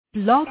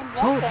Blog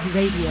Talk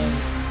Radio.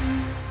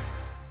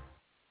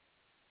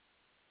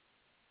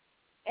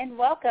 And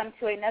welcome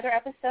to another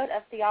episode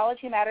of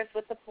Theology Matters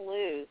with the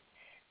Palouse.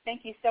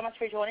 Thank you so much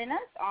for joining us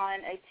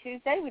on a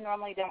Tuesday. We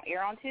normally don't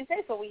air on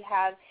Tuesdays, but we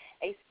have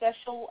a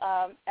special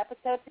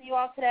episode for you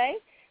all today.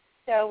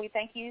 So we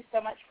thank you so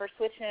much for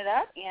switching it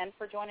up and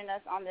for joining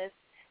us on this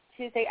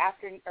Tuesday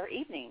afternoon or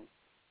evening.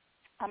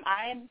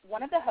 I am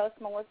one of the hosts,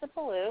 Melissa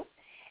Palouse,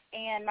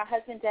 and my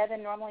husband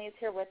Devin normally is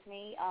here with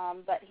me,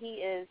 but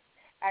he is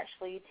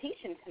actually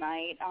teaching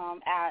tonight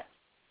at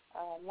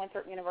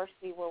Winthrop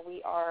University, where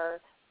we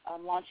are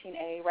launching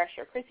a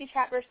Ratio Christi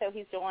chapter. So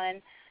he's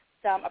doing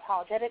some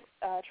apologetics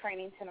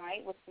training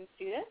tonight with some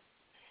students.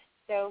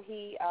 So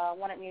he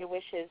wanted me to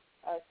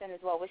send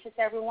his well wishes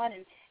to everyone,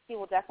 and he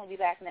will definitely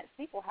be back next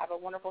week. We'll have a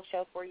wonderful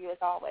show for you, as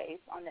always,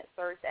 on next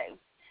Thursday.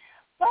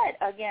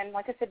 But, again,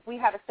 like I said, we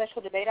have a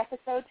special debate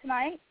episode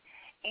tonight,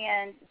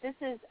 and this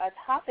is a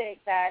topic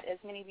that, as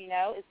many of you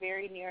know, is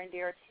very near and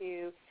dear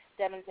to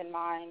Devin's and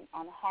mine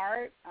on the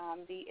heart,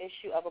 the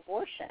issue of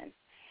abortion.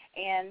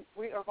 And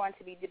we are going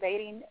to be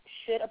debating,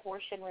 should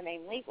abortion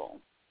remain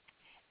legal?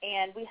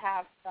 And we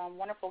have some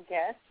wonderful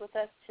guests with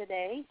us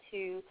today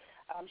to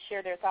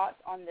share their thoughts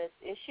on this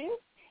issue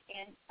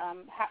and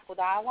have a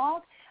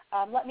dialogue.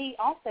 Let me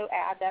also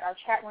add that our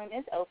chat room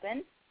is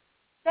open.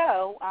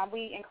 So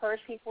we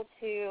encourage people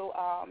to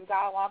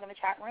dialogue in the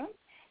chat room,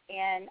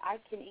 and I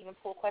can even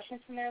pull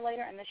questions from there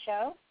later in the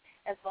show,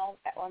 as well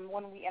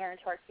when we enter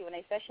into our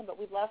Q&A session. But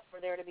we'd love for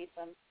there to be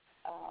some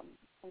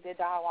good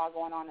dialogue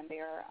going on in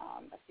there.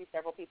 I see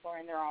several people are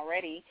in there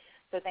already,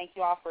 so thank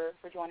you all for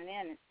joining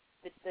in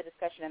the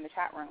discussion in the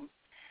chat room.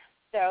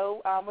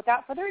 So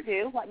without further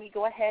ado, let me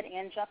go ahead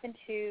and jump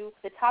into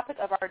the topic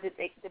of our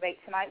debate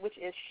tonight, which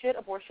is, should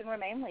abortion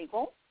remain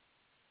legal?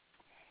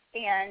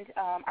 And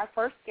our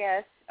first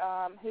guest,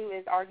 who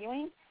is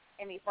arguing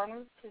in the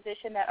affirmative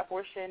position that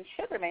abortion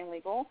should remain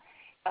legal,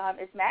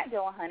 is Matt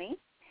Dillahunty.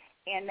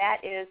 And Matt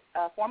is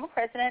former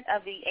president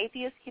of the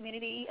Atheist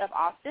Community of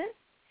Austin.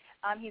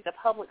 He's a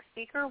public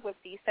speaker with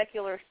the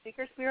Secular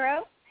Speakers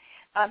Bureau.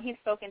 He's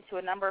spoken to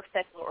a number of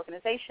secular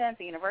organizations,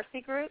 the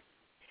university groups.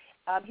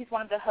 He's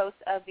one of the hosts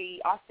of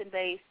the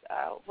Austin-based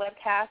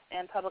webcast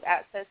and public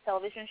access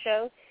television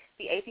show,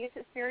 The Atheist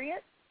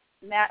Experience.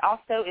 Matt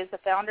also is the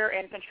founder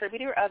and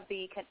contributor of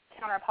the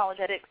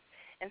Counter-Apologetics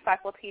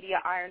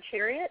Encyclopedia Iron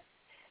Chariot,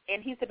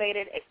 and he's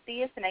debated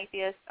theists and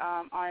atheists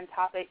on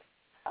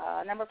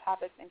a number of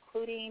topics,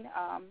 including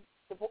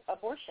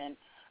abortion,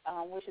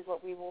 which is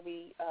what we will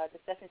be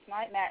discussing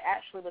tonight. Matt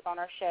actually was on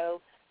our show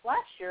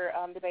last year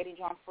debating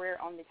John Freer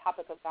on the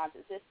topic of God's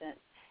existence.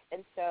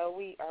 And so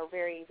we are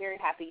very, very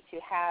happy to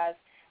have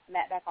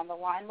Matt back on the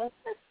line with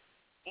us.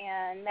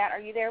 And, Matt, are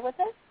you there with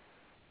us?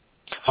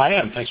 I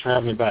am. Thanks for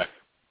having me back.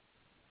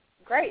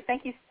 Great.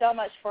 Thank you so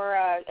much for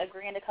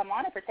agreeing to come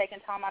on and for taking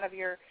time out of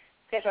your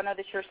schedule. I know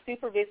that you're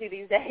super busy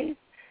these days,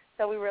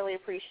 so we really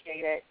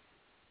appreciate it.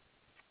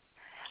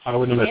 I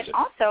wouldn't have missed it.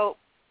 Also,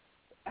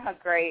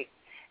 great.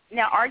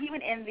 Now,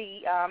 arguing in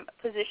the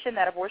position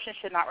that abortion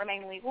should not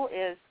remain legal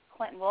is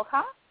Clinton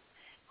Wilcox.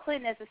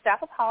 Clinton is a staff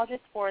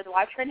apologist for the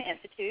Life Training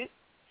Institute,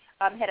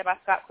 headed by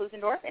Scott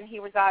Klusendorf, and he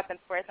resides in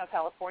Fresno,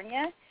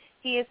 California.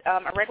 He is a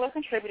regular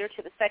contributor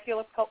to the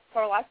Secular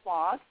Pro-Life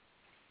blog.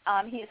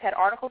 He has had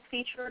articles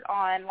featured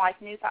on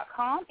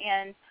lifenews.com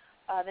and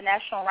the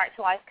National Right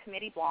to Life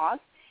Committee blog.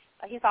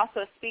 He's also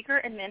a speaker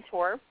and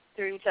mentor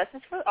through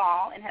Justice for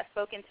All and has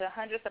spoken to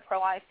hundreds of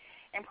pro-life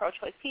and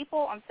pro-choice people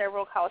on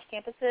several college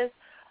campuses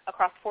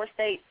across 4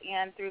 states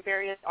and through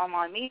various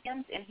online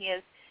mediums. And he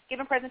has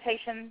given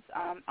presentations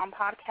on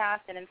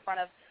podcasts and in front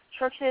of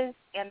churches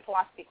and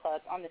philosophy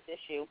clubs on this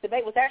issue. The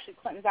debate was actually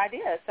Clinton's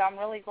idea, so I'm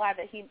really glad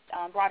that he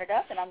brought it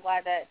up, and I'm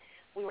glad that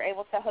we were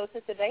able to host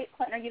this debate.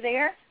 Clinton, are you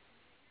there?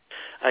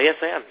 Yes,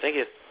 I am. Thank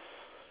you.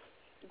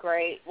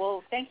 Great.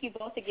 Well, thank you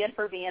both again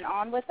for being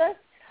on with us.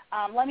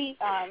 Let me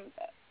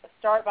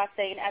start by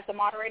saying, as the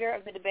moderator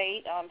of the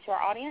debate to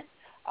our audience,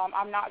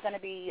 I'm not going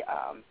to be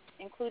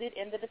included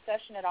in the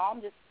discussion at all.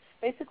 I'm just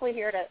basically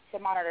here to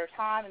monitor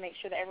time and make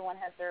sure that everyone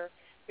has their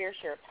fair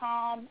share of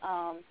time.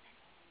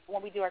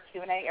 When we do our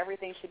Q&A,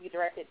 everything should be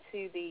directed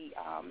to the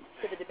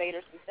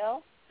debaters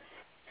themselves.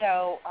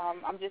 So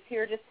I'm just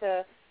here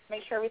to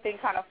make sure everything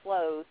kind of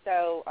flows.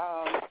 So,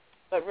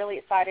 but really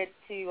excited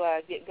to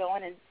get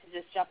going and to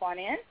just jump on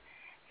in.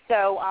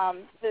 So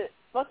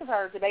both of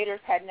our debaters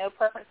had no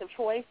preference of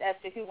choice as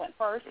to who went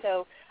first.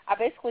 So I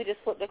basically just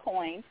flipped a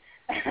coin,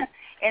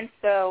 and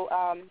so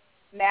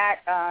Matt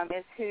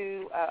is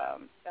who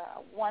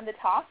won the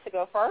toss to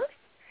go first.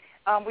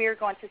 We are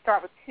going to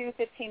start with 2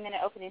 15-minute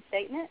opening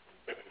statements.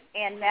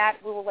 And, Matt,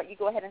 we will let you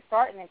go ahead and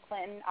start. And then,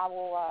 Clinton, I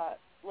will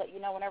let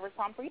you know whenever it's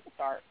time for you to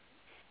start.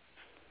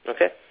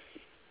 Okay.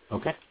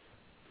 Okay.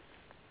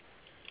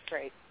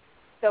 Great.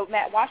 So,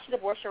 Matt, why should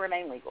abortion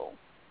remain legal?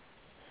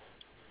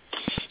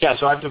 Yeah,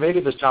 so I've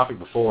debated this topic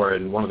before,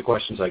 and one of the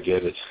questions I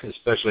get,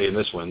 especially in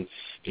this one,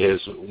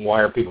 is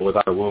why are people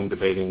without a womb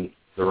debating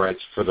the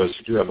rights for those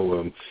who do have a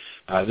womb?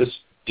 This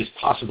is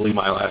possibly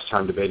my last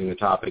time debating the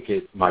topic.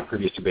 My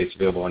previous debate's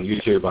available on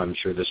YouTube. I'm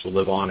sure this will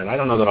live on, and I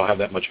don't know that I'll have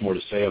that much more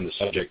to say on the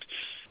subject.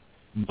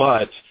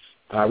 But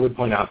I would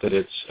point out that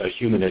it's a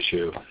human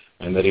issue,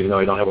 and that even though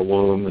I don't have a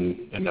womb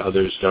and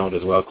others don't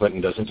as well,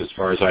 Clinton doesn't as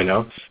far as I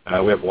know,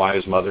 we have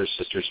wives, mothers,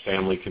 sisters,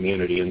 family,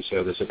 community, and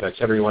so this affects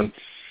everyone.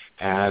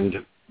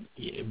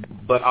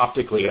 But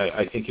optically,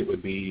 I think it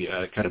would be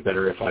kind of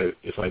better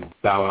if I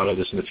bow out of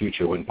this in the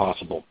future when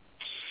possible.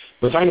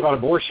 But talking about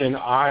abortion,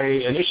 I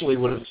initially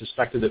would have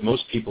suspected that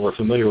most people are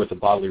familiar with the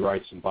bodily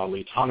rights and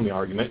bodily autonomy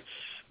argument,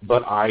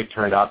 but I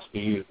turned out to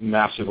be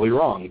massively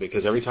wrong,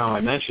 because every time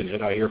I mention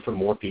it, I hear from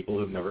more people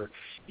who've never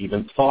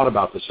even thought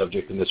about the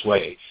subject in this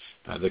way.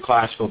 The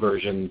classical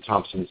version,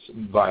 Thompson's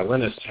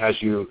violinist, has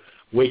you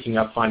waking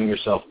up, finding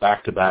yourself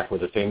back-to-back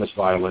with a famous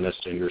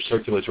violinist, and your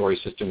circulatory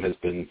system has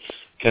been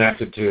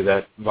connected to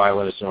that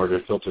violinist in order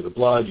to filter the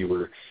blood. You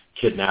were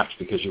kidnapped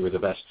because you were the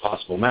best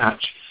possible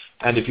match.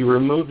 And if you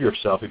remove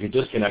yourself, if you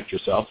disconnect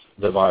yourself,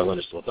 the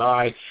violinist will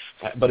die.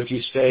 But if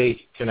you stay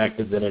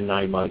connected, then in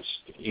 9 months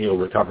you'll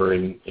recover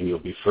and you'll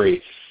be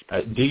free.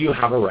 Do you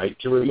have a right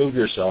to remove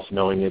yourself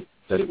knowing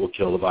that it will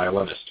kill the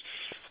violinist?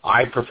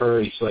 I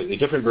prefer a slightly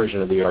different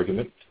version of the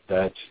argument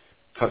that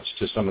cuts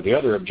to some of the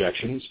other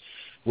objections,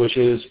 which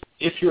is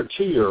if your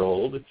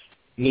 2-year-old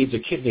needs a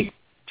kidney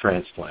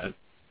transplant,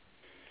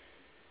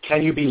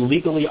 can you be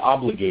legally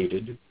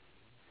obligated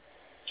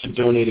to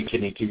donate a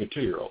kidney to your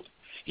 2-year-old?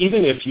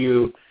 Even if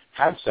you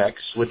had sex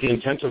with the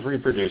intent of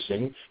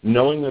reproducing,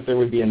 knowing that there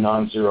would be a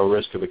non-zero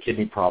risk of a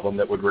kidney problem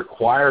that would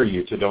require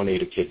you to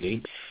donate a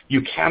kidney,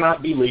 you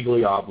cannot be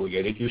legally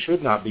obligated, you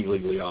should not be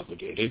legally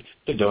obligated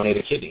to donate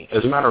a kidney.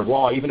 As a matter of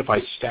law, even if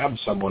I stab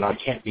someone, I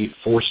can't be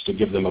forced to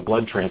give them a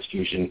blood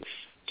transfusion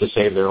to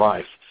save their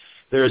life.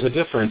 There is a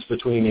difference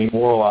between a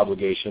moral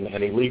obligation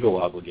and a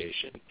legal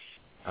obligation.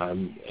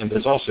 And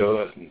there's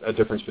also a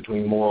difference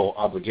between moral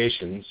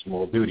obligations,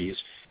 moral duties,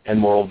 and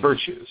moral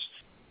virtues.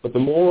 But the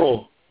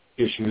moral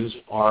issues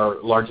are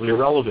largely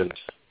irrelevant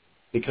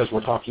because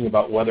we're talking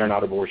about whether or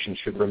not abortion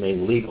should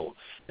remain legal.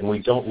 And we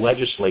don't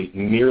legislate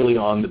merely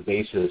on the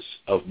basis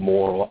of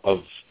moral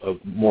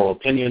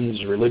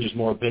opinions, religious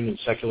moral opinions,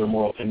 secular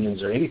moral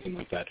opinions, or anything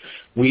like that.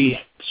 We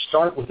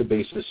start with the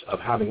basis of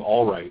having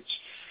all rights,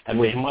 and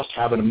we must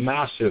have a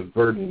massive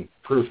burden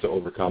proof to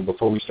overcome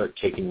before we start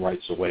taking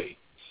rights away.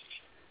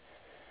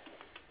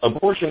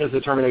 Abortion is the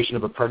termination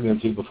of a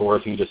pregnancy before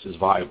a fetus is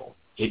viable.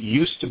 It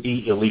used to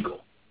be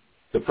illegal.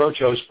 The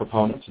pro-choice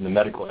proponents and the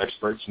medical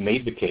experts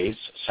made the case,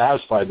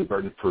 satisfied the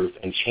burden of proof,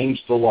 and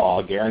changed the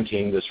law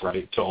guaranteeing this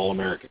right to all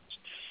Americans.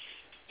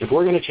 If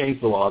we're going to change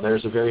the law,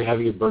 there's a very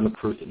heavy burden of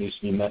proof that needs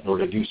to be met in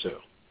order to do so.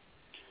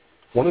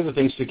 One of the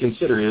things to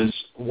consider is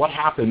what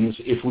happens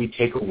if we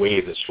take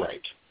away this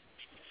right.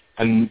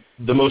 And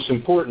the most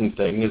important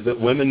thing is that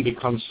women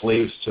become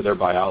slaves to their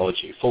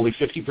biology. Fully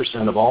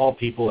 50% of all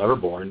people ever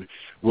born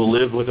will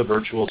live with a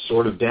virtual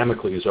sword of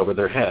Damocles over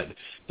their head,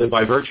 that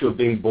by virtue of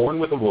being born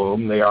with a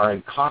womb, they are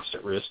in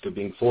constant risk of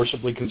being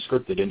forcibly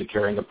conscripted into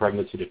carrying a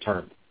pregnancy to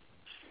term.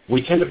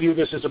 We tend to view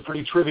this as a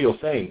pretty trivial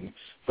thing,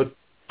 but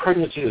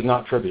pregnancy is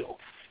not trivial.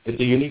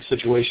 It's a unique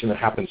situation that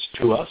happens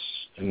to us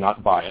and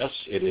not by us.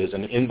 It is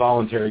an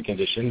involuntary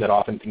condition that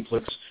often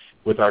conflicts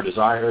with our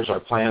desires, our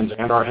plans,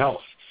 and our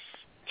health.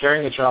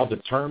 Carrying a child to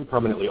term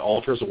permanently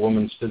alters a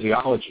woman's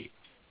physiology.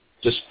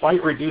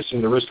 Despite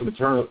reducing the risk of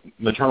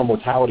maternal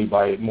mortality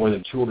by more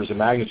than 2 orders of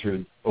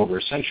magnitude over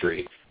a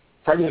century,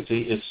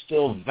 pregnancy is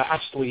still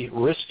vastly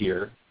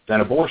riskier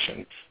than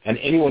abortion, and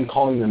anyone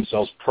calling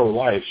themselves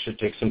pro-life should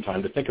take some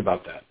time to think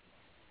about that.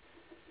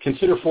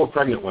 Consider 4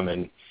 pregnant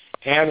women.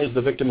 Anne is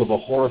the victim of a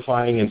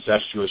horrifying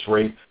incestuous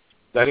rape.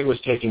 Betty was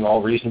taking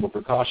all reasonable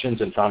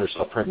precautions and found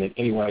herself pregnant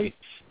anyway.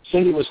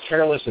 Cindy was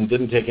careless and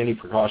didn't take any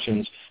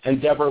precautions,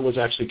 and Deborah was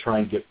actually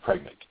trying to get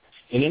pregnant.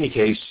 In any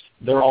case,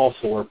 they're all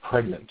 4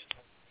 pregnant.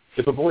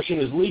 If abortion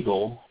is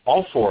legal,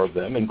 all 4 of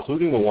them,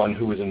 including the one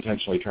who was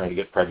intentionally trying to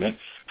get pregnant,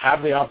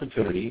 have the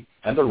opportunity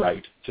and the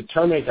right to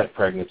terminate that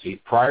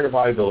pregnancy prior to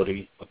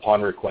viability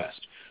upon request,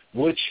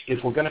 which,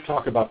 if we're going to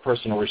talk about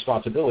personal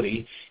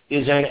responsibility,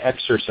 is an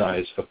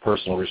exercise of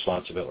personal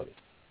responsibility.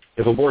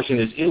 If abortion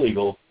is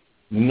illegal,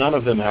 none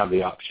of them have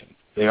the option.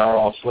 They are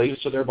all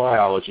slaves to their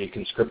biology,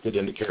 conscripted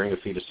into carrying a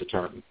fetus to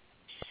term.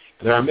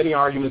 There are many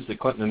arguments that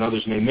Clinton and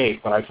others may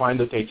make, but I find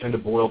that they tend to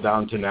boil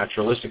down to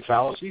naturalistic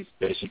fallacies.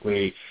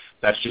 Basically,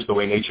 that's just the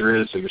way nature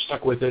is, so you're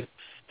stuck with it,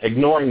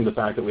 ignoring the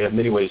fact that we have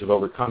many ways of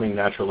overcoming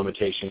natural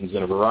limitations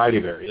in a variety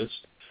of areas.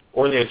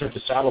 Or they attempt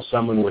to saddle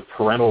someone with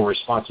parental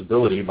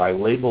responsibility by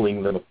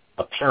labeling them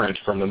a parent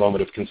from the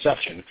moment of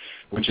conception,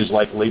 which is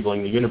like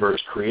labeling the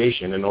universe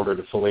creation in order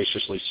to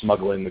fallaciously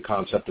smuggle in the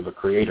concept of a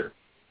creator.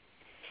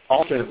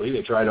 Alternately,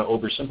 they try to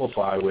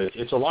oversimplify with,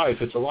 it's a life,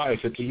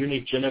 it's a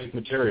unique genetic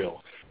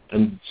material,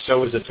 and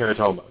so is a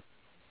teratoma.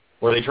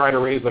 Or they try to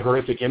raise the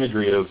horrific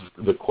imagery of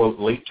the, quote,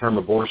 late-term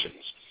abortions.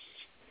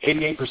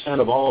 88%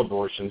 of all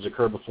abortions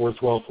occur before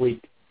 12th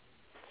week.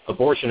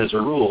 Abortion, as a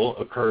rule,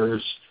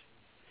 occurs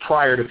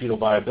prior to fetal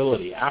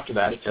viability. After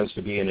that, it tends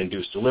to be an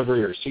induced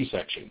delivery or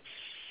C-section.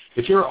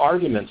 If your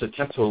arguments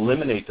attempt to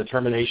eliminate the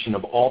termination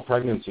of all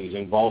pregnancies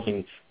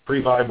involving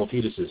pre-viable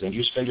fetuses, and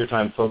you spend your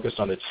time focused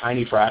on a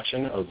tiny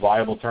fraction of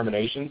viable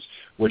terminations,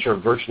 which are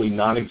virtually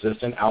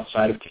non-existent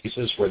outside of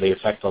cases where they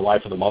affect the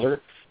life of the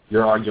mother,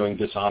 you're arguing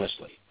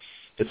dishonestly.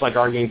 It's like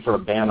arguing for a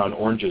ban on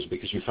oranges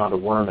because you found a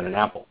worm in an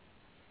apple.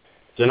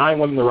 Denying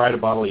women the right of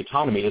bodily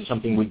autonomy is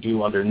something we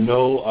do under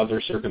no other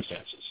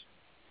circumstances.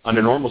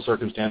 Under normal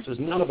circumstances,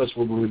 none of us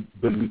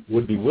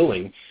would be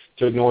willing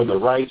to ignore the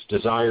rights,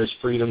 desires,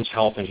 freedoms,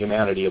 health, and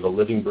humanity of a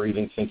living,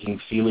 breathing, thinking,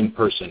 feeling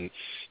person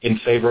in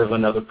favor of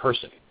another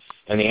person.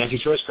 And the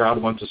anti-choice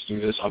crowd wants us to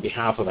do this on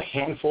behalf of a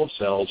handful of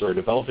cells or a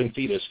developing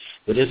fetus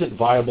that isn't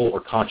viable or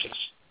conscious.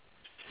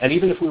 And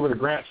even if we were to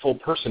grant full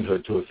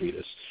personhood to a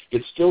fetus,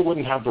 it still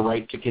wouldn't have the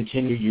right to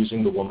continue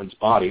using the woman's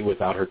body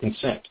without her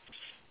consent.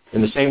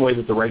 In the same way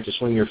that the right to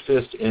swing your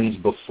fist ends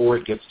before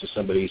it gets to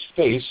somebody's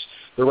face,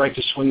 the right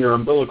to swing your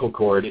umbilical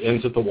cord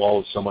ends at the wall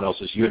of someone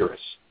else's uterus.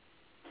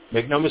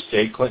 Make no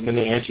mistake, Clinton and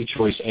the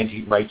anti-choice,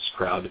 anti-rights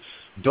crowd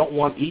don't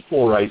want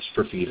equal rights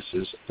for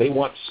fetuses. They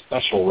want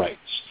special rights.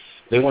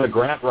 They want to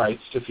grant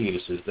rights to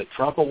fetuses that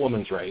trump a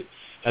woman's right.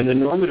 And the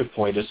normative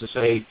point is to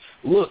say,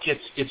 look,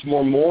 it's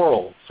more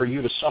moral for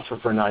you to suffer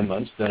for 9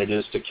 months than it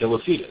is to kill a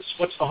fetus.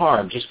 What's the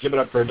harm? Just give it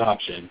up for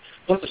adoption.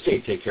 Let the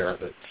state take care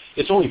of it.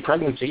 It's only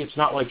pregnancy. It's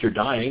not like you're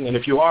dying. And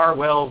if you are,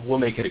 well, we'll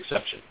make an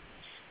exception.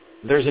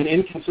 There's an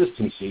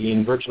inconsistency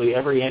in virtually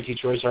every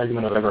anti-choice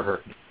argument I've ever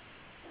heard.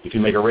 If you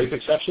make a rape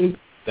exception,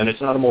 then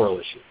it's not a moral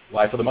issue.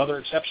 Life of the mother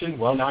exception,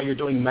 well, now you're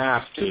doing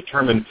math to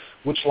determine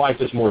which life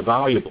is more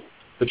valuable.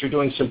 But you're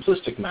doing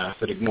simplistic math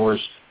that ignores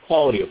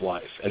quality of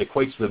life and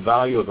equates the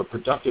value of a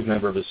productive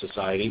member of a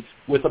society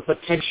with a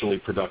potentially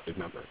productive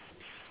member.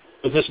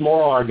 But this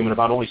moral argument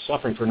about only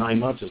suffering for 9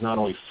 months is not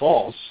only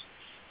false,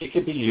 it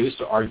could be used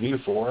to argue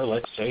for,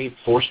 let's say,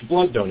 forced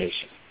blood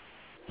donation.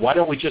 Why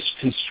don't we just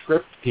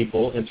conscript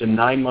people into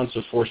 9 months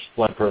of forced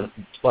blood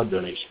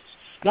donations?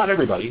 Not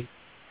everybody,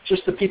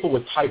 just the people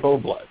with type O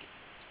blood.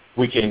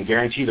 We can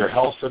guarantee their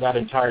health for that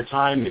entire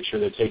time, make sure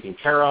they're taken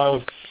care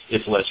of.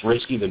 It's less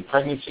risky than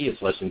pregnancy.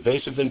 It's less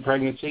invasive than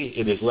pregnancy.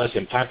 It is less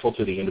impactful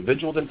to the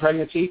individual than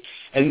pregnancy,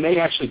 and may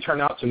actually turn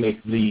out to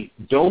make the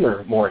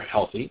donor more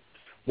healthy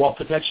while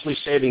potentially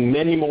saving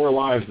many more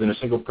lives than a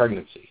single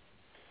pregnancy.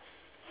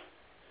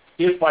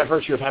 If by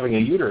virtue of having a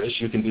uterus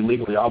you can be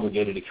legally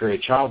obligated to carry a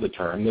child to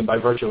term, then by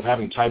virtue of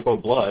having type O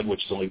blood,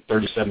 which is only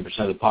 37%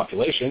 of the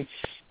population,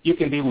 you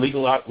can be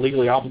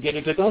legally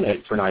obligated to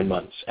donate for 9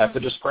 months at the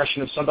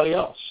discretion of somebody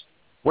else.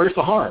 Where's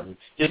the harm?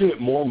 Isn't it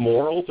more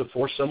moral to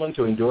force someone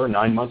to endure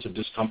 9 months of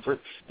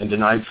discomfort and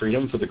denied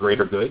freedom for the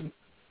greater good?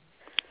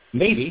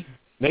 Maybe,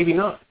 maybe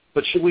not.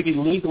 But should we be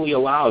legally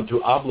allowed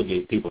to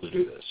obligate people to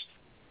do this?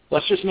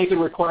 Let's just make it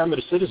a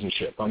requirement of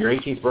citizenship. On your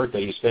 18th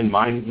birthday, you spend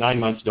 9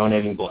 months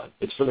donating blood.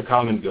 It's for the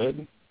common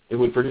good. It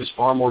would produce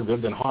far more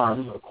good than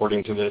harm,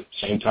 according to the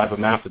same type of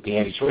math that the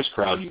anti-choice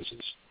crowd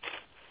uses.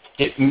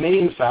 It may,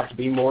 in fact,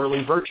 be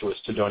morally virtuous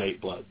to donate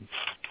blood.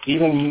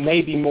 Even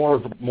may be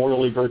more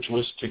morally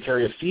virtuous to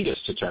carry a fetus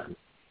to term.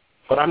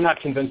 But I'm not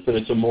convinced that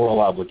it's a moral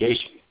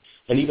obligation.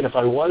 And even if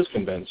I was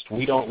convinced,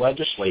 we don't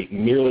legislate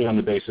merely on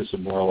the basis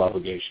of moral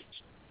obligations.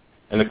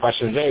 And the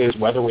question today is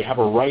whether we have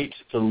a right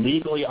to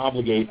legally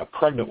obligate a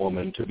pregnant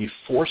woman to be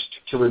forced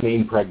to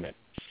remain pregnant.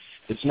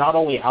 It's not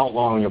only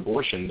outlawing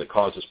abortion that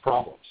causes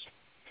problems.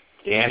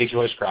 The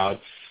anti-choice crowd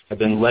have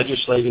been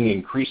legislating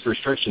increased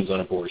restrictions on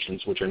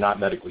abortions, which are not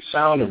medically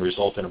sound and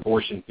result in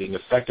abortion being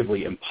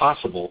effectively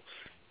impossible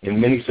in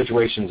many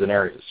situations and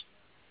areas.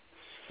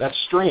 That's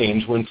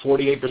strange when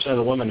 48% of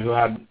the women who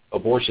had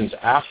abortions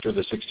after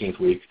the 16th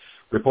week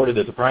reported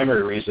that the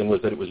primary reason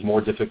was that it was more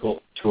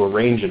difficult to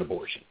arrange an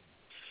abortion.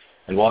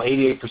 And while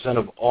 88%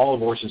 of all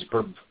abortions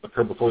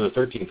occur before the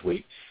 13th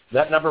week,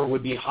 that number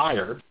would be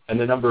higher, and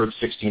the number of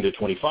 16 to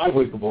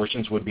 25-week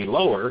abortions would be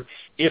lower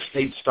if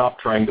they'd stop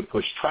trying to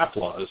push trap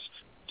laws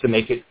to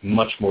make it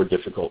much more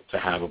difficult to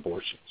have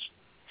abortions.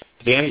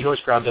 The anti-choice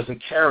crowd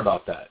doesn't care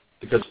about that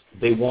because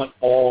they want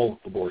all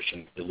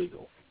abortion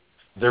illegal.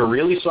 They're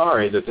really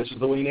sorry that this is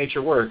the way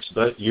nature works,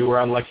 but you were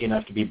unlucky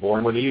enough to be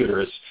born with a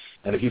uterus,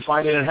 and if you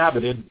find it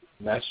inhabited,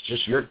 that's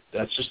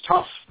just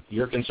tough.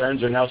 Your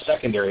concerns are now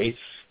secondary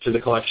to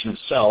the collection of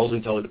cells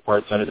until it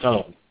departs on its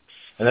own.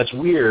 And that's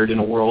weird in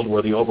a world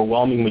where the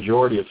overwhelming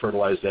majority of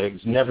fertilized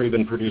eggs never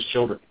even produce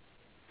children.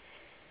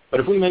 But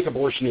if we make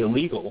abortion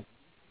illegal,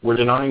 we're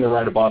denying the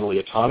right of bodily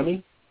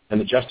autonomy, and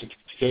the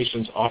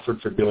justifications offered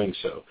for doing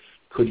so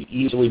could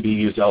easily be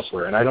used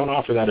elsewhere. And I don't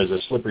offer that as a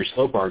slippery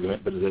slope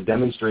argument, but as a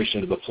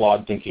demonstration of the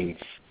flawed thinking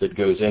that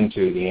goes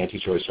into the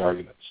anti-choice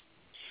arguments.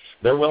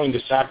 They're willing to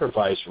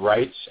sacrifice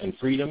rights and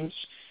freedoms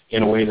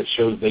in a way that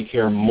shows they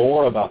care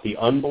more about the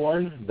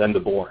unborn than the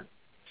born.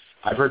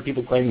 I've heard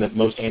people claim that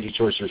most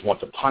anti-choicers want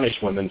to punish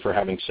women for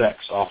having sex,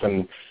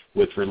 often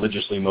with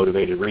religiously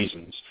motivated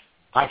reasons.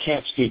 I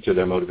can't speak to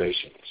their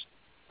motivations,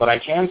 but I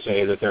can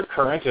say that their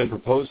current and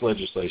proposed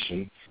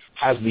legislation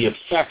has the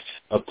effect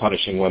of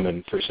punishing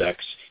women for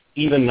sex,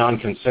 even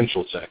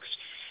non-consensual sex,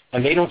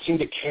 and they don't seem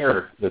to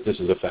care that this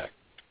is the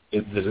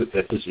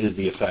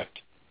effect.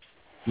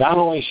 Not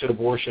only should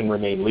abortion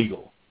remain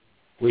legal,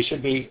 we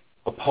should be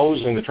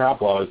opposing the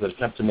trap laws that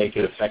attempt to make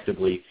it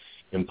effectively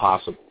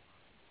impossible.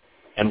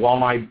 And while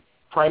my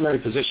primary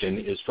position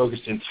is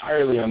focused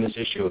entirely on this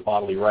issue of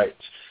bodily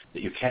rights,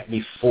 that you can't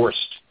be forced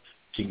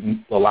to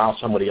allow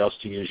somebody else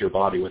to use your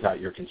body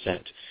without your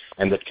consent,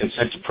 and that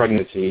consent to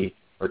pregnancy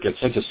or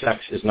consent to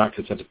sex is not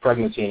consent to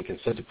pregnancy, and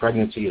consent to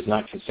pregnancy is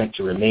not consent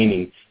to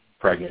remaining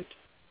pregnant.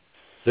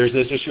 There's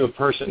this issue of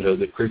personhood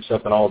that creeps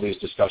up in all of these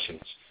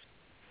discussions.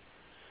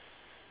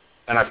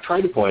 And I've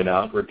tried to point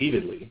out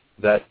repeatedly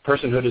that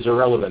personhood is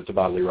irrelevant to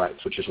bodily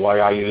rights, which is why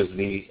I use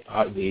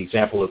the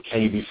example of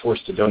can you be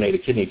forced to donate a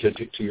kidney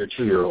to your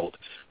 2-year-old.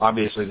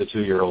 Obviously, the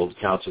 2-year-old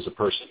counts as a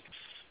person.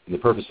 And the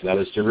purpose of that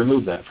is to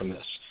remove that from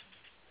this.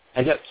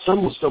 And yet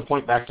some will still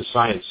point back to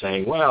science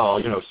saying, well,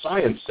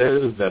 science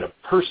says that a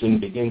person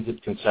begins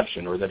at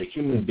conception or that a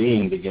human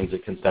being begins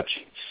at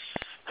conception.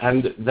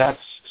 And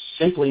that's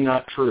simply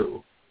not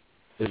true.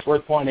 It's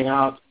worth pointing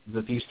out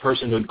that these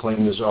personhood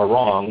claims are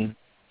wrong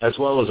as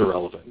well as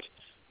irrelevant.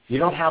 You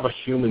don't have a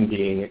human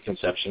being at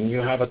conception. You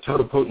have a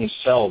totipotent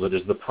cell that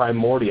is the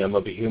primordium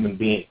of a human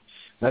being.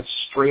 That's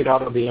straight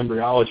out of the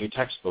embryology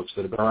textbooks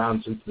that have been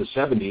around since the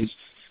 70s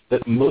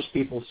that most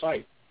people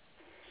cite.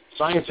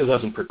 Science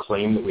doesn't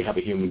proclaim that we have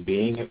a human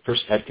being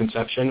at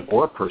conception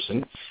or a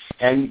person,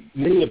 and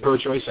many of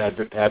pro-choice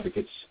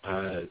advocates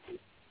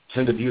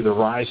tend to view the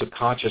rise of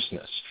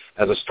consciousness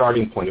as a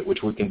starting point at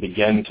which we can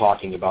begin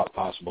talking about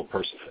possible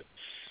personhood.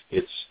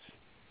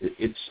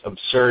 It's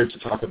absurd to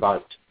talk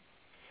about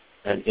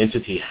an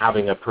entity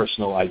having a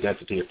personal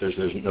identity if there's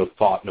no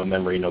thought, no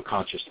memory, no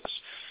consciousness.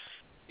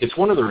 It's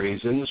one of the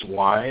reasons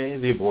why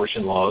the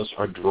abortion laws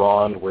are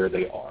drawn where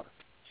they are.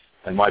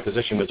 And my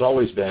position has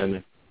always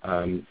been,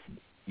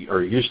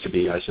 or used to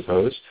be, I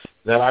suppose,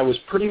 that I was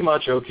pretty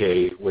much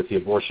okay with the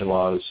abortion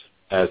laws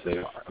as they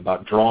are,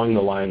 about drawing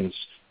the lines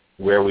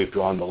where we've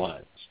drawn the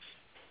lines,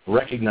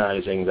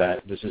 recognizing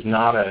that this is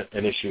not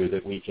an issue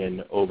that we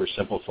can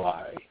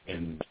oversimplify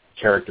and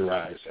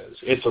characterize as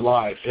it's a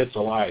life.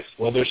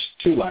 Well, there's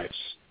 2 lives.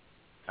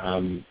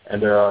 And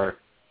there are,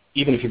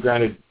 even if you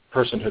granted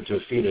personhood to a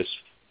fetus,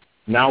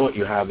 now what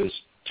you have is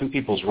 2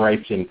 people's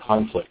rights in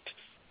conflict.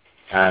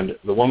 And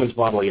the woman's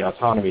bodily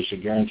autonomy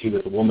should guarantee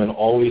that the woman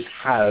always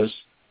has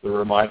the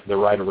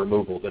right of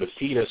removal, that a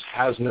fetus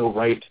has no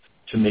right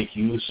to make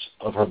use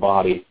of her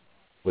body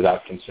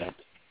without consent.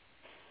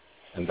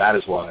 And that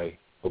is why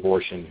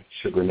abortion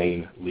should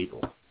remain legal.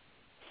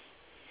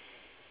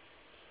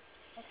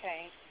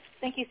 Okay.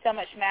 Thank you so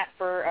much, Matt,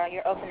 for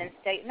your opening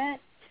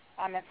statement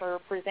and for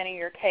presenting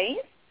your case.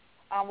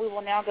 We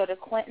will now go to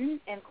Clinton,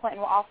 and Clinton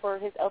will offer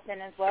his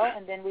opening as well,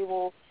 and then we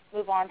will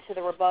move on to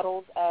the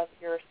rebuttals of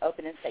your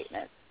opening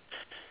statement.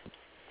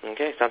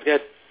 Okay, sounds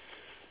good.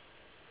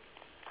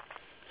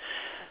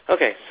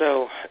 Okay,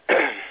 so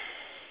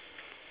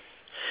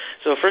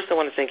first I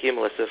want to thank you,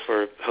 Melissa,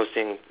 for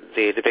hosting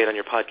the debate on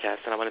your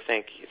podcast, and I want to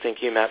thank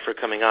you, Matt, for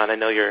coming on. I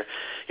know you're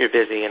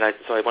busy, and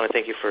so I want to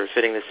thank you for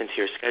fitting this into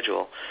your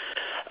schedule.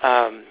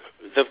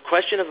 The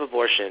question of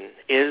abortion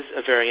is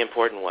a very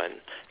important one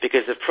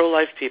because if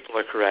pro-life people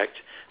are correct,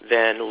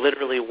 then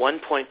literally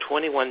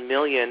 1.21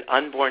 million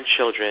unborn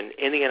children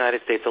in the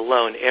United States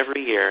alone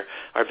every year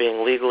are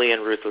being legally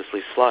and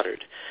ruthlessly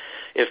slaughtered.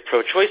 If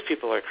pro-choice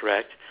people are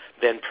correct,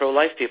 then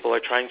pro-life people are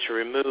trying to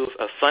remove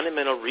a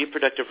fundamental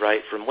reproductive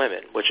right from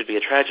women, which would be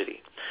a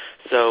tragedy.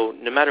 So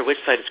no matter which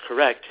side is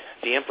correct,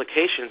 the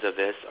implications of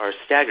this are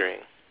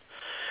staggering.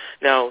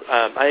 Now,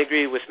 I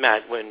agree with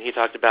Matt when he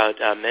talked about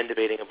men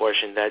debating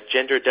abortion, that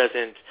gender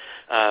doesn't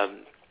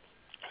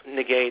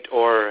negate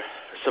or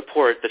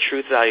support the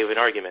truth value of an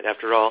argument.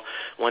 After all,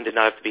 one did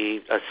not have to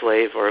be a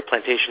slave or a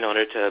plantation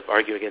owner to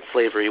argue against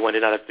slavery. One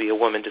did not have to be a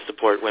woman to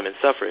support women's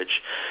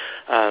suffrage.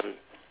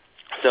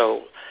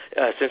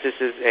 Since this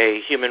is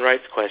a human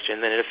rights question,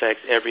 then it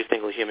affects every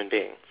single human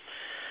being.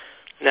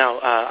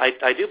 Now,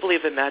 I do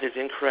believe that Matt is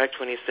incorrect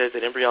when he says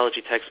that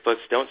embryology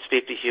textbooks don't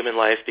speak to human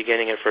life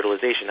beginning at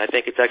fertilization. I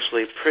think it's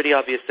actually pretty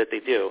obvious that they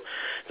do.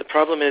 The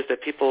problem is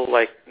that people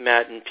like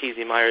Matt and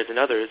P.Z. Myers and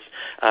others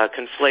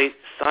conflate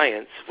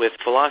science with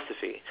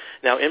philosophy.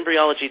 Now,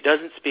 embryology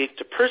doesn't speak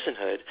to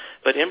personhood,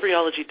 but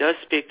embryology does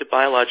speak to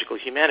biological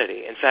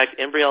humanity. In fact,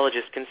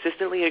 embryologists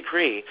consistently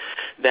agree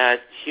that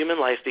human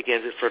life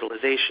begins at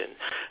fertilization.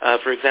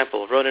 For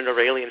example, Ronan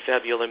O'Reilly and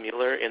Fabiola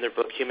Mueller in their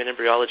book Human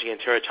Embryology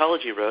and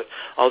Teratology wrote,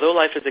 although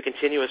life is a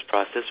continuous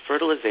process,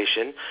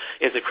 fertilization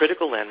is a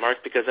critical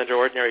landmark because under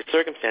ordinary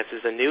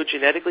circumstances, a new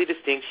genetically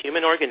distinct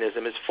human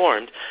organism is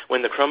formed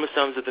when the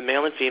chromosomes of the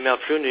male and female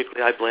true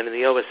nuclei blend in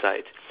the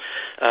oocyte.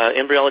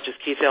 Embryologist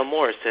Keith L.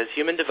 Moore says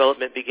human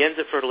development begins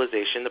at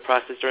fertilization, the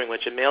process during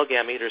which a male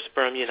gamete or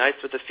sperm unites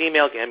with a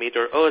female gamete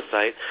or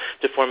oocyte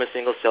to form a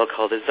single cell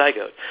called a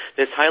zygote.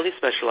 This highly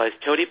specialized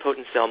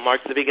totipotent cell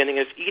marks the beginning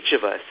of each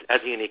of us as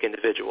a unique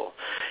individual.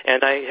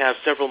 And I have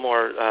several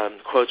more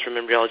quotes from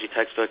embryology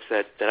textbooks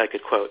that I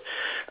could quote.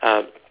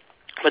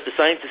 But the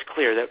science is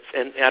clear that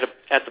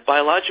at the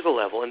biological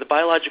level, in the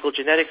biological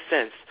genetic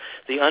sense,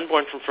 the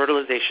unborn from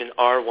fertilization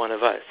are one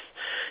of us.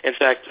 In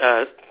fact,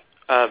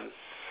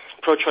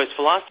 pro-choice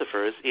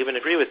philosophers even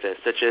agree with this,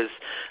 such as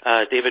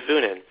David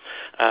Boonin,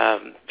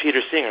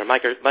 Peter Singer,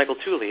 Michael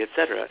Tooley,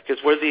 etc.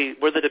 Because where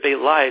the debate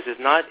lies is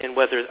not in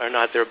whether or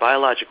not they're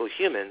biological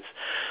humans.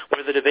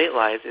 Where the debate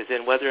lies is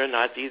in whether or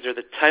not these are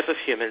the type of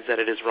humans that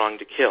it is wrong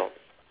to kill.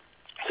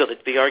 So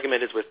the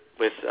argument is with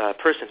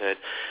personhood,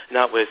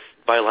 not with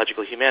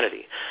biological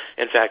humanity.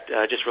 In fact,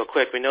 just real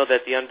quick, we know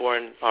that the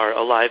unborn are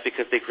alive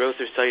because they grow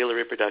through cellular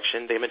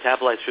reproduction, they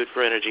metabolize food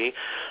for energy,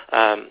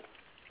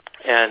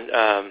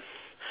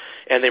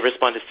 and they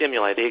respond to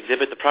stimuli. They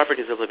exhibit the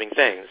properties of living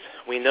things.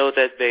 We know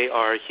that they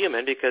are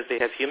human because they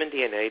have human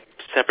DNA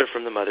separate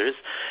from the mother's,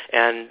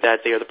 and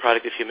that they are the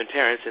product of human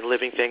parents, and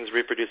living things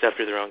reproduce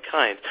after their own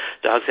kind.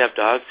 Dogs have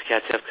dogs,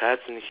 cats have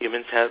cats, and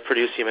humans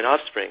produce human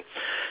offspring.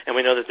 And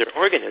we know that they're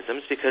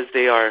organisms because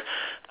they are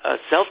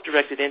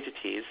self-directed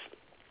entities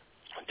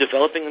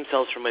developing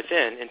themselves from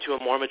within into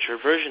a more mature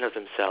version of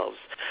themselves.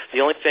 The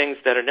only things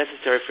that are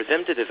necessary for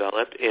them to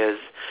develop is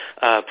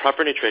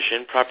proper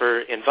nutrition,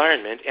 proper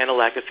environment, and a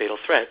lack of fatal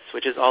threats,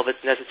 which is all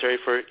that's necessary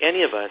for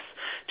any of us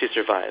to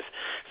survive.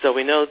 So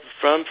we know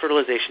from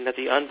fertilization that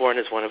the unborn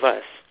is one of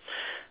us.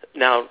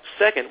 Now,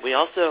 second, we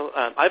also,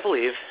 I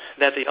believe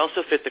that they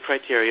also fit the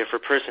criteria for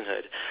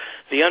personhood.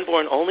 The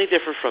unborn only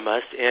differ from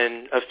us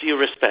in a few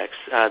respects.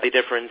 They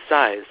differ in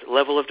size,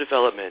 level of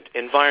development,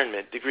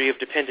 environment, degree of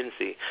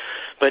dependency.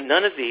 But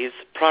none of these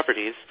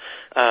properties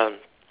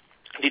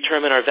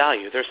determine our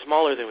value. They're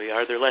smaller than we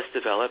are. They're less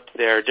developed.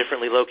 They're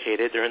differently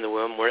located. They're in the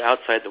womb. We're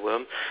outside the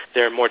womb.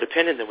 They're more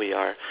dependent than we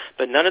are.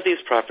 But none of these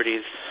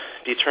properties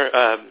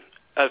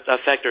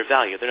affect our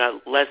value. They're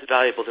not less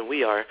valuable than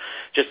we are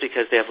just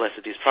because they have less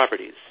of these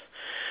properties.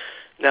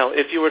 Now,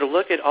 if you were to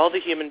look at all the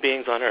human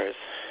beings on Earth,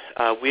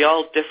 we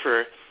all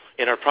differ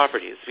in our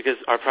properties because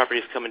our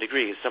properties come in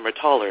degrees. Some are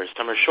taller,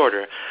 some are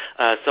shorter,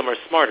 some are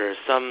smarter,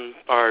 some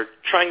are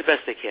trying the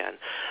best they can,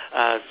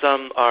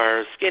 some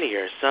are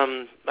skinnier,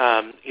 some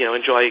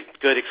enjoy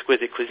good,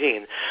 exquisite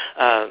cuisine.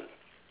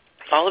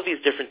 All of these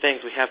different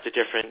things we have to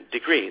different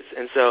degrees.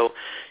 And so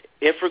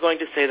if we're going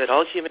to say that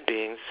all human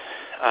beings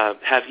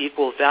have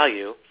equal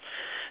value,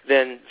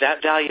 then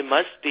that value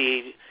must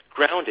be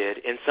grounded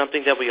in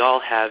something that we all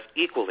have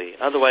equally.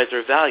 Otherwise,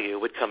 our value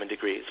would come in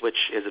degrees, which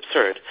is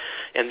absurd.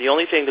 And the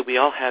only thing that we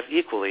all have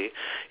equally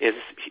is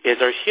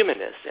our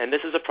humanness. And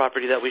this is a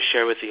property that we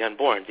share with the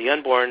unborn. The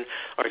unborn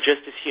are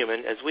just as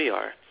human as we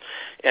are.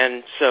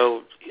 And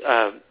so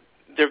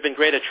there have been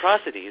great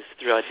atrocities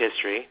throughout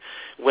history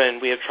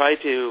when we have tried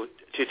to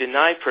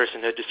deny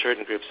personhood to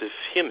certain groups of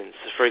humans.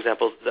 For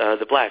example,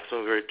 the blacks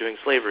when we were doing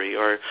slavery,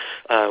 or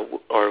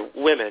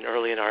women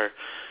early in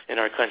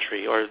our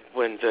country, or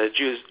when the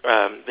Jews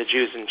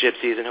and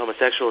gypsies and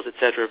homosexuals,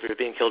 etc., were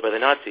being killed by the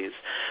Nazis.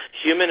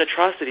 Human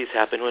atrocities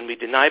happen when we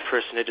deny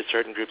personhood to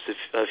certain groups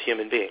of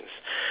human beings.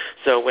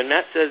 So when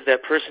Matt says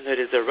that personhood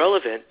is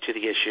irrelevant to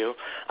the issue,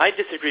 I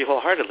disagree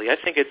wholeheartedly. I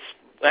think it's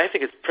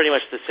pretty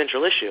much the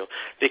central issue,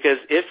 because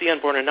if the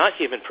unborn are not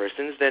human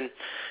persons, then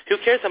who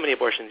cares how many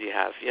abortions you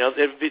have?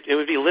 It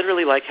would be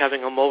literally like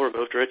having a mole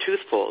removed or a tooth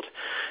pulled.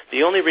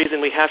 The only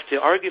reason we have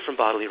to argue from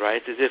bodily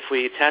rights is if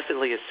we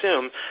tacitly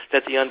assume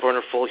that the unborn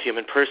are full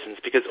human persons,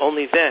 because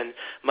only then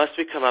must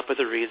we come up with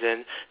a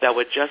reason that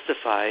would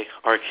justify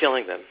our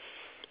killing them.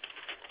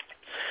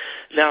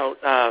 Now,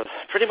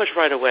 pretty much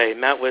right away,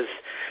 Matt was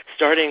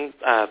starting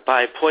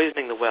by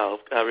poisoning the well,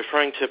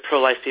 referring to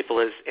pro-life people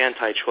as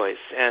anti-choice.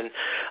 And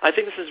I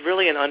think this is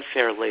really an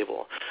unfair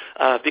label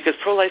because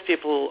pro-life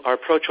people are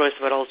pro-choice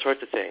about all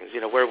sorts of things,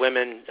 where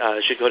women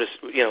should go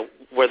to,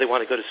 where they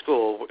want to go to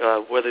school,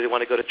 whether they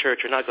want to go to church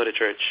or not go to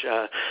church,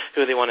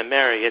 who they want to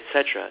marry,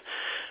 etc.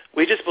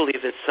 We just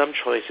believe that some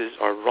choices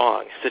are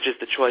wrong, such as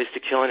the choice to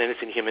kill an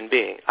innocent human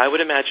being. I would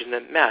imagine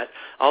that Matt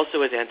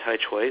also is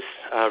anti-choice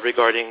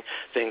regarding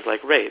things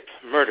like rape,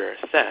 murder,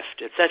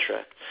 theft,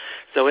 etc.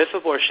 So if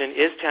abortion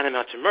is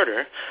tantamount to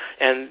murder,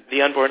 and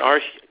the unborn are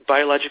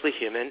biologically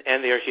human,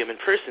 and they are human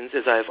persons,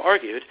 as I have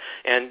argued,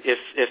 and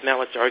if Matt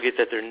wants to argue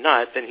that they're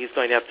not, then he's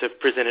going to have to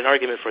present an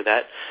argument for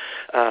that.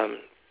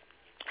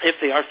 If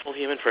they are full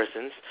human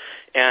persons,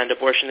 and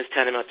abortion is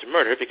tantamount to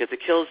murder because it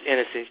kills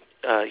innocent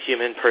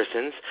human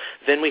persons,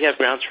 then we have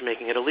grounds for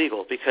making it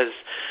illegal. Because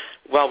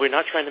while we're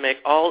not trying to make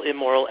all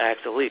immoral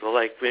acts illegal,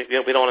 like we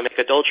don't want to make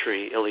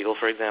adultery illegal,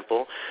 for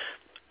example,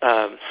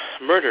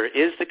 murder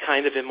is the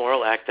kind of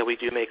immoral act that we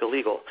do make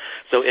illegal.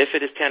 So if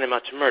it is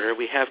tantamount to murder,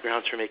 we have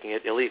grounds for making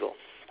it illegal.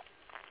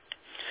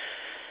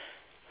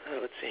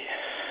 Let's see.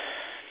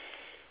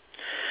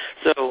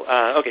 So,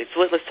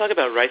 let's talk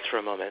about rights for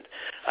a moment.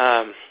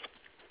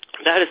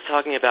 That is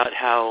talking about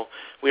how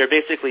we are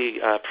basically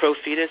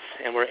pro-fetus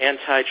and we're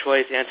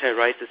anti-choice,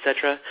 anti-rights,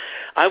 etc.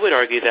 I would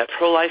argue that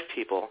pro-life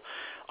people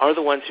are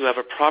the ones who have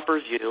a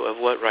proper view of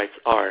what rights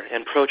are,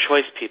 and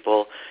pro-choice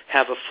people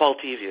have a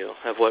faulty view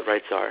of what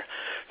rights are.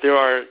 There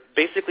are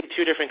basically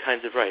two different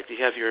kinds of rights.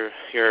 You have your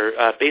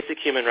basic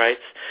human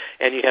rights,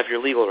 and you have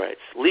your legal rights.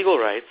 Legal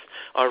rights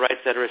are rights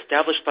that are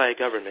established by a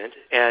government,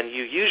 and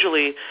you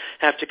usually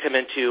have to come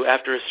into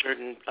after a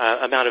certain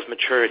amount of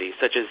maturity,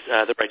 such as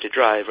the right to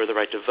drive or the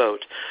right to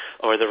vote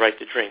or the right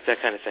to drink,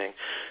 that kind of thing.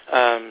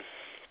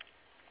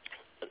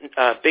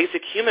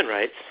 Basic human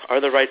rights are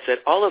the rights that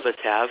all of us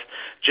have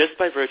just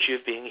by virtue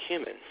of being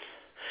human.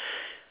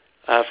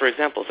 For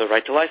example, the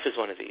right to life is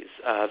one of these.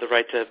 The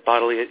right to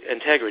bodily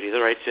integrity,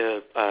 the right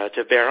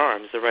to bear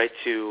arms, the right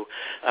to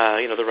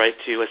the right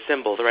to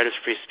assemble, the right of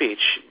free speech.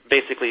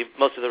 Basically,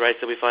 most of the rights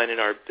that we find in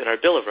our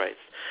Bill of Rights.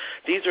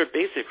 These are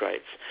basic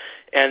rights.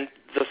 And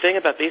the thing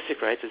about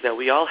basic rights is that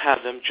we all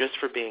have them just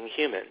for being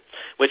human,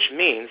 which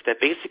means that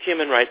basic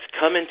human rights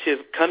come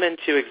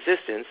into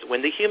existence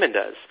when the human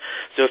does.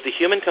 So if the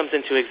human comes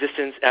into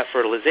existence at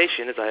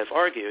fertilization, as I have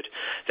argued,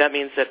 that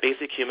means that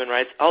basic human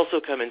rights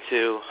also come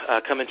into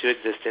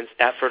existence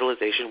at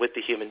fertilization with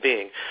the human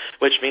being,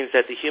 which means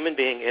that the human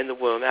being in the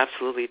womb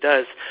absolutely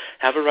does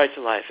have a right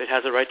to life. It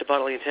has a right to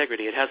bodily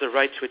integrity. It has a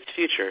right to its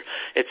future,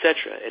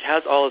 etc. It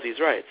has all of these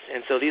rights,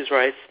 and so these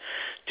rights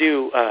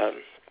do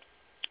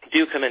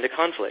come into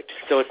conflict.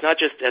 So it's not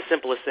just as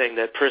simple as saying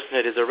that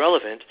personhood is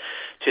irrelevant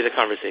to the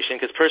conversation,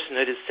 because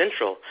personhood is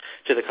central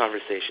to the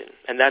conversation.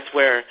 And that's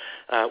where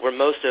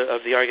most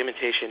of the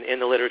argumentation in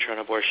the literature on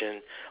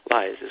abortion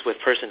lies, is with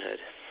personhood.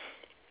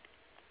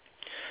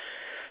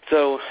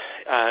 So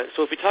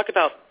if we talk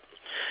about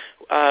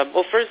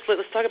first,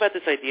 let's talk about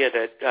this idea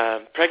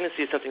that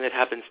pregnancy is something that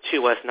happens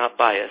to us, not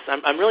by us.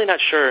 I'm really not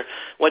sure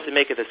what to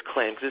make of this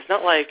claim, because it's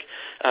not like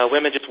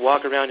women just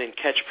walk around and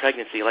catch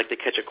pregnancy like they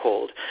catch a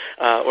cold,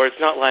 or it's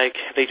not like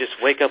they just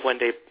wake up one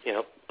day,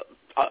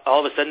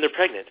 all of a sudden they're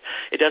pregnant.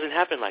 It doesn't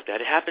happen like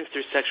that. It happens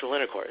through sexual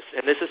intercourse,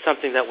 and this is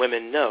something that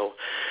women know.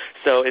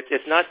 So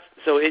it's not.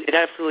 So it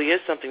absolutely is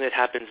something that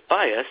happens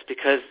by us,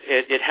 because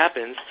it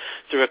happens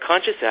through a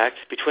conscious act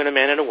between a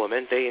man and a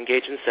woman. They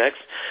engage in sex,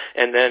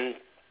 and then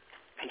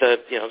the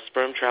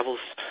sperm travels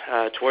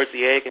towards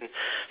the egg and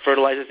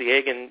fertilizes the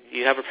egg, and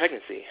you have a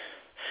pregnancy.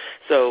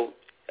 So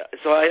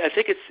I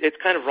think it's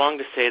kind of wrong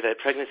to say that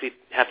pregnancy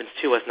happens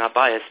to us, not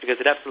by us, because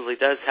it absolutely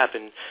does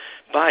happen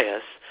by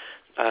us,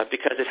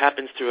 because it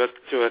happens through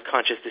a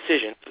conscious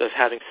decision of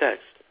having sex.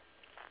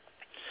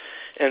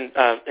 And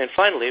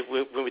finally,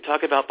 when we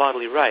talk about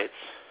bodily rights,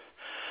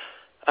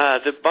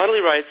 the bodily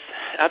rights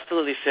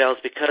absolutely fails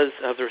because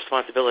of the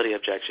responsibility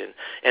objection,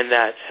 and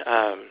that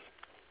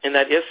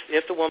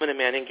if the woman and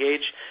man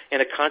engage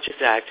in a conscious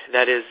act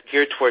that is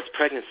geared towards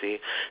pregnancy,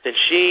 then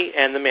she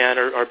and the man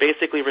are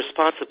basically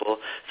responsible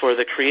for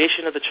the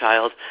creation of the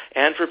child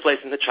and for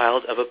placing the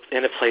child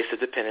in a place of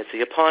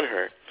dependency upon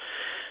her.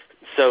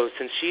 So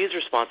since she is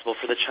responsible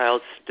for the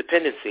child's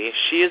dependency,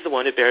 she is the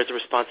one who bears the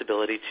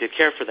responsibility to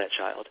care for that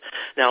child.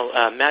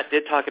 Now, Matt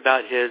did talk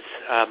about his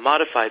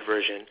modified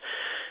version.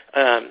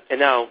 And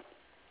now,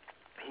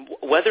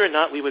 whether or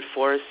not we would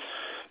force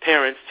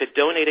parents to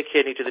donate a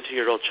kidney to the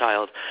 2-year-old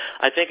child,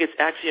 I think it's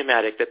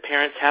axiomatic that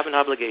parents have an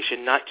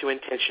obligation not to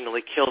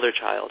intentionally kill their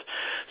child.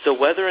 So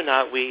whether or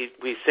not we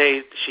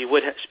say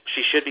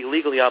she should be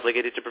legally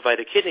obligated to provide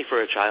a kidney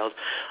for a child,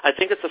 I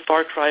think it's a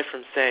far cry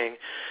from saying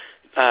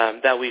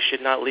that we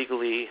should not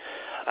legally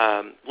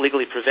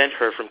prevent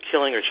her from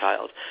killing her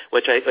child,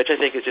 which I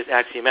think is just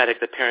axiomatic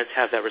that parents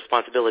have that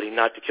responsibility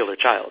not to kill their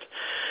child.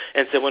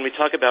 And so when we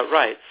talk about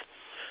rights,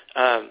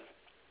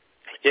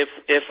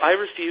 if I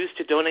refuse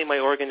to donate my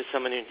organ to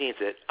someone who needs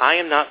it, I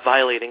am not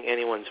violating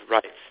anyone's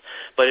rights.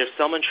 But if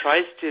someone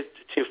tries to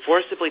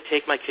forcibly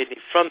take my kidney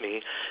from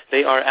me,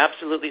 they are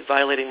absolutely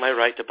violating my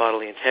right to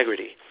bodily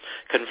integrity.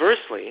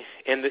 Conversely,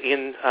 in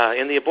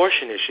the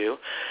abortion issue,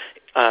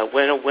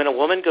 when a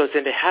woman goes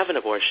in to have an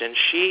abortion,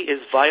 she is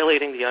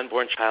violating the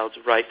unborn child's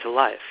right to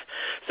life.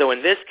 So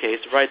in this case,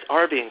 rights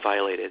are being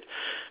violated.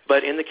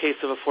 But in the case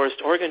of a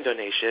forced organ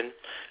donation,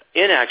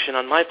 inaction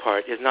on my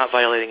part is not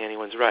violating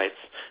anyone's rights.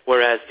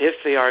 Whereas if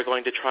they are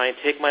going to try and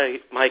take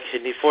my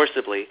kidney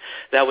forcibly,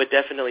 that would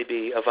definitely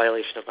be a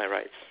violation of my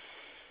rights.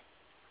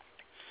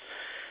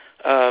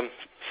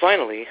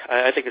 Finally,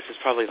 I think this is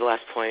probably the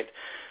last point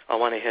I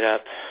want to hit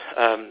up.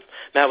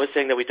 Matt was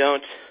saying that we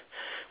don't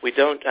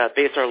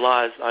base our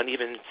laws on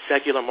even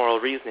secular moral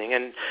reasoning.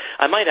 And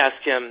I might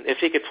ask him if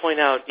he could point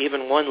out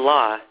even one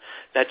law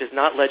that does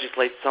not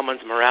legislate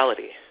someone's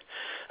morality.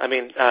 I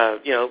mean,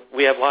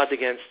 we have laws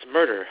against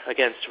murder,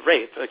 against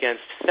rape,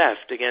 against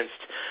theft, against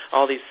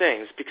all these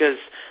things, because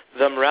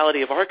the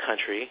morality of our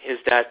country is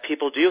that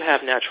people do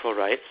have natural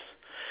rights,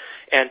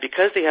 and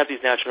because they have these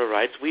natural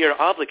rights, we are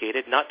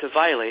obligated not to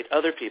violate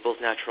other people's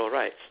natural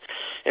rights.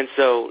 And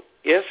so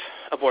if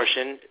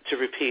abortion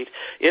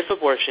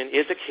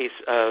is a case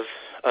of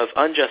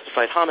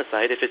unjustified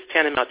homicide, if it's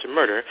tantamount to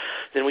murder,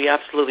 then we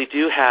absolutely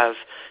do have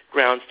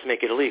grounds to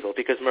make it illegal,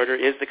 because murder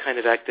is the kind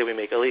of act that we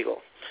make illegal.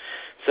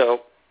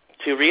 So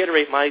to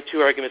reiterate my two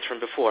arguments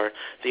from before,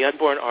 the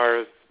unborn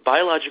are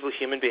biological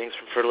human beings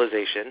from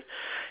fertilization,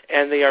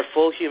 and they are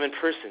full human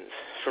persons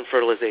from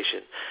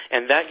fertilization.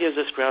 And that gives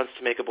us grounds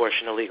to make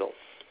abortion illegal.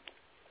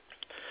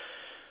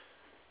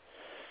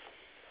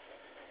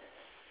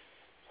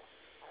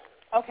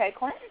 Okay,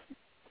 Clinton,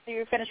 so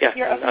you're finished with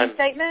your opening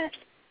statement?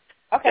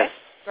 Okay, yes.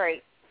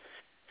 Great.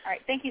 All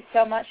right, thank you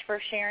so much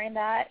for sharing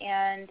that,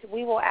 and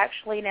we will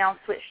actually now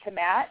switch to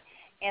Matt.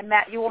 And,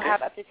 Matt, you will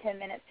have up to 10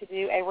 minutes to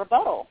do a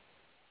rebuttal.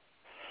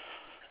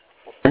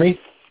 Hear me?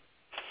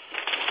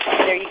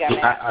 There you go,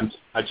 Matt.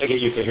 I take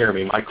it you can hear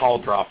me. My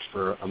call dropped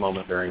for a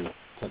moment during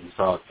Clinton's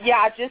talk. Yeah,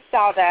 I just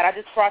saw that. I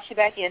just brought you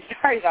back in.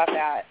 Sorry about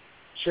that.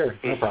 Sure,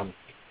 no problem.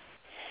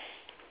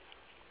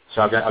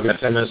 So I've got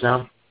 10 minutes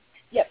now?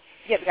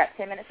 Yep, we got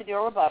 10 minutes to do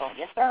a rebuttal.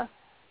 Yes, sir.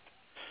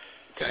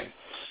 Okay.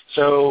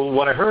 So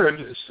what I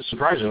heard,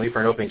 surprisingly, for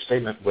an opening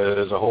statement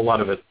was a whole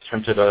lot of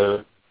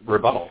attempted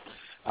rebuttal.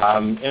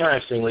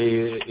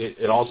 Interestingly,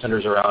 it all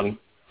centers around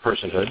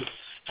personhood,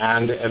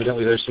 and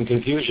evidently there's some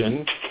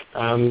confusion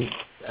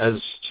as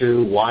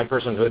to why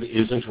personhood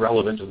isn't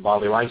relevant to the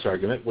bodily rights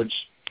argument, which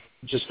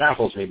just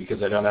baffles me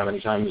because I don't know how many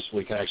times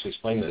we can actually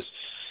explain this.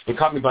 It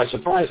caught me by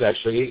surprise,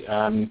 actually,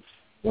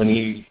 when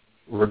he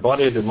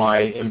rebutted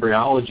my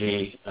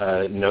embryology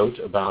note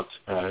about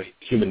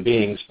human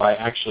beings by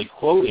actually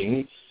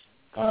quoting,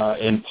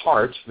 in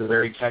part, the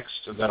very text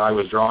that I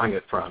was drawing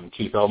it from,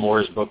 Keith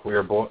Elmore's book,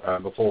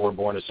 Before We're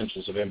Born,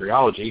 Essentials of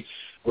Embryology,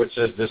 where it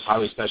says this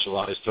highly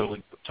specialized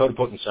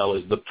totipotent cell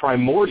is the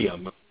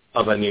primordium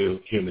of a new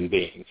human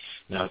being.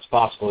 Now, it's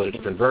possible that a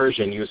different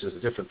version uses a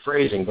different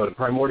phrasing, but a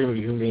primordium of a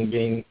human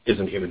being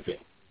isn't a human being.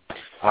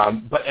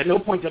 But at no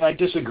point did I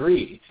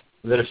disagree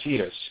that a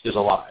fetus is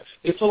alive.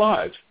 It's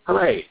alive.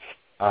 Hooray.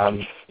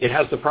 It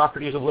has the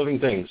properties of living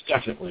things,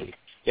 definitely.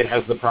 It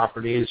has the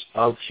properties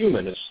of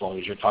human, as long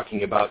as you're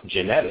talking about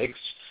genetics.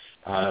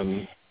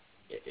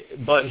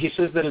 But he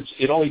says that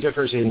it only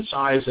differs in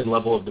size and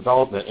level of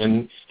development.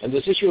 And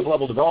this issue of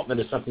level development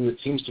is something that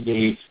seems to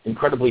be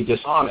incredibly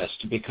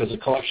dishonest because a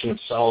collection of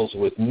cells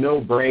with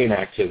no brain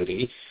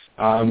activity,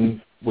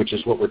 which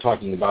is what we're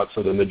talking about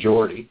for the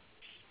majority,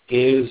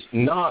 is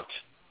not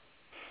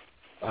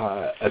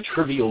a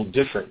trivial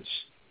difference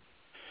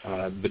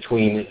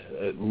between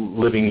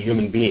living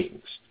human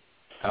beings.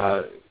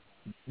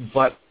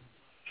 But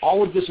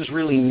all of this is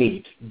really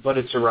neat, but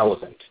it's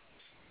irrelevant.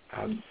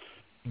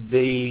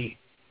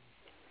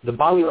 The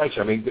bodily rights,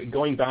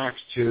 going back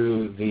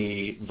to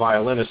the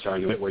violinist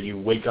argument where you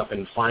wake up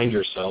and find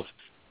yourself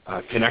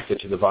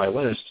connected to the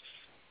violinist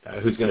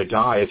who's going to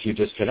die if you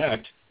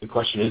disconnect, the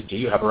question is, do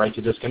you have a right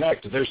to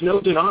disconnect? There's no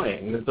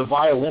denying that the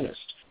violinist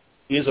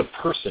is a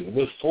person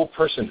with full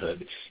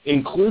personhood,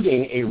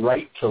 including a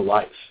right to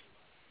life.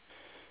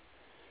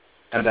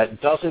 And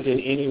that doesn't in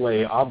any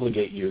way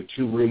obligate you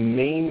to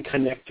remain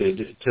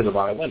connected to the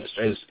violinist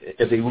as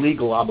a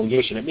legal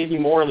obligation. It may be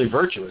morally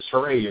virtuous.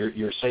 Hooray,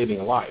 you're saving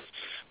a life.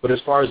 But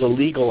as far as a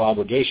legal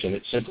obligation,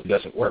 it simply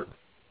doesn't work.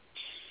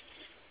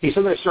 He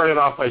said I started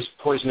off by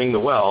poisoning the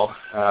well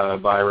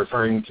by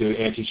referring to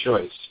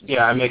anti-choice.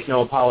 Yeah, I make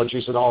no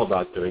apologies at all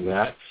about doing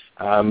that.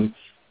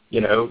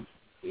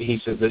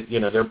 He said that,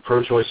 they're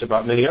pro-choice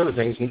about many other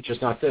things,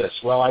 just not this.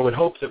 Well, I would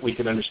hope that we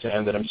can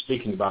understand that I'm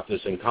speaking about this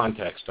in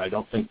context. I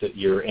don't think that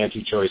you're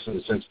anti-choice in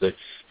the sense that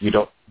you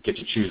don't get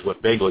to choose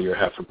what bagel you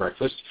have for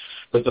breakfast.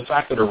 But the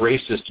fact that a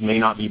racist may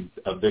not be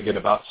a bigot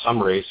about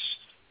some race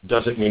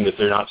doesn't mean that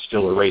they're not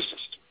still a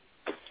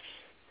racist.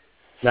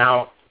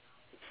 Now,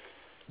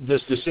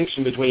 this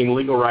distinction between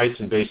legal rights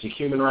and basic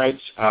human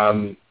rights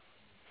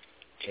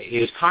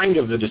is kind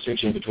of the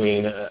distinction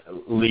between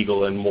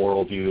legal and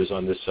moral views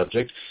on this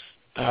subject.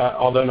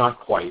 Although not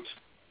quite.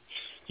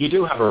 You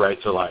do have a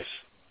right to life.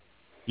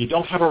 You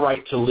don't have a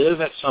right to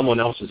live at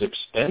someone else's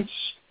expense,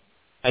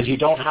 and you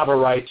don't have a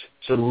right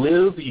to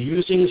live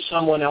using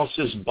someone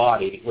else's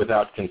body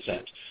without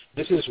consent.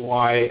 This is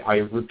why I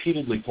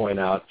repeatedly point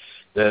out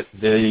that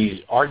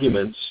these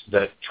arguments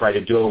that try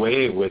to do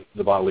away with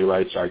the bodily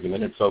rights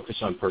argument and focus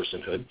on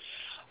personhood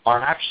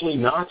are actually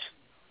not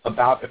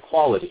about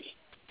equality.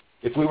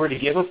 If we were to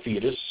give a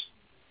fetus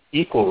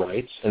equal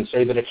rights and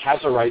say that it has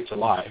a right to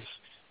life,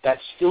 that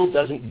still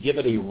doesn't give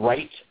it a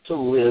right to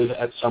live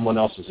at someone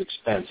else's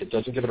expense. It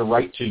doesn't give it a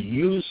right to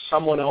use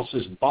someone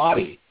else's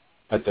body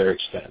at their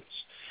expense.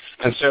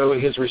 And so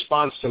his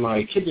response to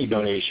my kidney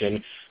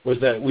donation was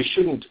that we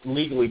shouldn't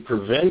legally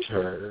prevent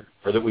her,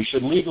 or that we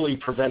should legally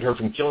prevent her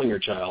from killing her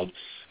child,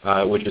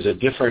 which is a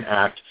different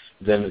act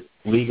than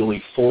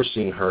legally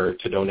forcing her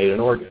to donate an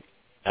organ.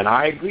 And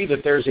I agree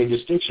that there's a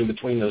distinction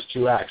between those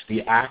two acts,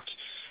 the act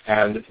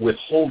and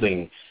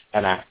withholding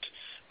an act.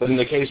 But in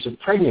the case of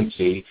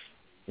pregnancy,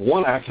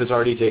 one act has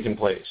already taken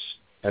place,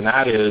 and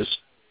that is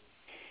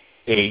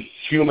a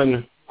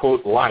human,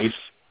 quote, life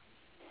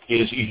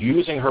is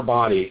using her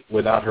body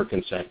without her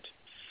consent.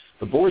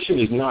 Abortion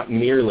is not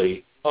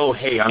merely, oh,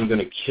 hey, I'm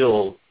going to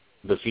kill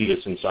the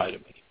fetus inside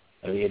of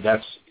me.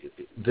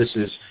 This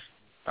is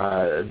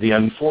the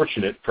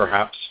unfortunate,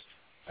 perhaps,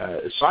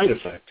 side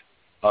effect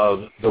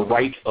of the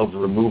right of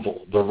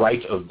removal, the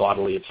right of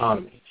bodily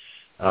autonomy.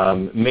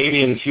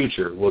 Maybe in the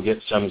future we'll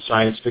get some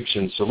science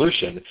fiction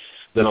solution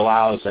that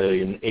allows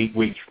an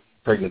 8-week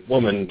pregnant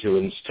woman to,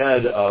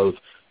 instead of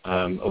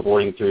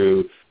aborting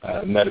through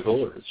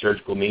medical or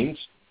surgical means,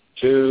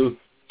 to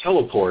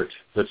teleport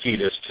the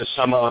fetus to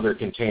some other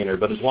container.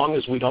 But as long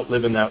as we don't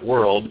live in that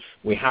world,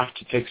 we have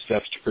to take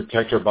steps to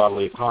protect our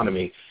bodily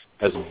autonomy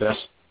as best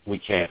we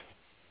can.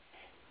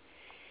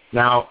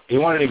 Now, he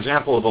wanted an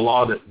example of a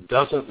law that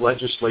doesn't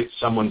legislate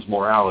someone's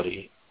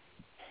morality,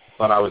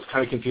 but I was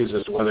kind of confused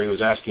as to whether he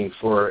was asking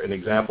for an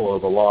example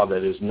of a law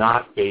that is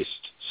not based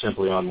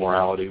simply on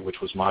morality,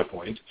 which was my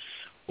point,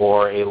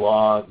 or a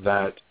law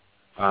that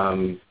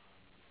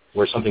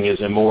where something is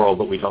immoral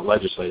but we don't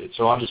legislate it.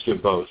 So I'll just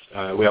give both.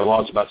 We have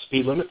laws about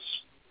speed limits,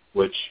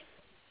 which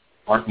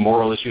aren't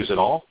moral issues at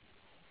all,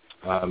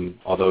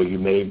 although you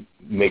may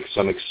make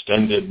some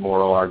extended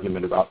moral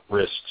argument about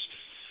risks.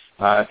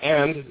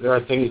 And there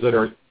are things that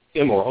are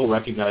immoral,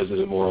 recognized as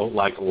immoral,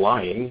 like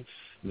lying,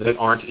 that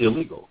aren't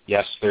illegal.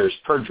 Yes, there's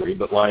perjury,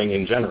 but lying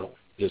in general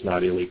is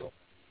not illegal.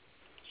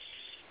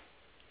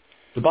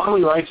 The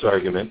bodily rights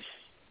argument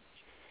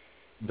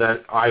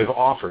that I've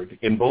offered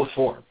in both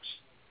forms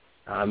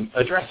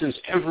addresses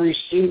every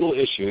single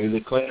issue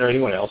that Clinton or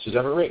anyone else has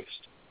ever raised.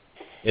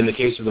 In the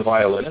case of the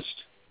violinist,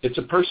 it's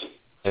a person,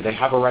 and they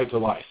have a right to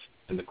life.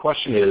 And the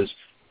question is,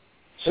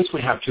 since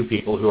we have two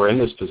people who are in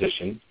this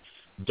position,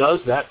 does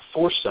that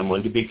force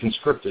someone to be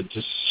conscripted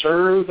to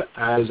serve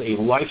as a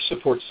life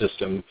support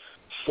system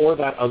for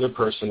that other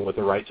person with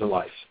a right to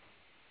life?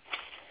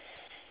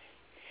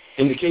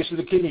 In the case of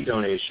the kidney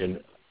donation,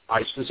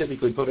 I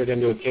specifically put it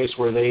into a case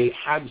where they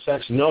had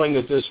sex knowing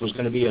that this was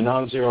going to be a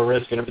non-zero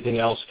risk and everything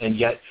else, and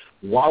yet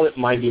while it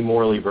might be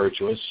morally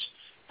virtuous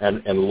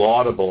and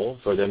laudable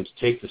for them to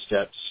take the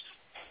steps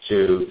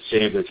to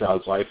save their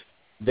child's life,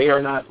 they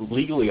are not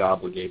legally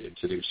obligated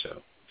to do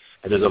so.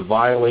 It is a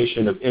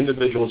violation of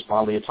individuals'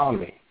 bodily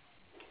autonomy.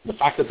 The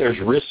fact that there's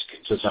risk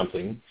to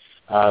something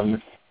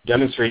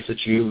demonstrates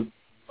that you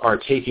are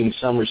taking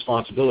some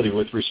responsibility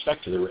with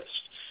respect to the risk.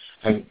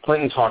 And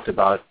Clinton talked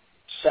about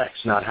sex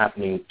not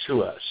happening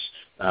to us,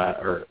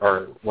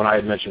 or when I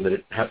had mentioned that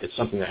it's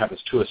something that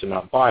happens to us and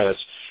not by us,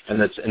 and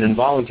that's an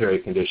involuntary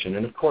condition.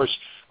 And, of course,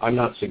 I'm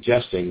not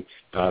suggesting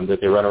that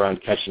they run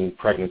around catching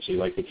pregnancy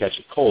like they catch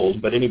a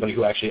cold, but anybody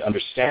who actually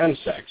understands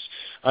sex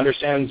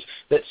understands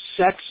that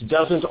sex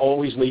doesn't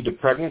always lead to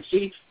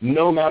pregnancy,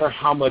 no matter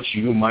how much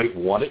you might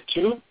want it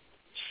to,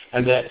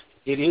 and that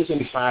it is,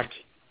 in fact,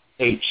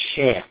 a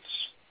chance.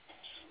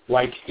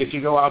 Like if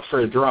you go out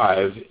for a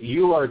drive,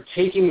 you are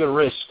taking the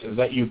risk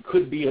that you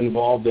could be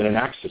involved in an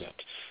accident.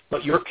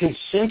 But your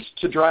consent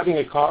to driving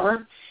a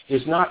car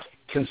is not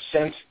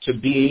consent to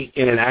be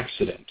in an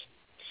accident.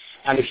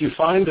 And if you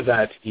find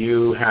that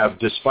you have,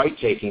 despite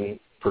taking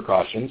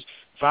precautions,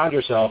 found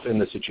yourself in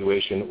the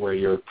situation where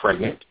you're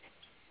pregnant,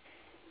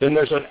 then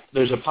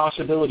there's a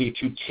possibility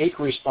to take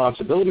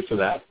responsibility for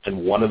that.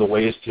 And one of the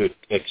ways to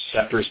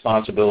accept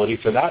responsibility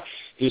for that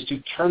is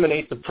to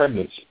terminate the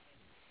pregnancy.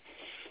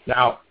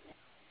 Now,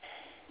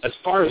 as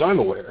far as I'm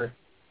aware,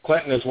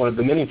 Clinton is one of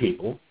the many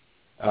people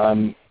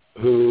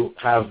who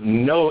have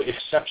no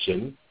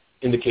exception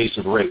in the case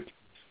of rape.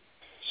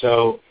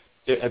 So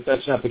if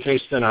that's not the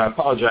case, then I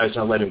apologize and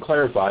I'll let him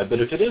clarify. But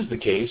if it is the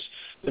case,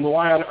 then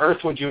why on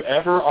earth would you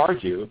ever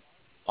argue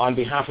on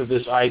behalf of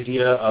this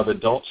idea of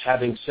adults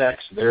having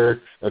sex?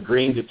 They're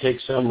agreeing to take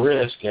some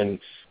risk, and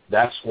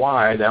that's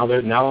why now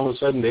all of a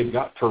sudden they've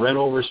got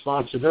parental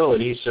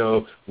responsibility,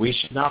 so we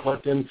should not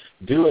let them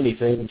do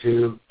anything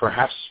to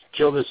perhaps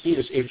kill this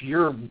fetus. If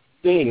your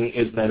thing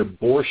is that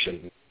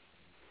abortion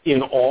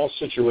in all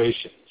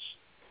situations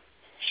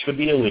should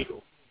be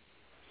illegal,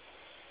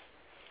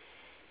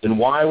 then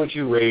why would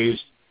you raise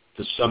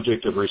the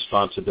subject of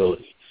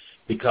responsibility?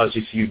 Because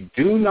if you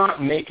do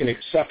not make an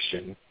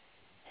exception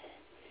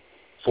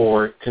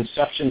for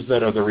conceptions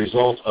that are the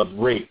result of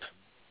rape,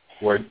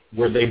 where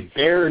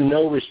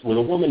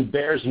the woman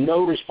bears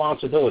no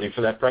responsibility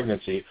for that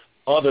pregnancy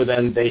other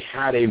than they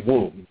had a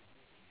womb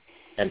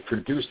and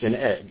produced an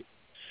egg,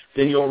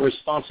 then your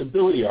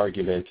responsibility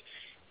argument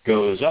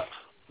goes up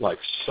like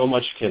so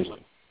much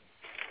kindling.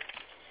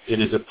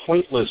 It is a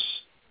pointless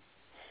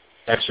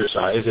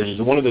exercise. It is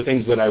one of the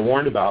things that I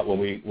warned about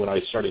when I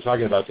started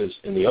talking about this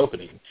in the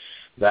opening,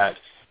 that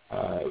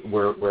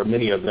where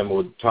many of them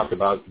would talk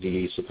about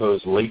the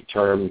supposed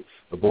late-term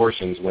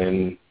abortions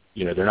when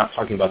they're not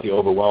talking about the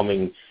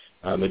overwhelming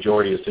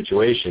majority of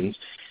situations.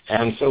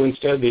 And so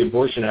instead, the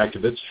abortion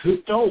activists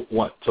who don't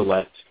want to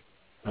let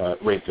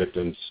rape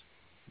victims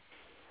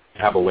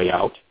have a way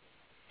out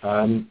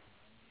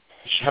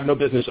have no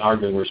business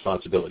arguing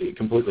responsibility. It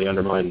completely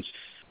undermines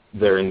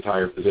their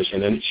entire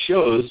position. And it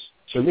shows,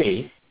 to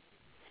me,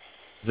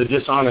 the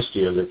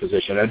dishonesty of their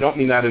position. I don't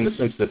mean that in the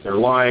sense that they're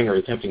lying or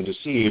attempting to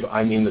deceive.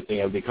 I mean that they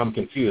have become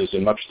confused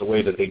in much the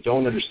way that they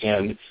don't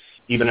understand,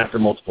 even after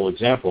multiple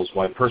examples,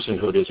 why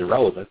personhood is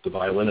irrelevant. The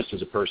violinist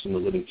is a person, the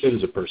living kid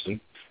is a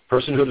person.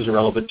 Personhood is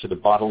irrelevant to the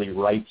bodily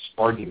rights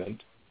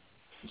argument.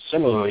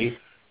 Similarly,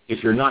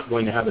 if you're not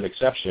going to have an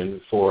exception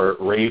for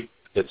rape,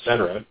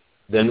 etc.,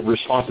 then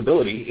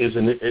responsibility is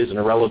an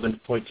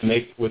irrelevant point to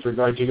make with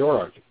regard to your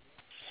argument.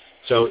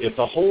 So if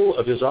the whole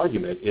of his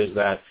argument is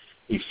that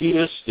a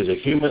fetus is a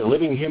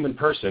living human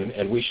person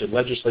and we should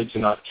legislate to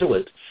not kill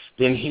it,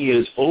 then he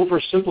is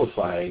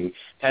oversimplifying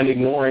and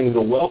ignoring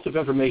the wealth of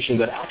information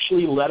that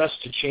actually led us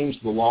to change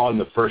the law in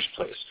the first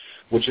place,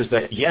 which is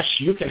that, yes,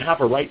 you can have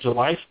a right to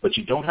life, but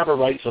you don't have a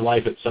right to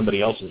life at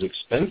somebody else's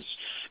expense.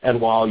 And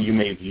while you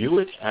may view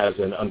it as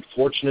an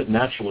unfortunate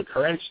natural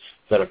occurrence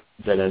that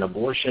an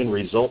abortion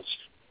results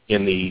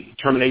in the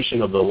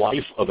termination of the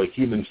life of a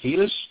human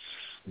fetus,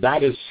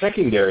 that is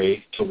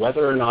secondary to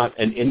whether or not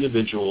an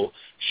individual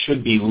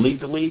should be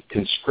legally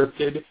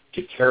conscripted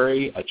to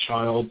carry a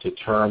child to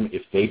term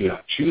if they do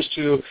not choose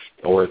to,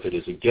 or if it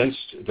is against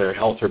their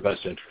health or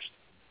best interest.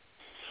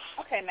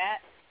 Okay, Matt.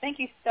 Thank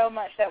you so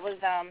much. That was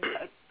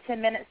 10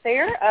 minutes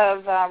there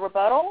of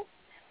rebuttal.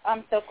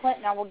 So,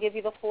 Clinton, I will give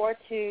you the floor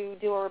to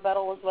do a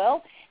rebuttal as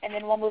well, and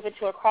then we'll move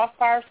into a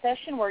crossfire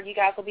session where you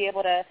guys will be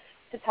able to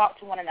talk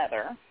to one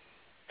another.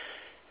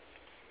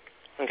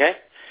 Okay.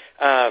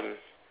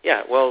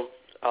 Yeah, well,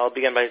 I'll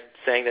begin by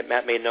saying that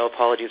Matt made no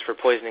apologies for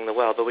poisoning the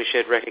well, but we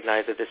should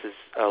recognize that this is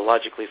a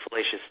logically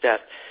fallacious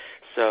step.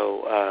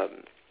 So,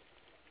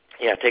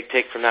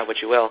 take from that what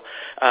you will.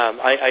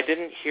 I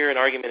didn't hear an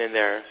argument in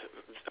there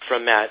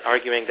from Matt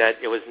arguing that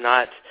it was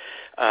not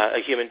a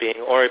human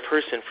being or a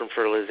person from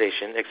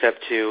fertilization,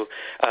 except to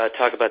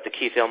talk about the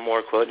Keith L.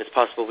 Moore quote, and it's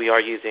possible we are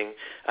using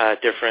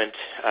different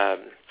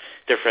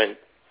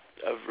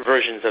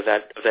versions of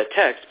that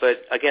text.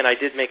 But again, I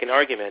did make an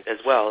argument as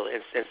well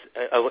as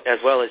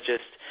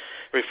just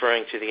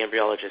referring to the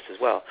embryologist as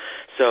well.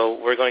 So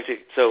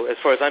So as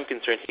far as I'm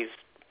concerned,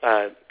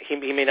 he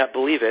may not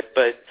believe it,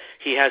 but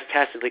he has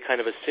tacitly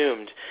kind of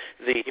assumed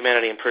the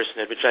humanity and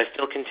personhood, which I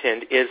still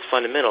contend is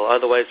fundamental.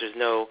 Otherwise, there's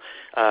no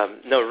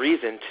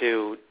reason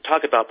to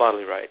talk about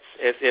bodily rights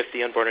if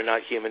the unborn are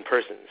not human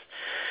persons.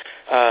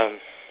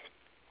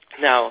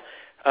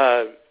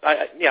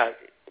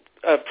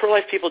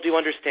 Pro-life people do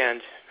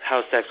understand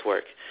how sex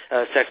works.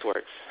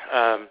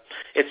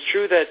 It's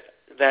true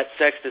that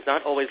sex does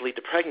not always lead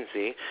to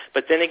pregnancy,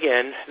 but then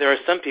again, there are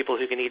some people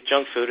who can eat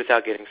junk food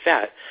without getting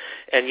fat,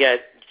 and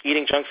yet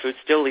eating junk food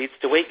still leads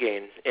to weight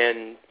gain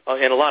in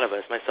a lot of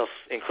us, myself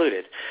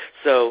included.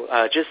 So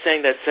just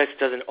saying that sex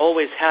doesn't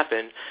always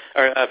happen,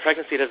 or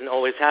pregnancy doesn't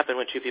always happen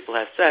when two people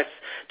have sex,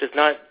 does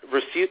not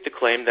refute the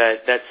claim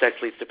that sex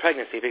leads to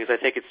pregnancy, because I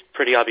think it's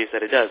pretty obvious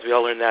that it does. We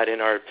all learned that in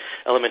our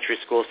elementary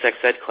school sex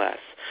ed class.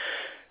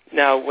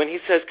 Now, when he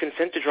says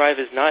consent to drive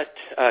is not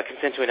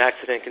consent to an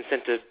accident,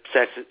 consent to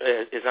sex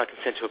is not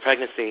consent to a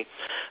pregnancy,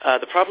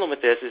 the problem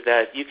with this is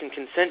that you can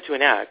consent to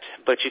an act,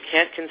 but you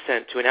can't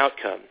consent to an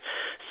outcome.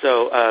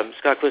 So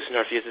Scott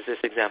Klusendorf uses this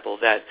example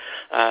that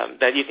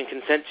you can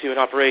consent to an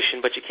operation,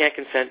 but you can't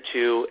consent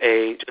to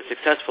a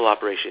successful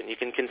operation. You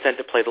can consent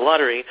to play the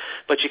lottery,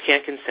 but you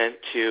can't consent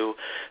to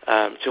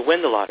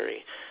win the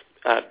lottery.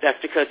 That's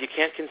because you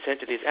can't consent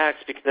to these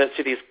acts,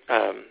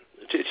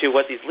 to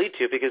what these lead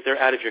to, because they're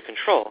out of your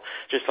control,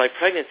 just like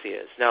pregnancy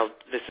is. Now,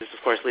 this is,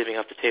 of course, leaving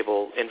off the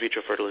table in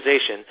vitro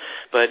fertilization,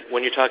 but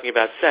when you're talking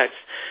about sex,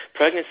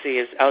 pregnancy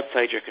is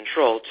outside your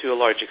control to a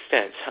large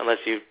extent, unless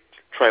you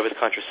try with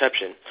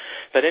contraception.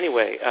 But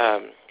anyway,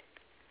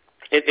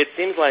 it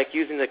seems like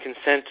using the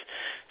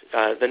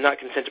not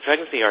consent to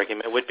pregnancy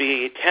argument would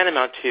be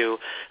tantamount to,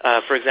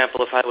 for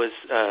example, if I was,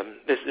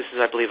 this is,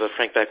 I believe, a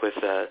Frank Beckwith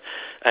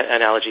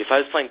analogy. If I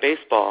was playing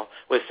baseball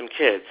with some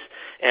kids,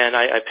 and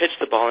I pitch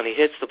the ball, and he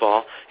hits the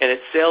ball, and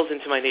it sails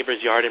into my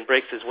neighbor's yard and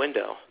breaks his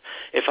window.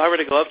 If I were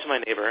to go up to my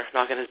neighbor,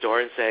 knock on his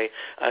door, and say,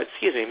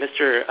 excuse me,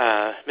 Mr.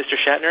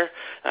 Shatner,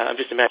 I'm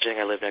just imagining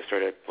I live next door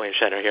to William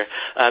Shatner here.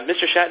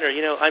 Mr. Shatner,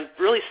 I'm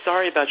really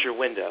sorry about your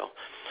window.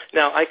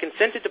 Now, I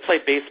consented to play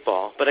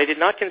baseball, but I did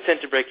not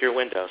consent to break your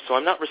window, so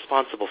I'm not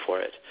responsible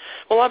for it.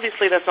 Well,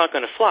 obviously that's not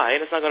going to fly,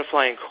 and it's not going to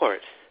fly in court.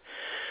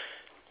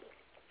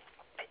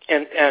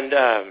 And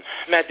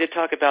Matt did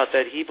talk about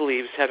that he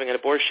believes having an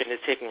abortion is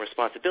taking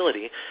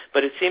responsibility,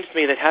 but it seems to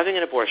me that having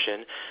an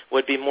abortion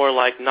would be more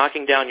like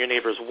knocking down your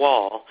neighbor's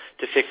wall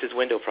to fix his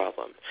window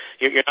problem.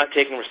 You're not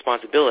taking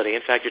responsibility.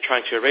 In fact, you're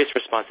trying to erase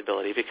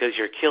responsibility because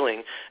you're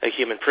killing a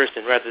human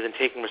person rather than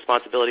taking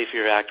responsibility for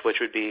your act, which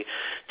would be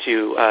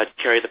to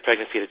carry the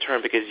pregnancy to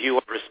term, because you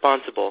are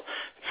responsible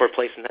for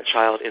placing that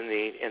child in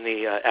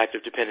the act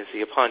of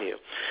dependency upon you.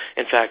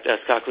 In fact,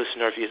 Scott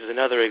Klusendorf uses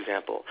another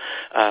example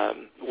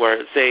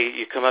where, say,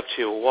 you come up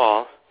to a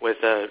wall with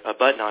a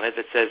button on it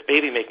that says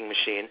baby making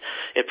machine.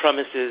 It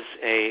promises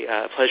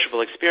a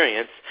pleasurable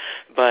experience,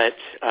 but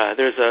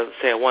there's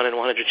a 1 in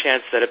 100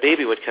 chance that a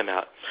baby would come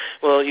out.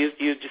 Well, you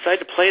decide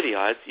to play the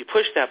odds. You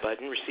push that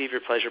button, receive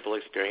your pleasurable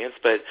experience,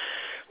 but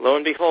lo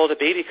and behold, a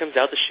baby comes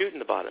out the chute in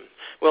the bottom.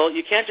 Well,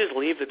 you can't just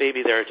leave the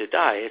baby there to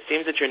die. It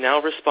seems that you're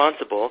now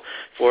responsible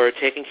for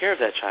taking care of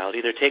that child,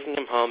 either taking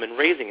him home and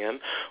raising him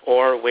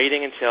or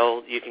waiting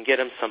until you can get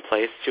him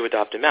someplace to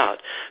adopt him out.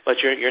 But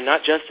you're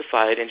not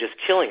justified in just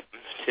killing him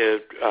to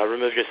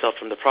remove yourself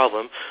from the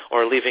problem,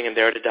 or leaving him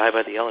there to die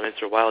by the elements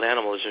or wild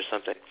animals or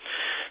something.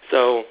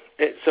 So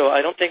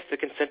I don't think the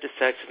consent to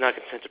sex is not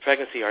consent to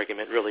pregnancy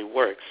argument really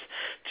works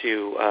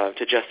to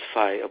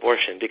justify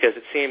abortion, because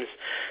it seems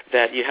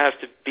that you have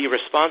to be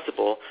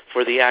responsible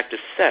for the act of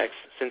sex,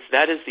 since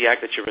that is the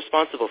act that you're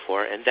responsible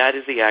for, and that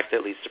is the act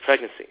that leads to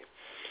pregnancy.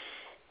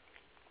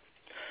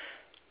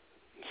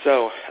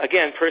 So,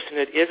 again,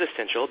 personhood is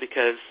essential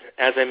because,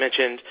 as I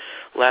mentioned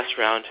last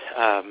round,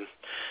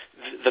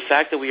 the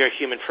fact that we are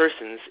human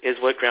persons is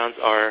what grounds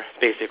our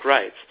basic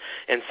rights.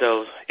 And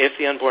so if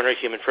the unborn are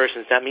human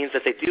persons, that means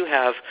that they do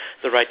have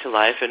the right to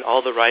life and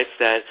all the rights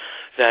that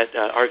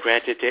are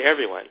granted to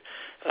everyone.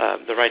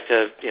 The right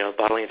to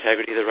bodily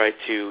integrity, the right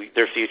to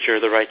their future,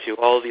 the right to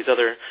all of these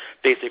other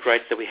basic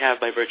rights that we have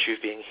by virtue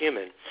of being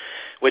human,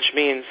 which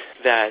means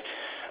that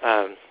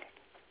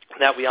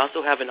we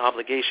also have an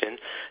obligation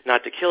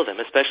not to kill them,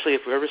 especially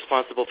if we're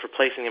responsible for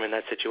placing them in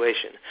that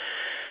situation.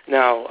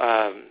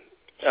 Now,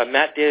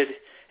 Matt did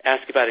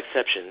ask about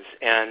exceptions,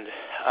 and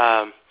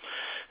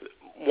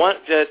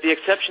the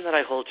exception that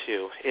I hold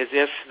to is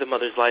if the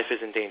mother's life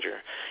is in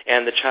danger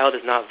and the child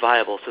is not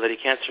viable so that he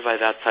can't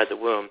survive outside the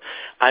womb,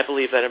 I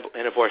believe that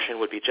an abortion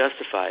would be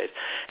justified.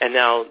 And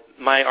now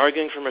my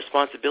arguing from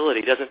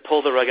responsibility doesn't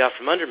pull the rug out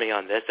from under me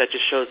on this. That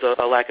just shows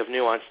a lack of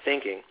nuanced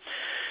thinking.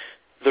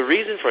 The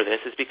reason for this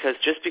is because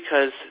just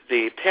because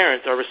the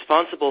parents are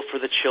responsible for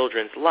the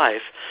children's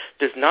life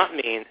does not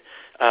mean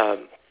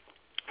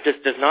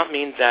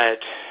that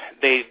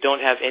they don't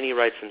have any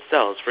rights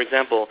themselves. For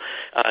example,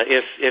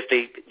 if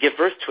they give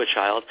birth to a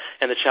child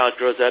and the child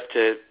grows up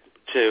to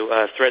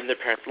threaten their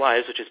parents'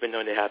 lives, which has been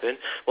known to happen,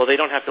 well, they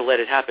don't have to let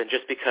it happen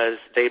just because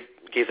they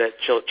gave that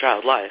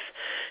child life.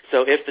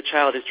 So if the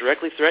child is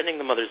directly threatening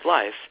the mother's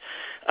life,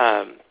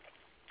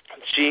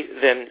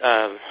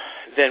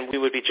 then we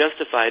would be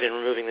justified in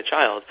removing the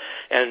child,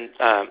 and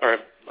or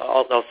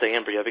I'll say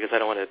embryo because I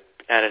don't want to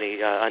add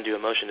any undue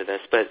emotion to this,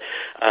 but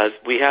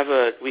we have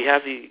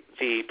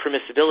the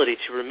permissibility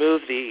to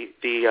remove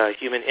the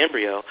human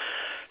embryo.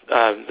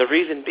 The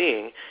reason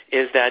being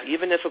is that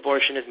even if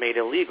abortion is made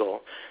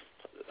illegal,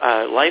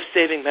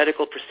 life-saving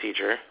medical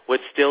procedure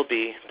would still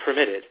be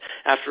permitted.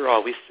 After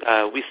all, we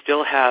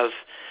still have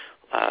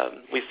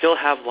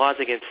laws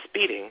against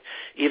speeding,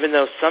 even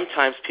though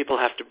sometimes people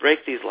have to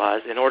break these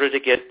laws in order to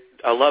get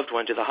a loved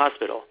one to the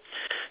hospital.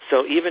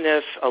 So even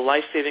if a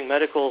life-saving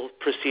medical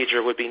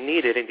procedure would be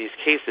needed in these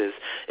cases,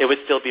 it would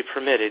still be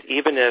permitted,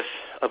 even if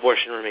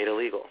abortion were made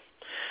illegal.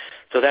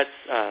 So that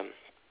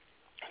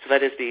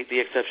is the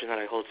exception that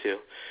I hold to.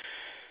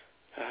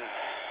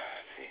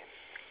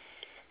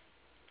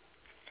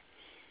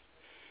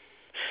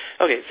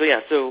 Okay,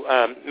 so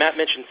Matt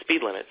mentioned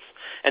speed limits.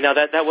 And now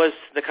that was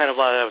the kind of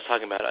law that I was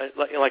talking about.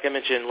 Like I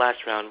mentioned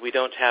last round, we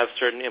don't have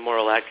certain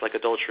immoral acts like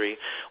adultery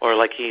or,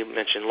 like he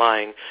mentioned,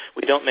 lying.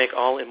 We don't make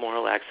all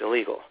immoral acts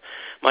illegal.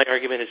 My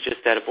argument is just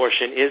that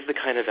abortion is the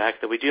kind of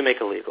act that we do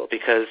make illegal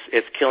because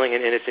it's killing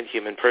an innocent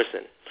human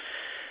person.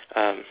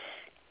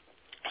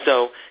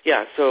 So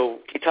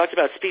he talked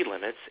about speed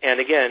limits.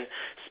 And again,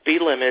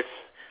 speed limits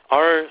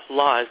are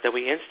laws that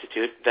we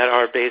institute that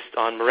are based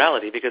on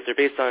morality because they're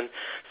based on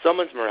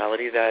someone's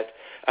morality that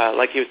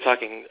like he was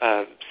talking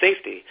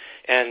safety,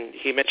 and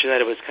he mentioned that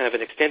it was kind of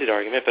an extended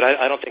argument, but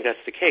I don't think that's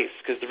the case,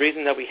 because the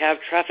reason that we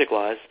have traffic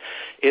laws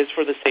is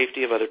for the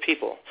safety of other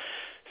people.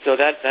 So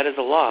that is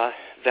a law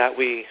that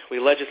we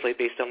legislate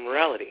based on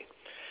morality.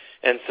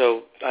 And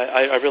so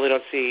I really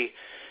don't see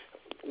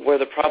where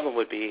the problem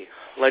would be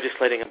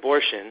legislating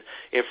abortion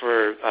if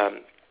we're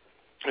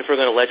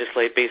going to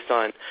legislate based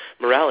on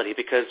morality,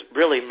 because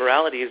really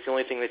morality is the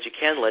only thing that you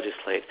can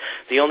legislate.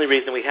 The only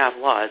reason we have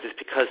laws is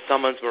because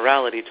someone's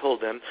morality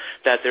told them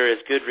that there is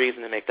good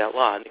reason to make that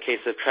law. In the case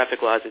of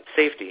traffic laws, it's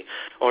safety.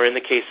 Or in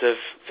the case of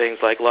things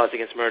like laws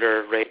against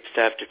murder, rape,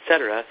 theft,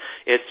 etc.,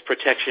 it's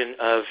protection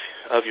of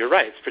your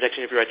rights,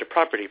 protection of your right to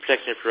property,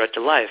 protection of your right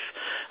to life,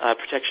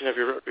 protection of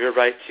your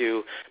right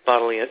to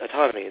bodily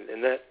autonomy,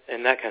 and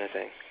that kind of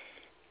thing.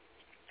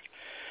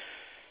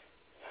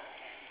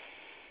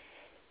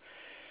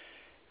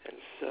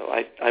 So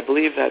I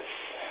believe that's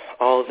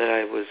all that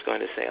I was going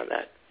to say on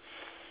that.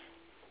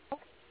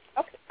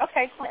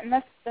 Okay, Clinton,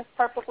 that's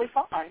perfectly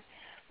fine.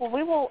 Well,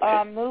 we will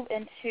move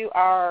into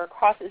our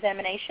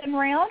cross-examination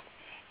round,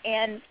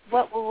 and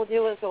what we will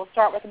do is we'll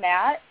start with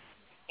Matt,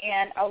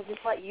 and I'll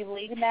just let you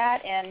lead,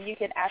 Matt, and you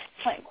can ask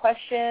Clinton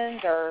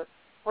questions or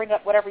bring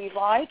up whatever you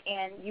like,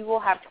 and you will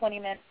have 20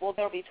 minutes. Well,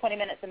 there will be 20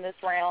 minutes in this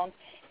round,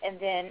 and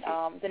then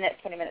the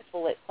next 20 minutes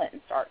we'll let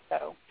Clinton start.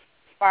 So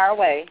fire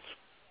away.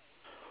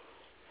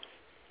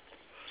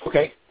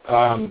 Okay.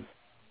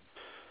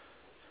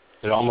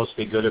 It'd almost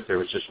be good if there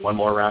was just one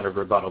more round of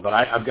rebuttal, but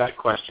I've got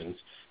questions.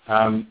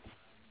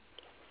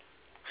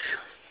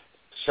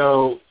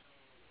 So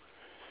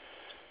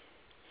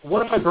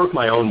what if I broke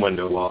my own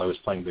window while I was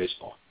playing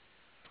baseball?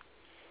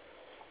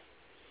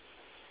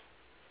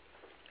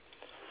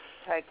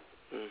 Okay.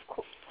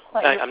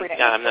 Clinton, you're free to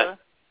answer.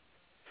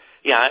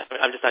 Yeah,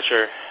 I'm just not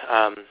sure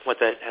what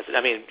that has.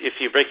 I mean, if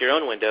you break your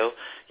own window,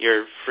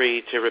 you're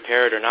free to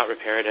repair it or not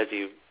repair it as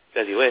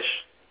you wish.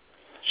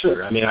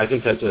 Sure. I mean, I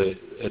think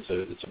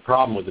it's a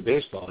problem with the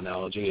baseball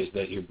analogy is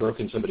that you've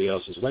broken somebody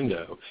else's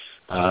window,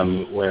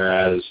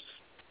 whereas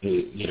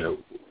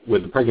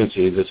with the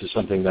pregnancy, this is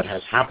something that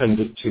has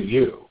happened to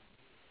you.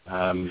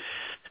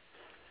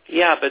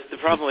 Yeah, but the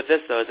problem with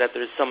this, though, is that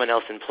there's someone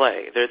else in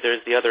play.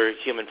 There's the other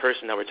human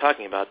person that we're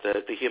talking about,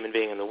 the human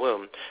being in the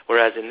womb,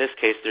 whereas in this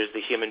case, there's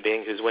the human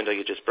being whose window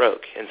you just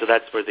broke. And so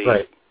that's where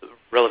the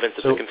relevance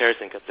of the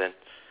comparison comes in.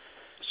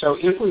 So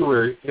if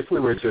we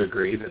were to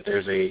agree that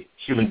there's a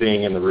human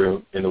being in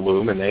the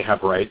womb and they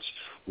have rights,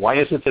 why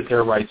is it that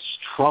their rights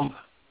trump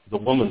the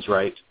woman's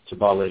right to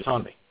bodily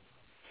autonomy?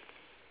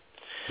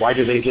 Why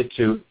do they get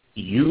to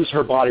use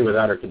her body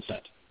without her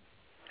consent?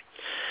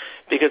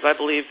 Because I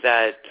believe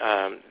that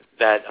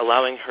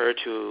allowing her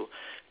to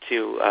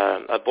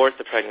abort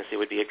the pregnancy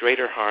would be a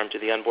greater harm to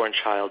the unborn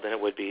child than it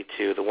would be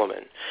to the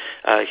woman.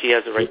 He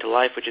has a right to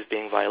life, which is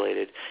being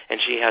violated, and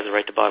she has a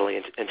right to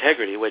bodily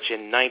integrity, which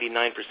in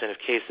 99% of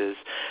cases,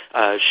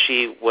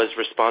 she was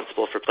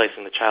responsible for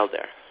placing the child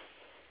there.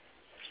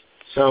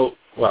 So,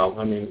 well,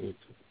 I mean,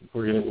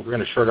 we're going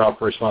to short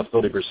off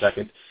responsibility for a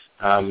second.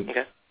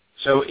 Okay.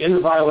 So in the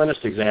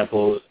violinist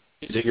example,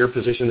 is it your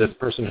position that the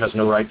person has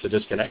no right to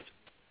disconnect?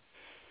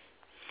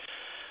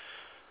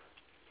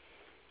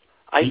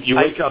 You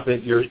wake up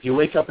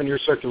and your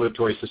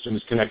circulatory system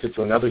is connected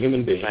to another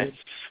human being, right.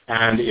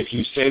 And if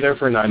you stay there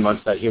for 9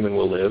 months, that human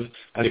will live,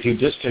 and if you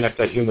disconnect,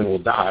 that human will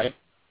die.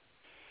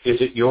 Is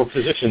it your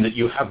position that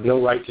you have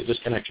no right to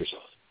disconnect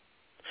yourself?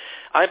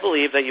 I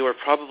believe that you are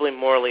probably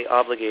morally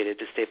obligated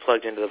to stay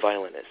plugged into the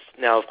violinist.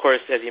 Now, of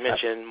course, as you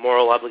mentioned,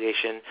 moral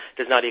obligation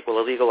does not equal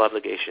a legal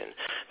obligation.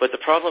 But the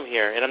problem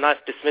here, and I'm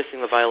not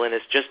dismissing the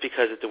violinist just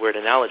because it's a weird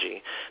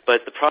analogy,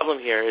 but the problem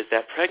here is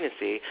that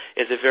pregnancy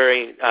is a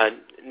very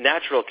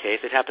natural case.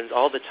 It happens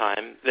all the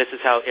time. This is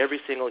how every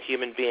single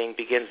human being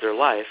begins their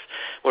life,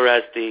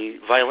 whereas the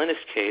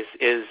violinist case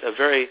is a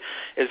very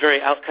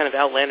kind of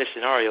outlandish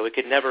scenario. It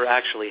could never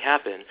actually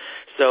happen.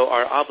 So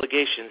our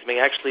obligations may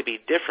actually be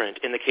different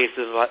in the case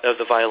of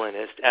the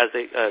violinist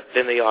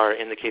than they are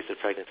in the case of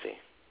pregnancy.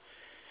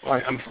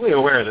 Well, I'm fully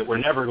aware that we're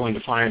never going to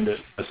find a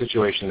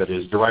situation that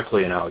is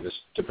directly analogous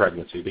to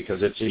pregnancy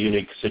because it's a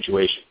unique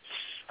situation.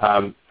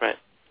 Right.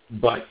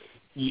 But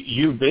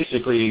you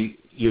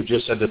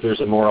just said that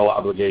there's a moral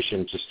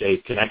obligation to stay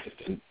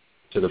connected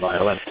to the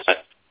violinist.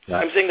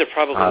 I'm saying there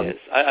probably is.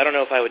 I don't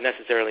know if I would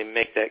necessarily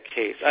make that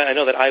case. I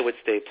know that I would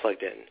stay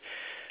plugged in.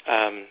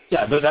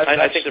 But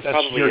I think there that's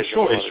probably your is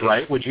choice,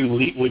 right? Would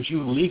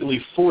you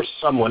legally force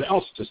someone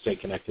else to stay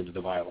connected to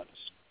the violinist?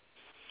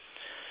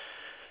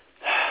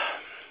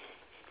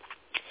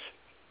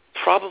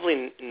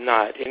 Probably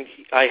not. And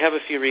I have a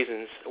few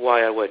reasons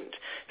why I wouldn't.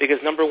 Because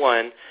number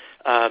one,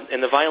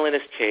 in the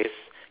violinist case,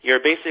 you're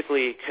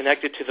basically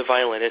connected to the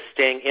violinist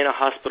staying in a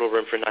hospital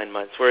room for 9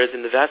 months, whereas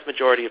in the vast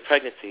majority of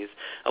pregnancies,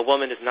 a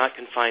woman is not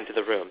confined to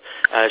the room.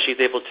 She's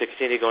able to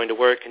continue going to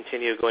work,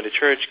 continue going to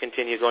church,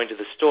 continue going to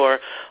the store,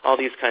 all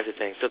these kinds of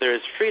things. So there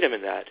is freedom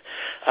in that.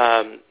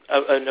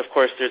 And, of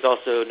course, there's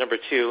also, number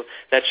two,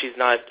 that she's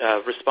not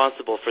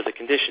responsible for the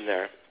condition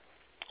there,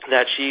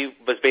 that she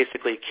was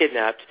basically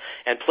kidnapped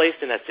and placed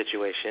in that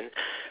situation.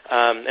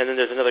 And then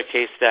there's another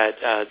case that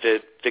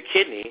the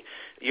kidney,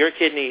 your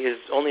kidney is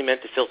only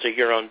meant to filter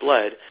your own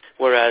blood,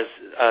 whereas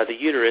the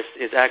uterus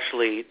is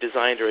actually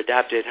designed or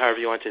adapted, however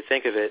you want to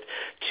think of it,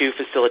 to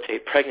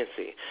facilitate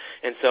pregnancy.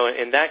 And so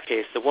in that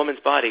case, the woman's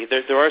body,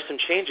 there are some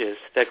changes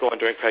that go on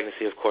during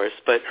pregnancy, of course,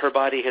 but her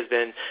body has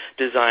been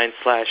designed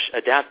 /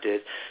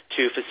 adapted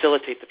to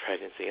facilitate the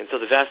pregnancy. And so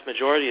the vast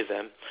majority of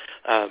them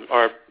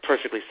are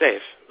perfectly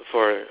safe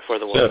for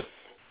the woman.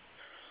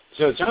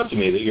 So it sounds to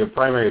me that your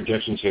primary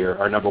objections here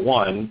are, number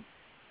one,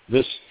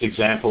 this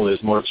example is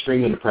more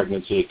extreme than a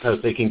pregnancy because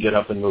they can get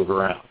up and move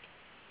around.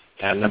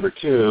 And number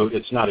two,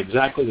 it's not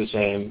exactly the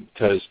same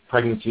because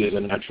pregnancy is a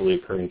naturally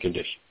occurring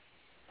condition.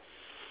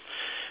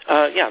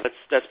 Yeah,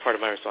 that's part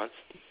of my response.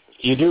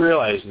 You do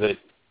realize that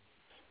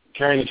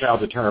carrying a child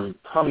to term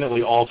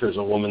permanently alters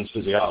a woman's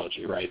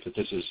physiology, right? That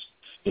this is,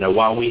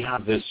 while we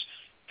have this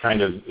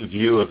kind of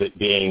view of it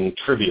being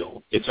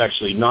trivial, it's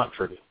actually not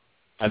trivial.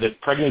 And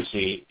that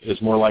pregnancy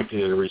is more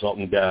likely to result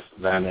in death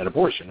than an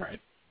abortion, right?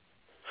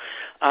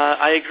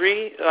 I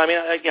agree. I mean,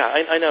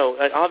 I know.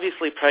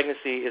 Obviously,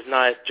 pregnancy is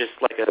not just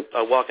like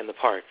a walk in the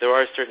park. There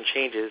are certain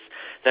changes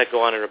that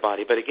go on in her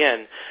body. But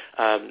again,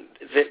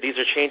 these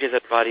are changes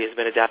that the body has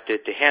been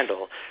adapted to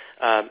handle.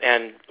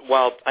 And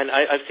while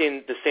I've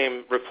seen the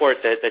same report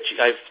that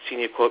I've seen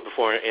you quote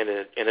before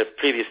in a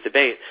previous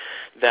debate,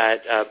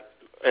 that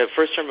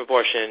first-term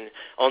abortion,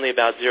 only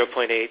about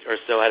 0.8 or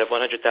so out of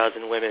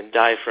 100,000 women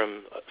die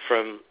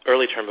from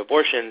early-term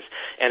abortions,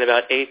 and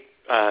about 8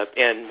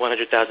 and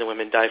 100,000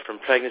 women die from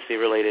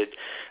pregnancy-related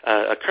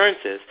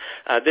occurrences.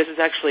 This is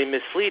actually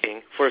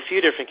misleading for a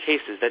few different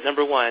cases. That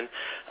number one,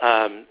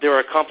 there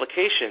are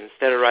complications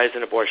that arise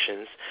in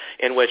abortions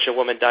in which a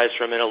woman dies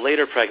from in a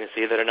later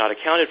pregnancy that are not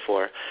accounted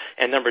for.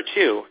 And number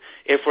two,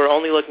 if we're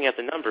only looking at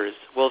the numbers,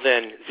 well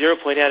then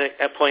 0.8 out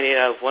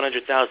of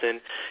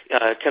 100,000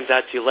 comes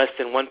out to less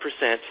than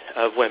 1%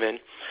 of women,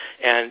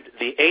 and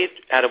the 8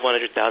 out of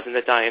 100,000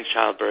 that die in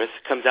childbirth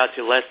comes out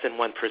to less than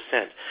 1%.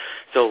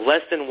 So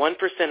less than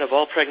 1% of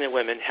all pregnant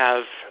women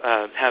have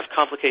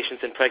complications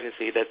in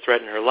pregnancy that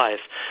threaten her life,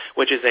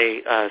 which is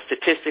a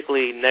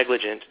statistically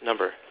negligent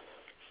number.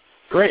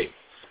 Great.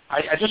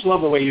 I just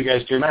love the way you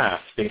guys do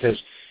math, because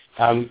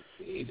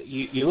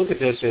you look at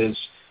this as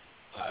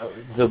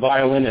the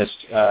violinist,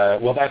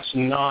 well, that's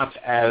not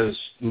as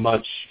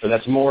much, or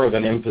that's more of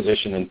an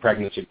imposition in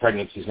pregnancy.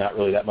 Pregnancy is not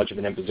really that much of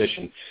an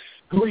imposition.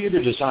 Who are you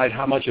to decide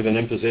how much of an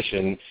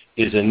imposition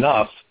is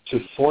enough to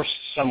force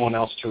someone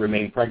else to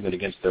remain pregnant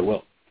against their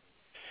will?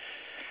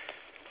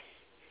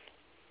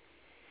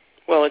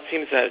 Well, it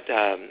seems that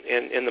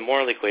in the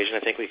moral equation, I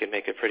think we can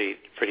make a pretty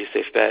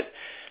safe bet.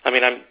 I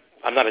mean,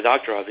 I'm not a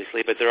doctor,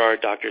 obviously, but there are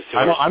doctors who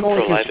are I'm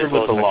only pro-life concerned as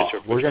well with the law.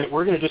 as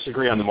We're going to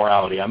disagree on the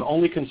morality. I'm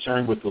only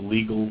concerned with the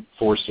legal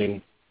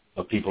forcing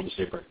of people to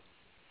stay pregnant.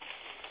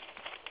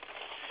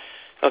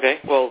 Okay.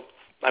 Well,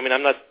 I mean,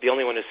 I'm not the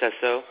only one who says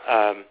so.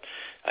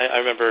 I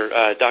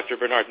remember Dr.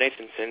 Bernard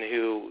Nathanson,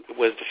 who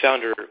was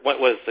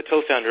the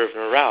co-founder of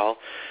Morale,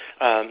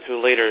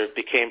 who later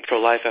became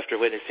pro-life after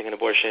witnessing an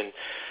abortion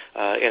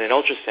in an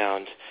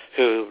ultrasound,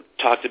 who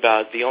talked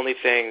about the only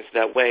things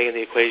that weigh in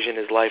the equation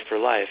is life for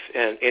life,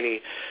 and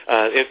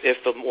if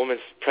the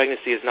woman's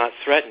pregnancy is not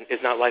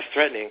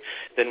life-threatening,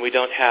 then we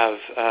don't have,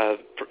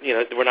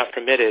 we're not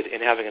permitted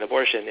in having an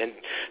abortion. And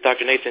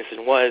Dr.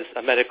 Nathanson was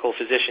a medical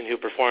physician who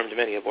performed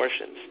many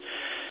abortions.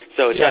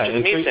 So it's not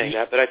just me saying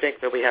that, but I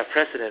think that we have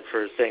precedent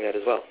for saying that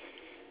as well.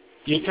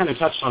 You kind of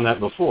touched on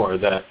that before,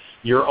 that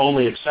your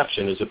only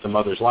exception is if the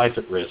mother's life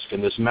at risk.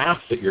 And this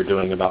math that you're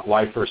doing about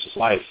life versus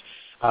life,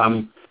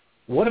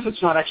 what if it's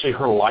not actually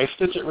her life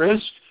that's at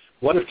risk?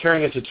 What if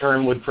carrying it to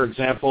term would, for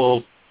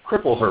example,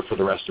 cripple her for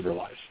the rest of her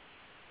life?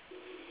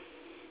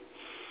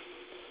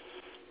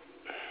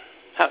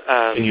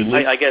 Can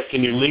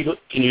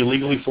you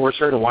legally force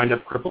her to wind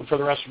up crippled for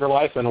the rest of her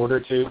life in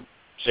order to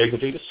save the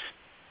fetus?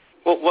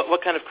 Well,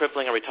 what kind of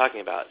crippling are we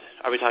talking about?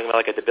 Are we talking about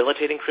like a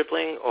debilitating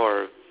crippling,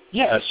 or?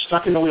 Yeah,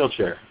 stuck in a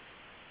wheelchair.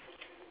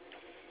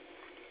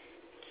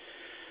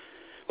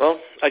 Well,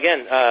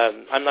 again,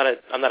 I'm not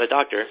a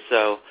doctor,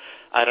 so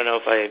I don't know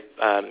if I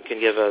can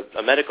give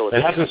a medical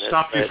opinion. It hasn't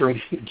stopped you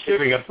from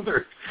giving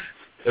other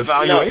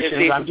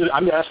evaluations. No,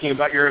 I'm asking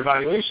about your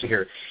evaluation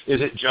here. Is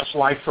it just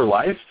life for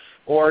life?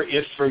 Or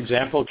if, for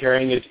example,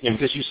 carrying it,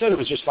 because you said it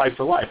was just life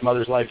for life,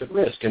 mother's life at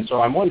risk. And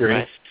so I'm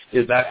wondering,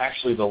 is that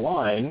actually the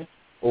line?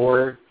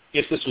 Or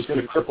if this was going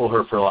to cripple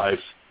her for life,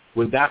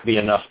 would that be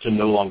enough to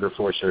no longer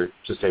force her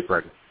to stay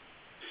pregnant?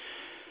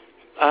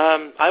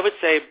 I would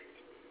say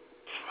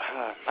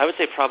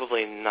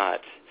probably not,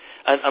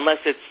 unless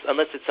it's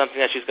something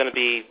that she's going to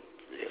be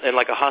in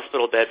like a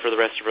hospital bed for the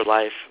rest of her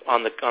life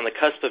on the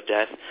cusp of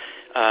death.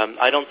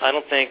 I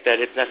don't think that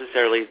it's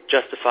necessarily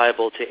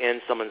justifiable to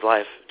end someone's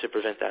life to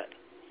prevent that.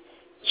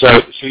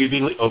 So you'd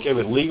be okay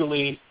with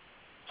legally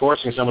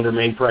forcing someone to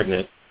remain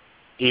pregnant,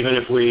 even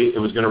if it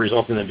was going to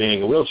result in them being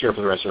in a wheelchair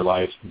for the rest of their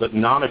life, but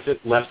not if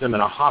it left them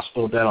in a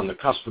hospital bed on the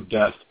cusp of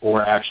death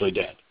or actually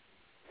dead.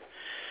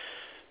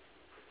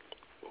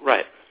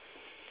 Right.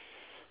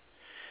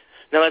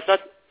 Now,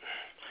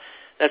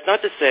 that's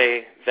not to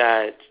say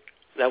that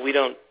we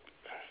don't,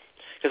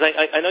 because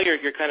I know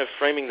you're kind of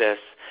framing this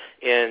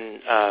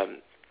in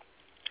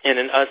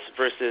an us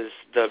versus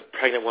the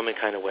pregnant woman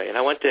kind of way. And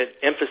I want to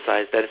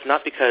emphasize that it's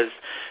not because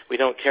we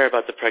don't care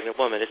about the pregnant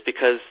woman. It's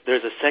because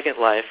there's a second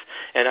life,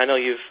 and I know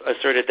you've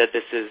asserted that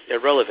this is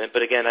irrelevant,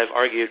 but again, I've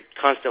argued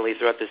constantly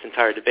throughout this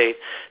entire debate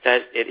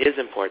that it is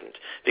important,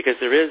 because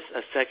there is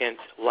a second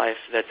life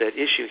that's at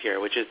issue here,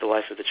 which is the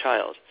life of the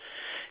child.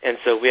 And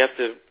so we have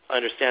to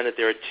understand that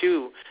there are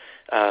two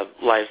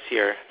lives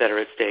here that are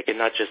at stake and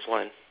not just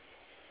one.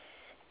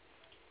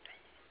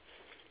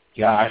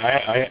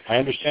 Yeah, I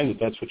understand that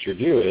that's what your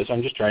view is.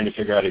 I'm just trying to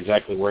figure out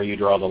exactly where you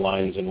draw the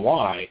lines and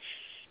why.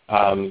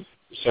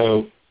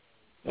 So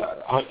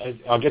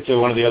I'll get to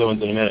one of the other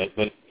ones in a minute,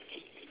 but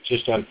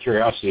just out of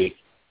curiosity,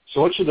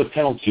 so what should the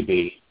penalty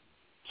be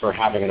for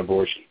having an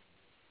abortion?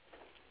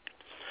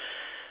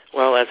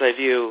 Well, as I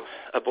view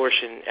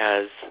abortion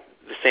as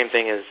the same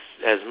thing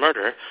as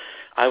murder,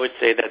 I would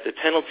say that the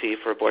penalty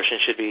for abortion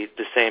should be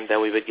the same that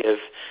we would give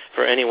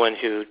for anyone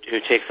who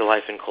takes a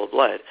life in cold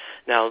blood.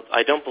 Now,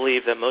 I don't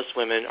believe that most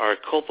women are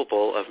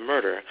culpable of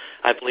murder.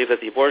 I believe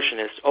that the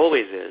abortionist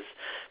always is,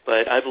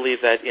 but I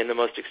believe that in the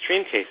most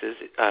extreme cases,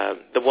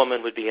 the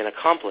woman would be an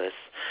accomplice,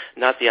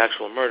 not the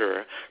actual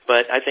murderer.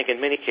 But I think in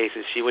many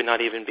cases she would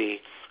not even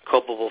be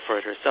culpable for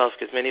it herself,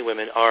 because many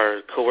women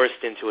are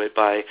coerced into it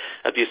by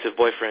abusive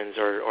boyfriends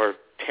or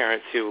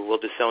parents who will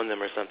disown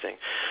them or something.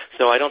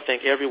 So I don't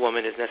think every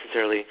woman is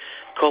necessarily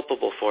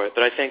culpable for it,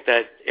 but I think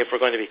that if we're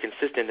going to be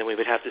consistent, then we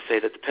would have to say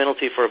that the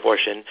penalty for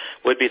abortion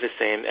would be the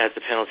same as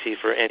the penalty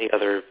for any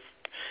other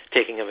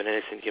taking of an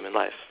innocent human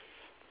life.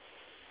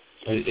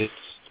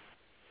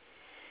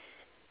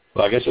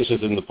 Well, I guess this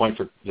isn't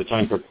the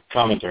time for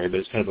commentary, but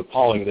it's kind of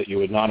appalling that you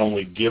would not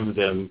only give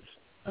them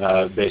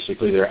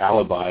basically their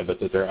alibi,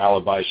 but that their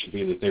alibi should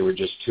be that they were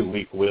just too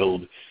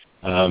weak-willed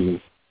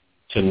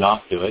to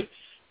not do it.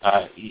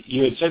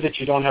 You had said that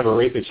you don't have a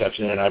rape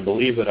exception, and I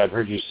believe that I've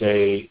heard you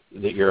say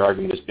that your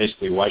argument is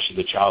basically why should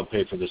the child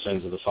pay for the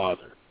sins of the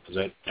father. Is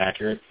that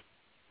accurate?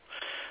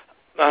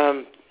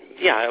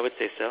 Yeah, I would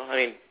say so. I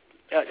mean,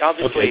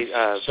 obviously...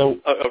 Okay,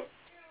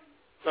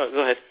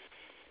 go ahead.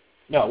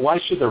 No, why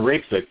should the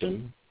rape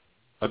victim,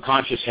 a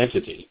conscious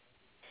entity,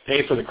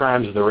 pay for the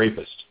crimes of the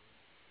rapist?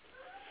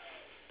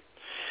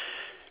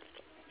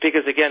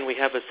 Because, again, we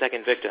have a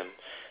second victim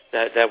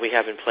that we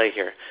have in play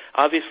here.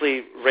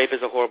 Obviously, rape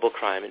is a horrible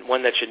crime, and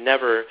one that should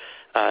never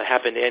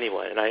happen to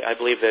anyone. And I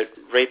believe that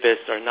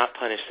rapists are not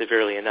punished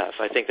severely enough.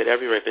 I think that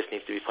every rapist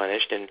needs to be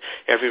punished, and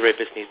every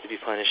rapist needs to be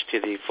punished to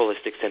the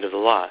fullest extent of the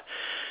law.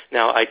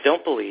 Now, I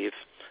don't believe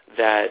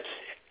that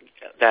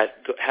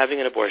having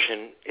an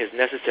abortion is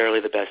necessarily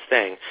the best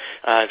thing.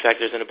 In fact,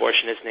 there's an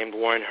abortionist named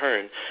Warren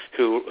Hearn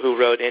who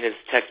wrote in his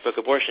textbook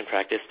Abortion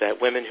Practice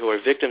that women who are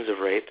victims of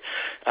rape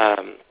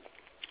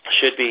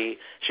should be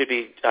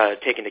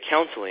taken to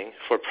counseling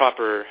for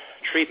proper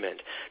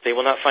treatment. They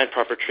will not find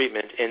proper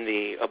treatment in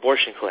the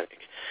abortion clinic.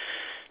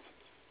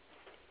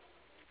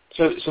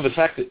 So the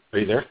fact that... Are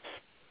you there?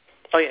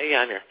 Oh, yeah,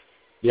 I'm here.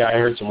 Yeah, I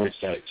heard some weird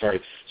static. Sorry.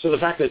 So the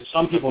fact that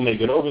some people may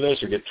get over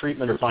this or get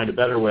treatment or find a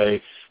better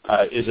way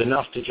is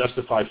enough to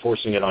justify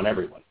forcing it on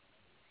everyone?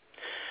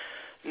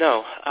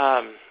 No.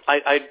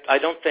 I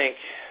don't think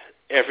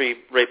every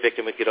rape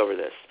victim would get over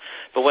this.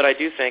 But what I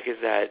do think is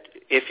that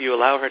if you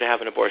allow her to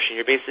have an abortion,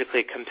 you're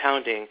basically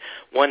compounding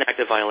one act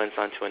of violence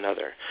onto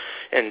another.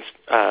 And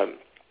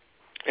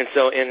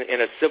so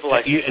in a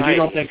civilized society...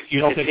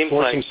 You don't think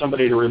forcing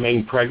somebody to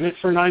remain pregnant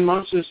for 9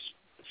 months is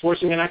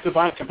forcing an act of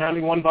violence,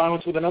 compounding one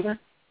violence with another?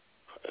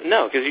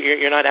 No, because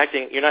you're not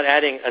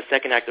adding a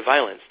second act of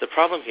violence. The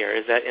problem here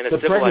is that in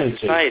a civilized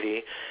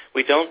society,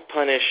 we don't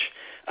punish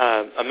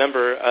a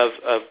member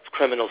of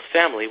criminal's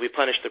family. We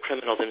punish the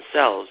criminal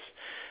themselves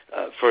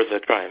for the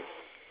crime.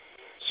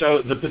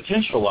 So the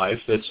potential life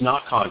that's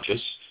not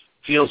conscious,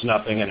 feels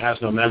nothing, and has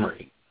no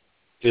memory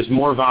is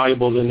more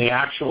valuable than the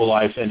actual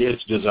life and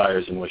its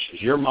desires and wishes.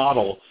 Your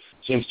model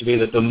seems to be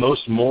that the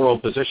most moral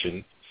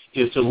position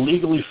is to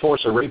legally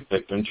force a rape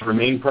victim to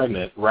remain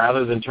pregnant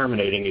rather than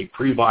terminating a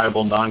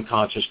pre-viable,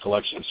 non-conscious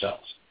collection of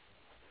cells.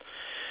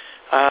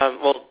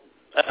 Well,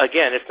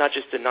 again, it's not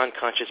just a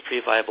non-conscious,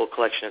 pre-viable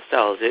collection of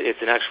cells. It's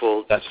an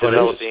actual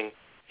developing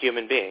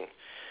human being.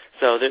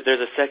 So there's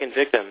a second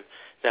victim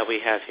that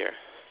we have here.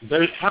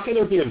 How can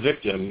there be a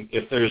victim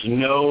if there's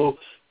no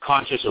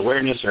conscious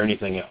awareness or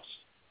anything else?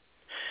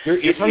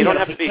 You're talking about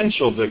a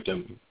potential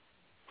victim.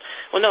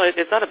 Well, no,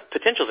 it's not a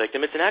potential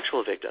victim. It's an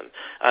actual victim.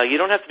 You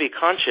don't have to be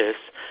conscious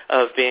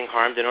of being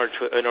harmed in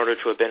order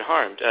to have been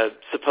harmed.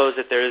 Suppose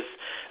that there's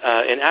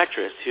an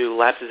actress who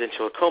lapses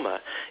into a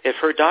coma. If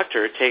her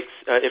doctor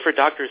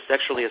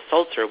sexually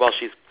assaults her while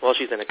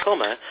she's in a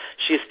coma,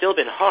 she has still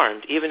been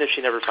harmed, even if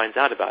she never finds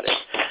out about it.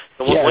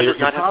 So one does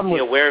not have to be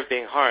aware of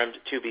being harmed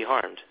to be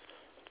harmed.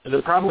 The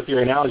problem with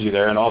your analogy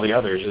there and all the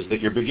others is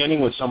that you're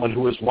beginning with someone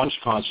who was once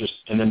conscious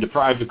and then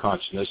deprived of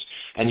consciousness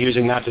and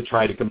using that to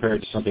try to compare it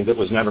to something that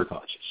was never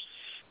conscious.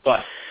 But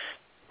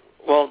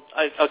well,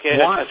 I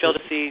fail to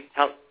see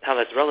how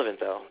that's relevant,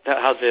 though.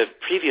 How the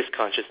previous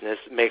consciousness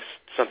makes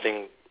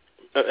something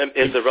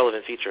is a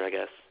relevant feature, I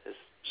guess.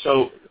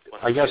 So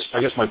I guess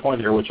my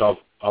point here, which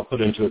I'll put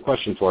into a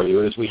question for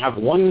you, is we have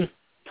one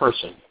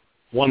person,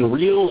 one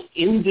real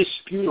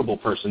indisputable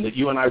person that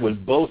you and I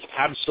would both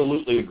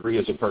absolutely agree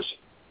is a person,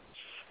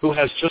 who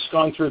has just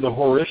gone through the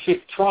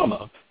horrific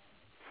trauma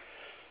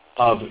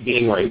of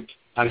being raped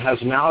and has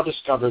now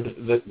discovered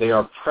that they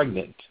are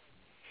pregnant.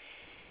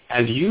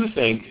 And you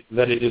think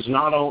that it is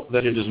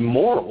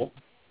moral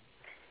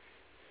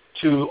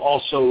to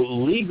also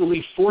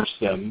legally force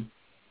them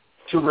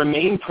to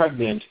remain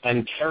pregnant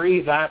and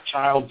carry that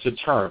child to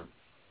term.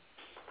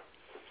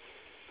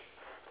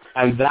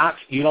 And that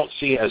you don't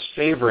see as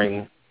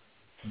favoring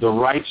the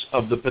rights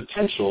of the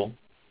potential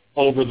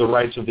over the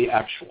rights of the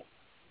actual.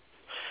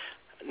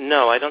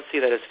 No, I don't see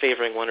that as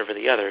favoring one over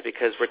the other,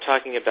 because we're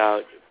talking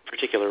about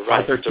particular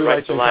rights. Are there two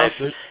rights to life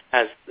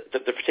has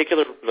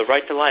the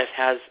right to life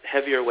has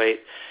heavier weight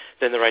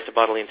than the right to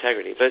bodily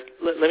integrity. But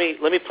let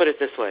me put it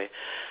this way: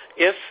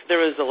 if there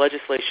was a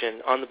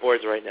legislation on the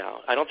boards right now,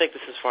 I don't think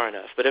this is far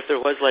enough, but if there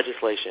was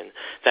legislation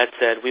that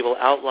said we will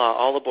outlaw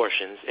all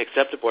abortions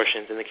except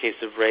abortions in the case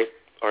of rape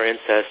or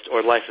incest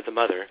or life of the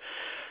mother,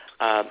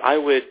 I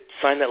would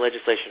sign that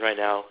legislation right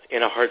now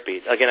in a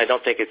heartbeat. Again, I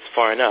don't think it's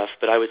far enough,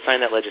 but I would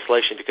sign that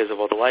legislation because of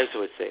all the lives it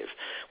would save.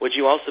 Would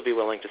you also be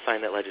willing to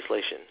sign that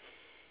legislation?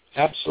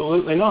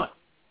 Absolutely not.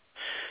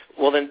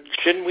 Well, then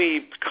shouldn't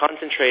we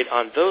concentrate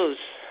on those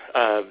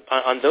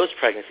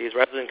pregnancies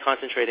rather than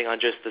concentrating on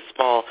just the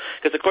small?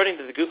 Because according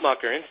to the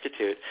Guttmacher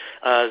Institute,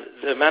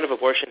 the amount of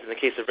abortions in the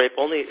case of rape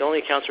only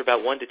accounts for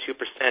about 1 to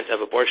 2%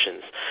 of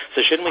abortions.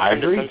 So shouldn't we come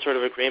to some sort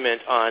of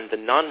agreement on the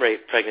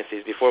non-rape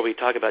pregnancies before we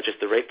talk about just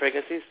the rape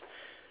pregnancies?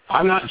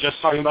 I'm not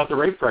just talking about the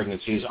rape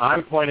pregnancies.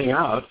 I'm pointing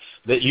out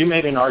that you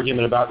made an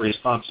argument about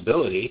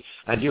responsibility,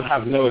 and you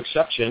have no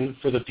exception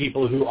for the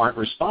people who aren't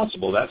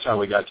responsible. That's how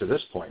we got to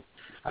this point.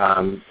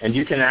 And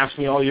you can ask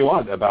me all you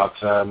want about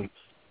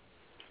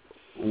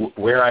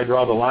where I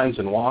draw the lines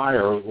and why,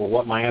 or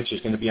what my answer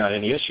is going to be on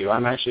any issue.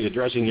 I'm actually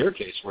addressing your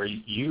case where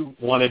you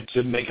wanted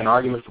to make an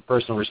argument for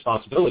personal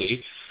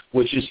responsibility,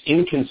 which is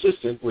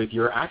inconsistent with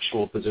your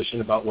actual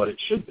position about what it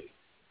should be.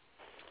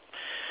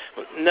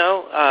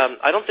 No,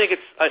 I don't think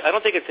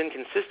it's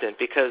inconsistent,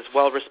 because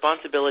while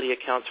responsibility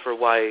accounts for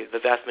why the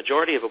vast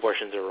majority of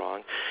abortions are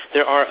wrong,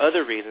 there are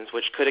other reasons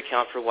which could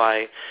account for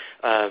why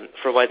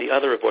the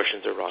other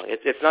abortions are wrong.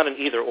 It's not an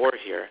either or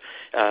here.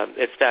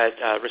 It's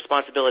that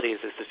responsibility is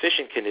a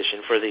sufficient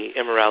condition for the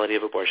immorality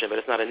of abortion, but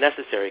it's not a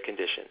necessary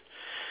condition.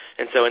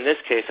 And so in this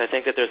case, I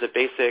think that there's a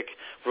basic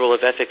rule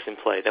of ethics in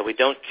play, that we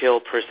don't kill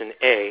person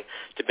A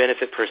to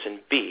benefit person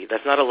B.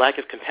 That's not a lack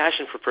of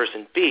compassion for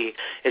person B.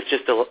 It's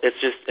just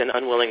an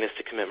unwillingness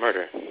to commit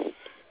murder.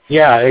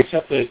 Yeah,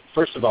 except that,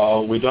 first of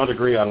all, we don't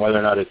agree on whether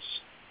or not it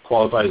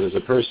qualifies as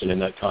a person in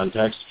that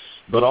context,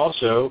 but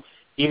also,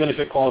 even if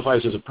it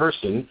qualifies as a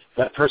person,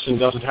 that person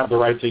doesn't have the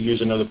right to use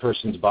another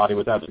person's body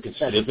without their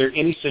consent. Is there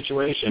any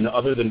situation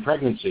other than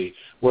pregnancy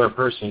where a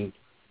person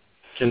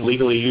can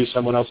legally use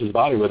someone else's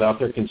body without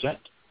their consent?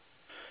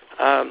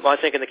 Well, I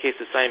think in the case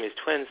of Siamese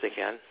twins, they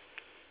can.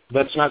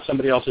 That's not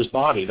somebody else's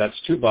body. That's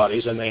two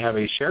bodies, and they have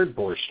a shared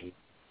abortion.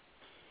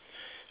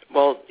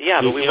 Well,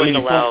 yeah, but we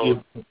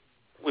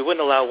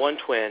wouldn't allow one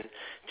twin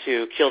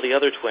to kill the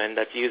other twin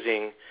that's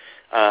using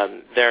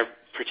their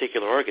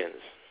particular organs.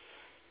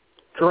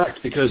 Correct,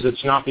 because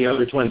it's not the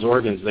other twin's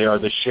organs. They are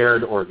the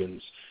shared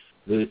organs.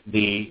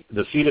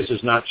 The fetus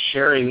is not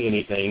sharing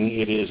anything.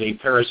 It is a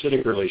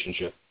parasitic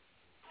relationship.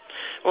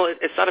 Well,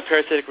 it's not a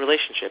parasitic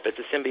relationship. It's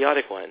a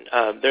symbiotic one.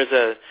 There's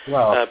a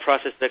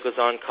process that goes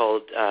on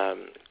called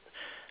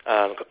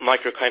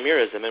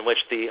microchimerism, in which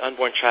the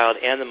unborn child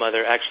and the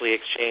mother actually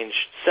exchange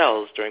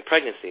cells during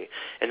pregnancy,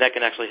 and that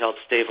can actually help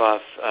stave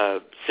off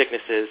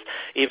sicknesses,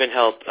 even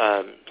help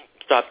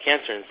stop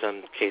cancer in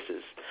some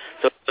cases.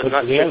 So it's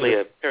not simply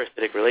a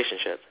parasitic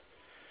relationship.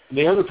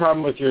 The other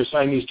problem with your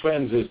Siamese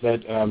twins is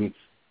that,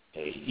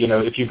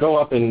 if you go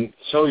up and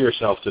sew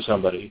yourself to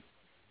somebody,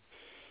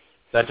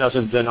 that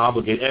doesn't then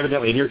obligate.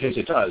 Evidently, in your case,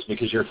 it does,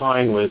 because you're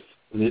fine with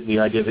the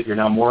idea that you're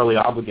now morally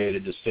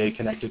obligated to stay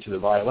connected to the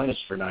violinist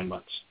for 9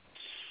 months.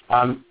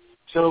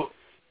 So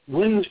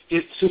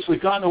since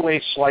we've gotten away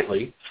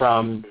slightly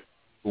from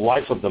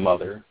life of the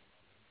mother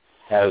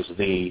as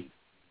the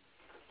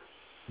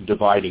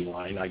dividing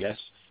line, I guess,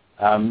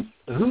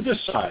 who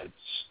decides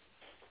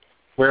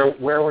where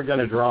we're going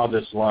to draw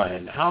this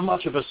line? How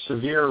much of a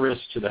severe risk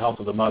to the health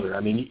of the mother?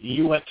 I mean,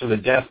 you went to the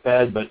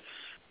deathbed, but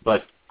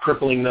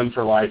crippling them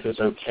for life is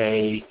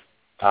okay.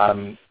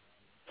 Why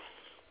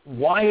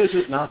is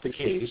it not the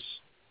case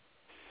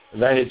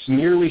that it's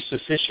merely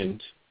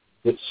sufficient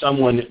that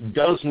someone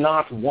does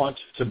not want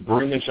to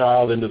bring a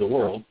child into the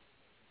world,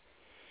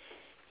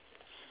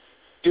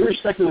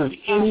 irrespective of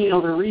any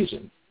other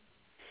reason?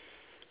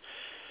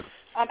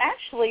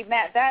 Actually,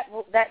 Matt, that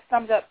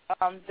sums up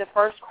the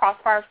first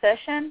Crossfire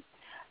session.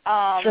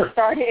 Sure.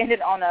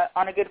 Ended on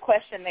a good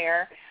question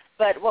there.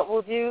 But what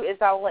we'll do is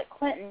I'll let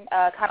Clinton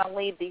kind of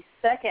lead the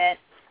second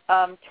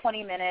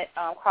 20-minute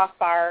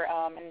Crossfire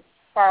and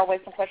fire away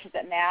some questions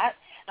at Matt.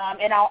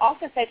 And I'll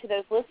also say to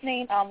those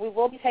listening, we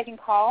will be taking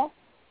calls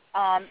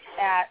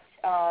at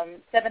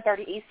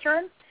 7:30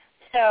 Eastern.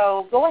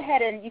 So you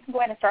can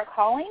go ahead and start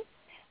calling.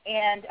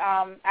 And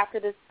after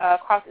this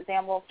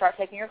cross-exam, we'll start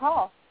taking your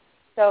calls.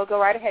 So go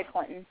right ahead,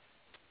 Clinton.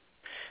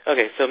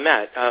 Okay, so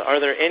Matt, are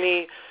there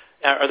any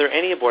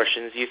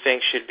abortions you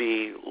think should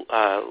be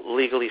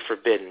legally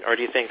forbidden, or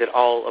do you think that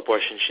all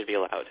abortions should be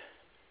allowed?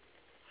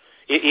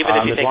 Even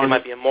if you think they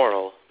might be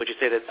immoral, would you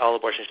say that all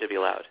abortions should be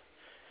allowed?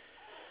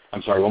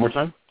 I'm sorry, one more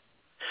time?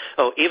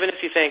 Oh, even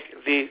if you think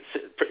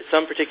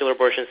some particular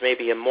abortions may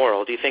be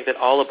immoral, do you think that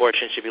all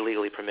abortions should be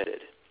legally permitted?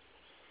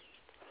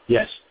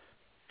 Yes.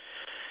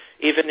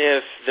 Even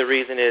if the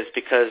reason is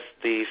because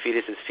the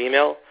fetus is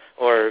female,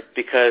 or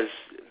because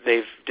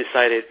they've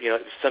decided,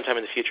 sometime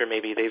in the future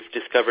maybe they've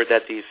discovered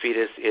that the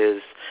fetus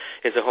is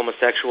a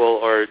homosexual,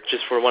 or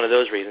just for one of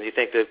those reasons, you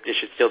think that it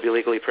should still be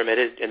legally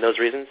permitted in those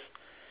reasons?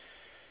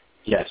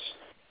 Yes.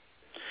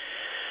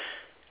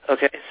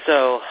 Okay,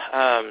 so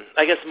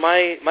I guess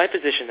my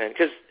position then,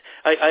 because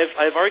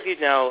I've argued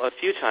now a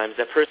few times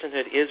that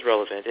personhood is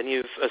relevant, and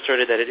you've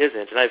asserted that it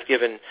isn't, and I've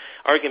given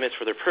arguments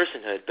for their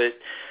personhood. But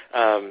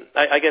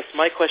I guess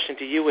my question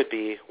to you would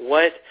be,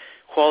 what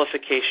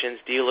qualifications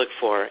do you look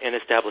for in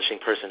establishing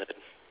personhood?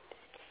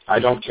 I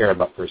don't care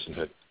about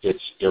personhood.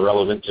 It's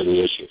irrelevant to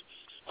the issue.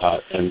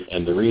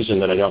 And the reason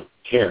that I don't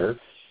care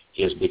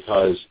is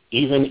because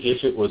even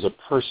if it was a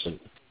person,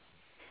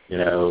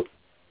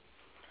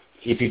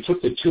 if you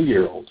took the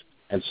 2-year-old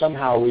and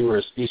somehow we were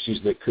a species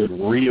that could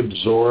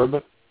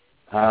reabsorb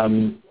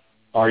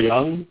our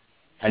young,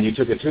 and you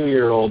took a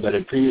 2-year-old that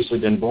had previously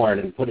been born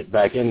and put it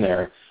back in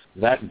there,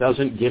 that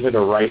doesn't give it a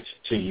right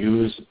to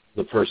use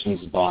the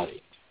person's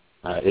body.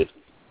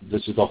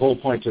 This is the whole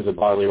point of the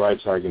bodily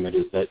rights argument,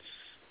 is that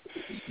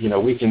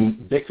we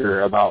can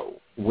bicker about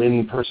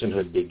when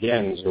personhood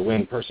begins or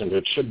when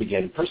personhood should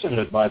begin.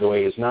 Personhood, by the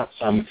way, is not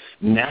some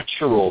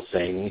natural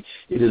thing.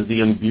 It is the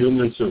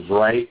imbuement of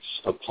rights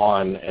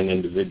upon an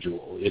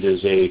individual. It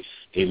is a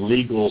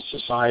legal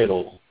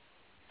societal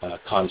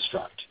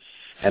construct.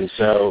 And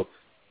so,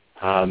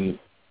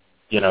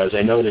 as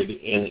I noted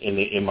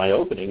in my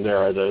opening, there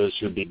are those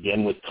who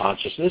begin with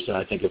consciousness, and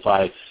I think if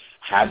I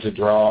had to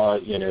draw,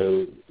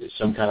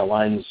 some kind of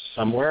lines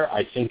somewhere,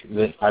 I think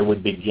that I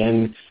would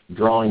begin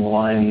drawing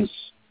lines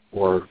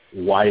or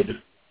wide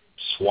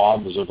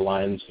swaths of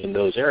lines in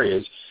those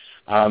areas,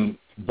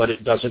 but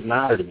it doesn't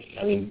matter to me.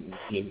 I mean,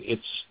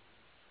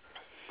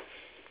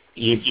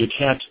 you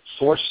can't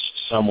force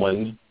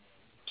someone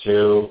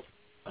to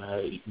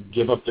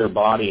give up their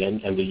body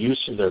and the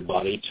use of their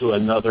body to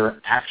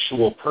another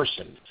actual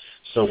person.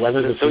 So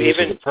whether the fetus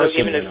is a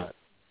person or not.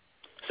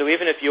 So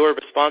even if you're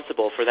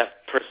responsible for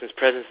that person's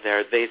presence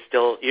there,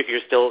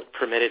 you're still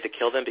permitted to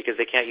kill them because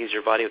they can't use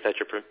your body without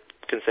your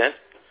consent?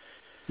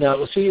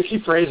 Now, see, you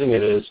keep phrasing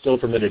it as still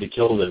permitted to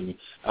kill them.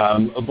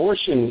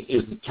 Abortion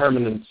is the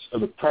terminus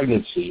of a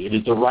pregnancy. It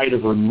is the right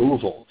of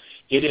removal.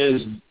 It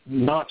is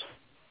not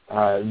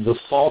the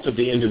fault of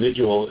the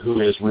individual who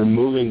is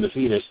removing the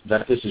fetus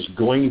that this is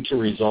going to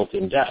result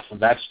in death.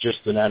 That's just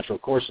the natural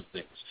course of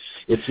things.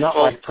 It's not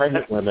like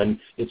pregnant women.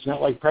 It's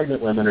not like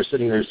pregnant women are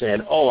sitting there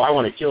saying, "Oh, I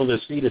want to kill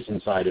this fetus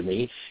inside of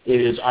me."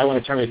 It is, "I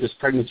want to terminate this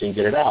pregnancy and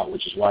get it out,"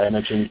 which is why I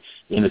mentioned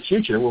in the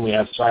future when we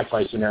have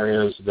sci-fi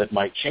scenarios that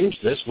might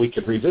change this, we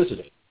could revisit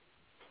it.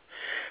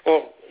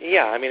 Well,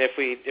 yeah. I mean, if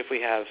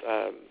we have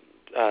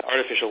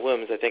artificial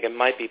wombs, I think it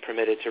might be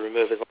permitted to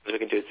remove as long as we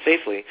can do it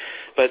safely.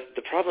 But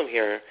the problem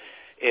here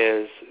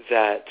is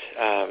that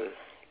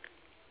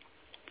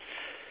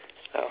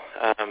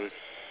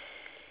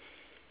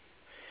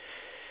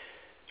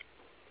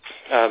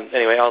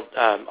anyway,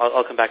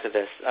 I'll come back to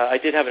this. I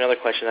did have another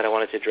question that I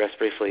wanted to address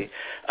briefly.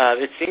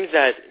 It seems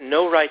that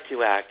no right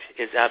to act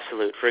is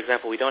absolute. For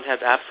example, we don't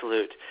have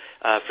absolute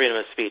freedom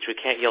of speech. We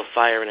can't yell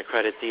fire in a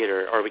crowded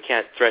theater, or we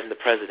can't threaten the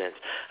president.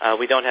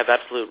 We don't have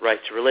absolute right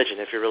to religion.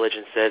 If your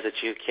religion says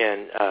that you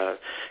can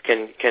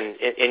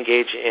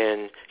engage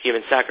in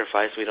human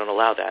sacrifice, we don't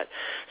allow that.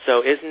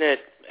 So isn't it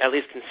at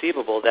least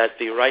conceivable that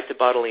the right to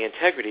bodily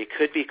integrity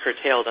could be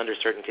curtailed under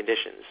certain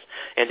conditions?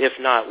 And if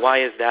not,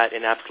 why is that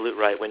an absolute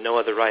right when no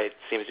other right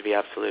seems to be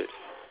absolute?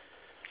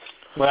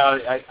 Well,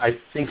 I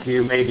think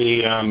you may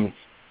be kind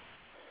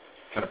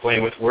of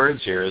playing with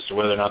words here as to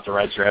whether or not the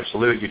rights are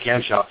absolute. You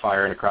can shout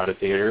fire in a crowded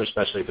theater,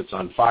 especially if it's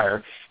on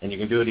fire, and you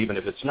can do it even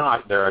if it's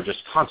not. There are just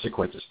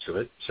consequences to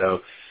it.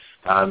 So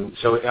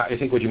I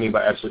think what you mean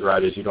by absolute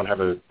right is you don't have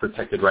a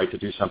protected right to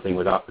do something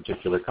without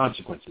particular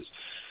consequences.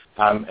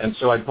 And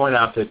so I'd point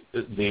out that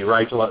the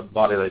right to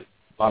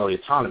bodily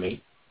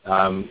autonomy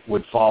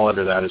would fall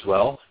under that as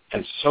well,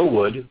 and so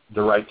would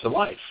the right to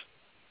life.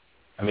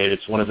 I mean,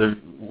 it's one of the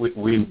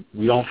we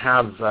don't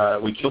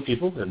have we kill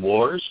people in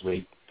wars.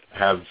 We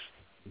have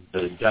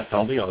the death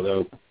penalty,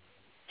 although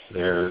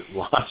there are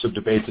lots of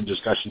debates and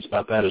discussions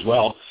about that as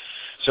well.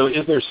 So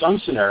is there some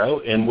scenario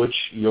in which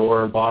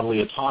your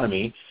bodily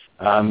autonomy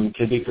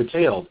can be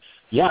curtailed?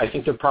 Yeah, I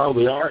think there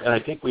probably are, and I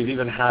think we've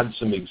even had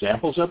some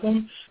examples of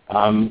them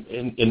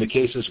in the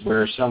cases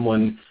where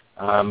someone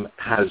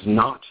has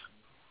not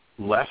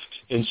left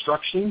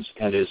instructions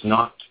and is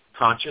not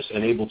conscious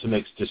and able to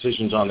make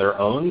decisions on their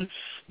own.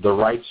 The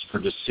rights for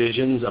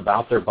decisions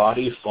about their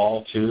body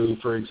fall to,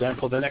 for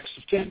example, the next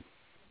of kin.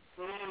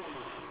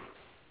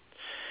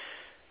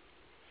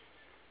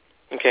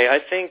 Okay, I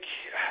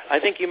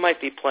think you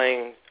might be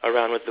playing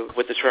around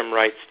with the term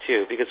rights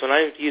too, because when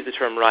I use the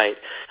term right,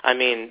 I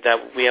mean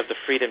that we have the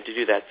freedom to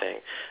do that thing,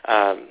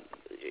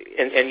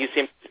 and you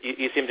seem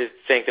to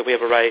think that we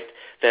have a right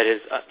that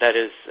is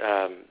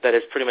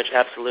pretty much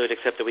absolute,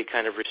 except that we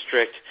kind of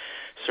restrict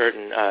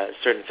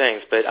certain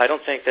things. But I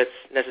don't think that's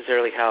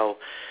necessarily how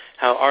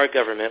our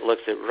government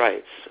looks at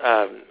rights.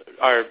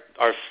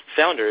 Our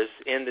founders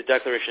in the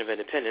Declaration of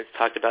Independence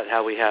talked about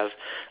how we have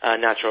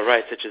natural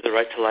rights, such as the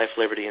right to life,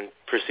 liberty, and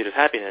pursuit of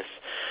happiness.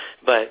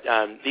 But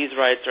these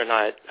rights are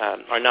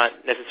not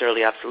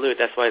necessarily absolute.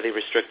 That's why they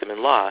restrict them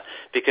in law.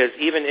 Because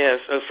even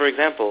if, for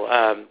example,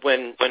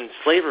 when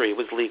slavery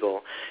was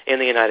legal in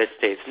the United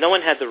States, no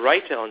one had the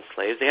right to own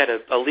slaves. They had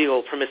a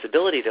legal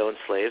permissibility to own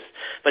slaves,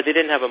 but they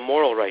didn't have a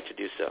moral right to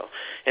do so.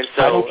 And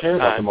so I don't care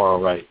about the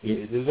moral right.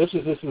 This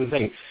is the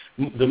thing.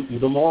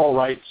 The moral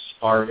rights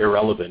are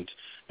irrelevant.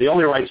 The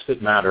only rights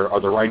that matter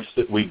are the rights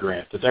that we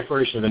grant. The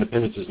Declaration of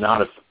Independence is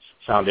not a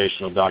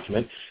foundational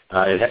document.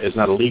 It is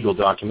not a legal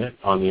document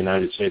on the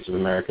United States of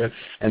America.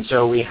 And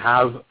so we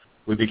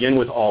begin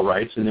with all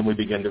rights, and then we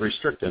begin to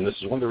restrict them. This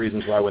is one of the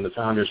reasons why when the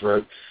founders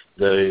wrote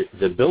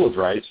the Bill of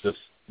Rights,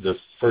 the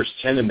first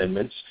 10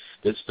 amendments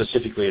that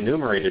specifically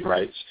enumerated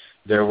rights,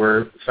 there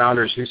were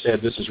founders who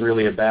said this is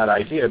really a bad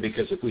idea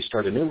because if we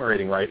start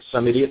enumerating rights,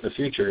 some idiot in the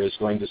future is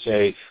going to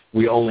say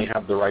we only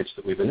have the rights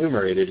that we've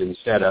enumerated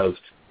instead of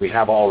we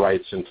have all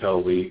rights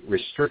until we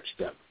restrict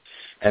them.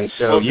 And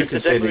so you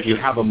can say that you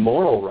have a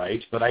moral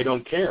right, but I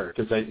don't care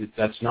because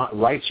that's not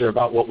rights are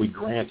about what we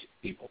grant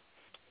people.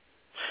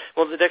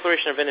 Well, the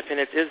Declaration of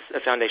Independence is a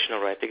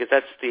foundational right because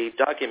that's the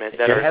document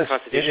that our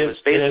Constitution was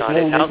based on.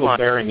 It has no legal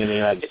bearing in the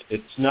United States.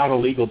 It's not a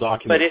legal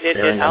document bearing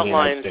in the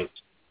United States.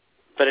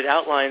 But it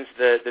outlines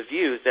the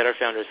views that our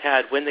founders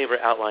had when they were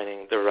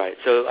outlining their rights.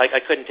 So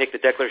I couldn't take the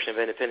Declaration of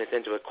Independence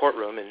into a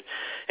courtroom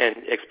and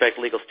expect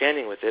legal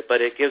standing with it,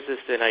 but it gives us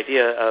an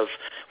idea of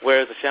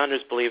where the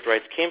founders believed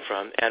rights came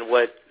from and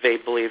what they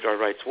believed our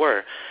rights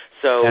were.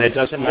 So and it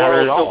doesn't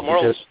matter at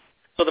all.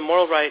 So the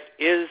moral right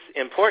is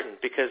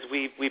important because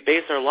we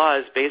base our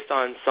laws based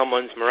on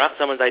someone's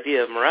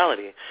idea of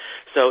morality.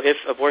 So if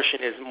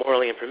abortion is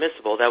morally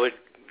impermissible, that would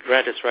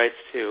grant us rights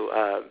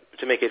to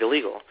make it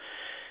illegal.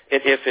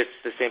 If it's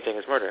the same thing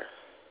as murder.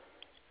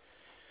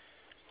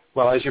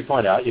 Well, as you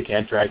point out, you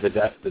can't drag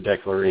the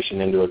Declaration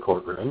into a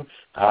courtroom,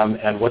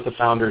 and what the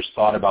founders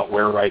thought about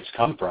where rights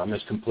come from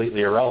is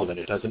completely irrelevant.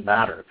 It doesn't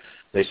matter.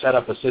 They set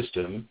up a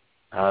system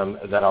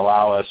that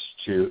allow us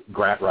to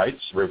grant rights,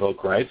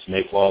 revoke rights,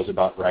 make laws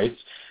about rights.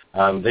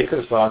 They could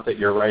have thought that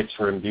your rights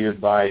were imbued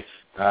by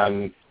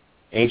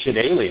ancient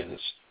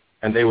aliens,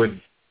 and they would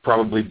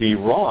probably be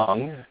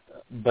wrong.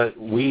 But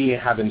we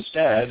have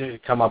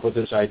instead come up with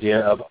this idea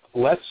of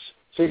let's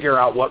figure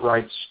out what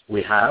rights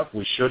we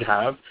should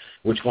have,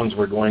 which ones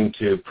we're going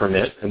to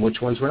permit, and which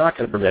ones we're not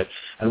going to permit.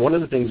 And one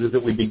of the things is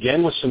that we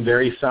begin with some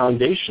very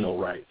foundational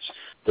rights.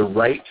 The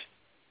right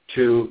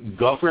to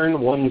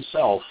govern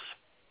oneself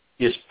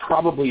is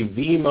probably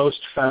the most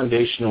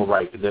foundational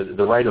right,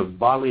 the right of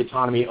bodily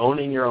autonomy,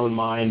 owning your own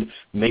mind,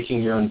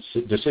 making your own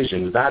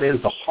decisions. That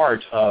is the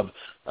heart of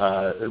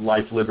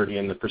life, liberty,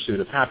 and the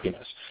pursuit of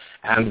happiness.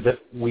 And that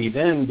we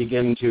then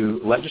begin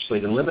to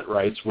legislate and limit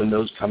rights when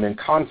those come in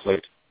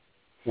conflict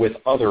with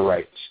other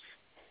rights.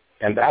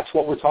 And that's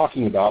what we're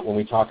talking about when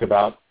we talk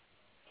about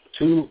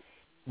two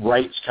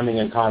rights coming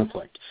in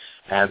conflict.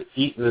 And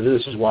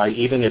this is why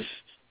even if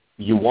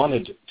you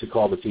wanted to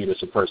call the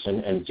fetus a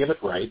person and give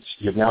it rights,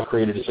 you've now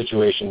created a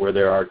situation where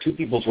there are two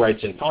people's rights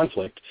in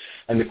conflict.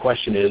 And the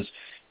question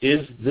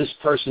is this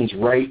person's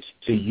right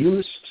to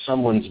use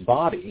someone's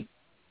body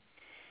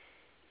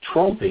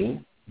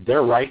trumping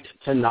their right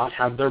to not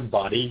have their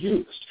body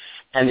used?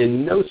 And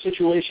in no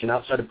situation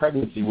outside of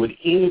pregnancy would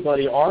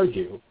anybody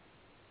argue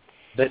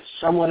that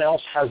someone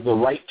else has the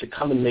right to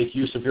come and make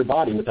use of your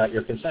body without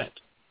your consent.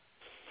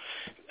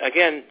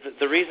 Again,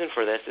 the reason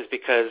for this is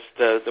because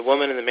the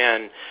woman and the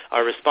man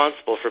are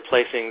responsible for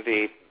placing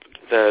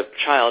the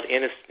child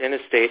in a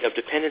state of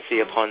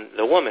dependency upon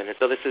the woman. And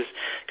so this is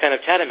kind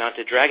of tantamount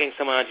to dragging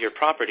someone onto your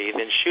property,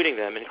 then shooting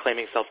them and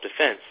claiming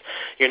self-defense.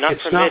 You're not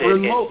permitted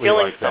in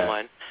killing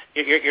someone.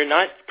 You're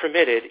not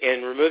permitted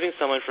in removing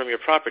someone from your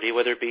property,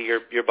 whether it be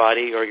your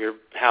body or your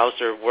house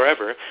or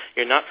wherever.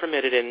 You're not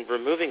permitted in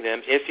removing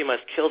them if you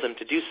must kill them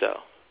to do so.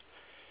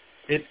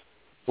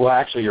 Well,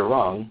 actually, you're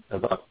wrong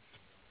about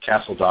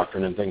castle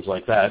doctrine and things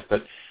like that,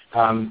 but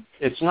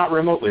it's not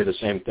remotely the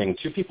same thing.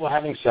 Two people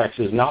having sex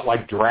is not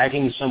like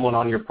dragging someone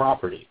on your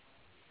property.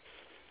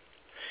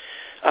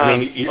 I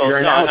mean, your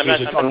analogy is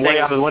just going way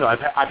out of the window.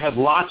 I've had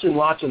lots and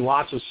lots and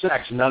lots of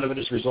sex. None of it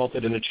has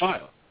resulted in a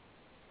child.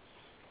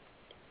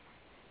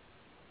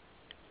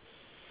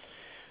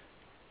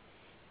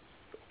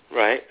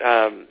 Right.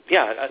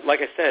 Yeah, like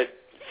I said,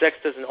 sex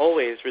doesn't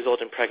always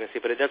result in pregnancy,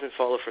 but it doesn't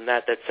follow from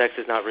that sex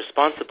is not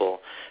responsible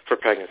for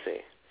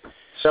pregnancy.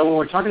 So when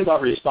we're talking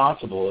about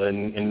responsible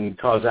in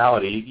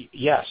causality,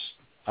 yes,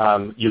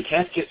 you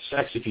can't get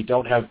sex if you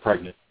don't have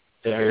pregnant.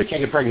 You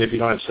can't get pregnant if you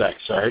don't have sex,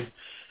 sorry.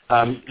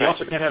 You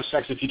also can't have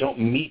sex if you don't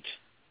meet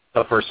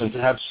a person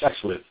to have sex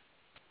with.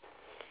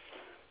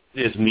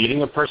 Is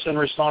meeting a person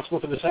responsible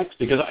for the sex?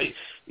 Because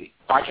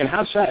I can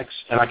have sex,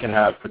 and I can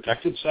have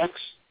protected sex,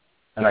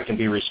 and I can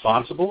be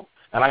responsible,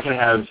 and I can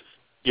have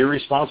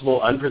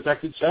irresponsible,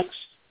 unprotected sex,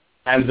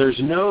 and there's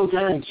no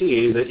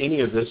guarantee that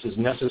any of this is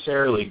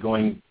necessarily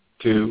going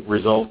to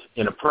result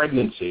in a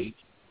pregnancy.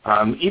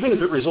 Even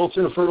if it results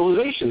in a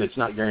fertilization, it's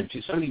not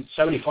guaranteed.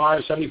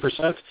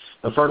 70%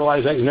 of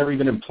fertilized eggs never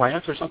even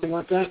implant or something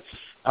like that.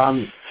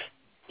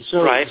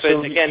 Right,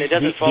 but again, it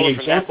doesn't follow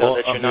from that, though,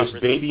 that you're not... The example of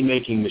this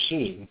baby-making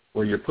machine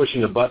where you're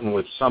pushing a button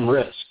with some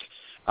risk,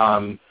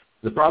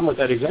 the problem with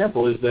that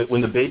example is that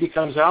when the baby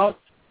comes out,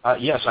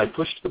 yes, I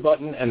pushed the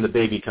button and the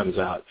baby comes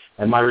out.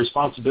 And my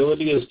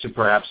responsibility is to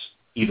perhaps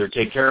either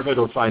take care of it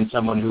or find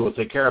someone who will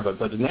take care of it.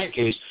 But in that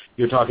case,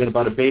 you're talking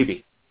about a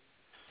baby.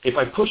 If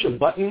I push a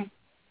button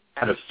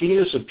and a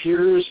fetus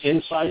appears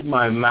inside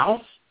my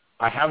mouth,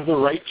 I have the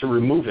right to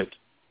remove it.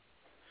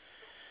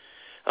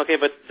 Okay,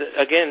 but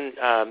again,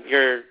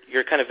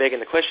 you're kind of vague in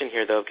the question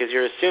here, though, because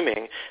you're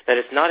assuming that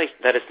it's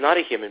not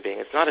a human being,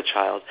 it's not a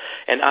child,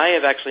 and I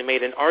have actually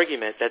made an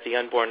argument that the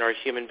unborn are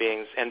human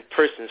beings and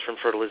persons from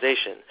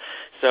fertilization.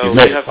 So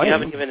you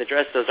haven't even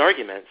addressed those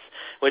arguments,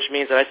 which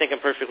means that I think I'm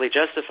perfectly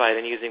justified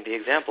in using the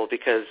example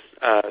because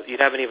you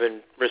haven't even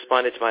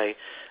responded to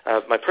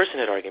my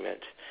personhood argument.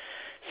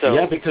 So,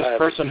 yeah, because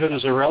personhood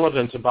is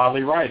irrelevant to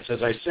bodily rights.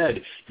 As I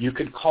said, you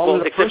could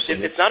call it a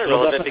person. It's not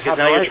irrelevant because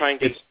now you're trying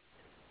to...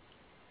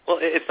 Well,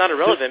 it's not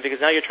irrelevant because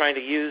now you're trying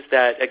to use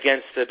that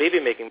against the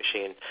baby-making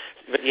machine,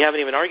 but you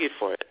haven't even argued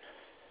for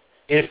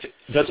it.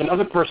 Does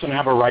another person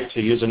have a right to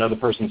use another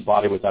person's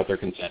body without their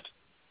consent?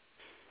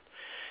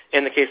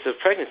 In the case of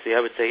pregnancy,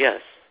 I would say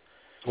yes.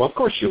 Well, of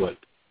course you would,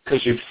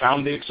 because you've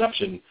found the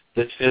exception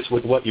that fits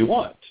with what you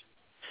want.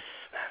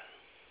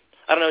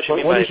 I don't know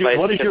what you mean by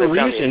what is your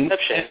reason?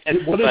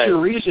 And what is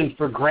your reason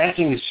for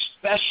granting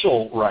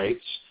special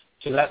rights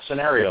to that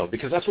scenario?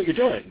 Because that's what you're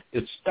doing.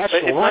 It's special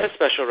right. It's not a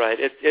special right.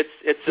 It is.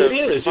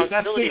 If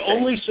that's the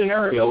only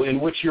scenario in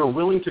which you're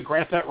willing to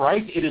grant that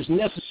right, it is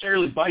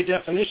necessarily, by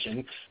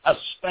definition, a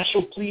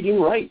special pleading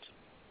right.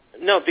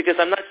 No, because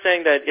I'm not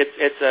saying that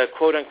it's a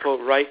quote-unquote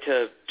right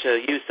to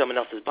use someone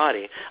else's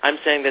body. I'm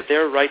saying that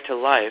their right to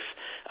life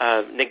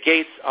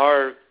negates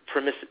our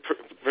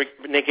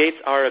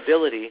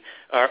ability,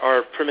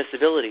 our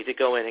permissibility to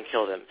go in and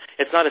kill them.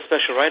 It's not a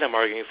special right I'm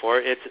arguing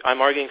for.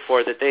 I'm arguing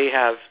for that they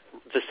have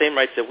the same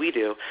rights that we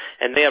do,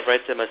 and they have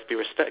rights that must be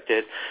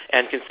respected.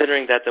 And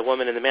considering that the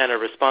woman and the man are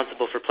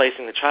responsible for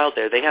placing the child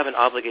there, they have an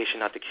obligation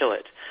not to kill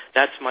it.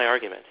 That's my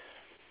argument.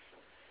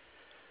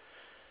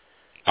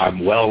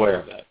 I'm well aware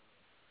of that.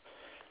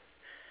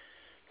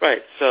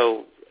 Right.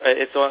 So,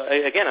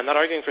 again, I'm not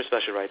arguing for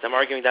special rights. I'm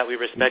arguing that we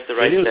respect the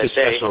rights that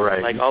they,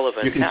 right. like all of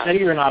us, You can say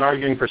you're not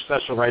arguing for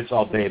special rights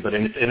all day, but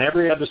in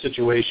every other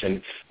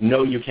situation,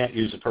 no, you can't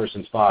use a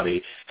person's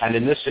body. And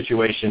in this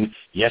situation,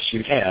 yes,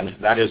 you can.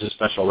 That is a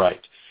special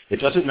right. It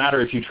doesn't matter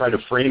if you try to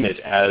frame it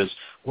as,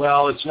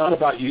 well, it's not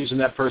about using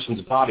that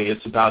person's body.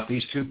 It's about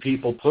these two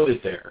people put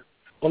it there.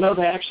 Well, no,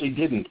 they actually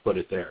didn't put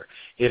it there.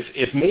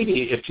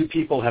 If two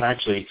people had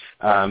actually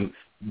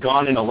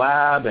gone in a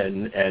lab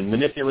and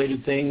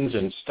manipulated things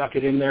and stuck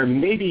it in there,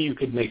 maybe you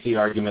could make the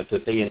argument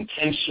that they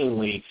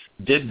intentionally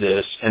did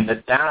this and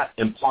that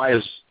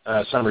implies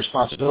some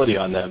responsibility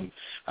on them.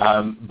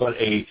 But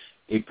a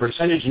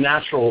percentage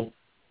natural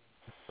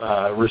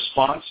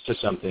response to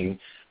something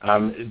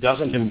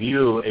doesn't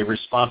imbue a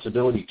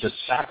responsibility to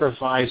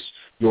sacrifice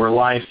your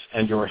life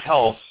and your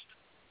health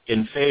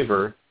in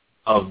favor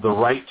of the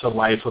right to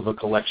life of a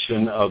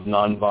collection of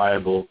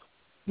non-viable,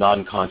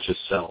 non-conscious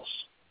cells.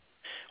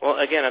 Well,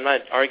 again, I'm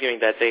not arguing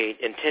that they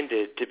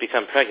intended to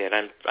become pregnant.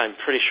 I'm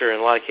pretty sure in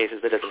a lot of cases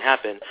that doesn't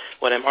happen.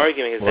 What I'm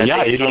arguing is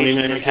that you don't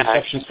even make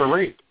exceptions for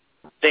rape.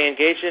 They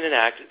engaged in an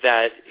act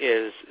that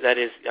is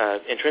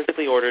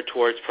intrinsically ordered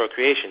towards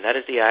procreation. That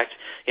is the act,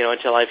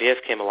 until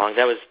IVF came along.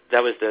 That was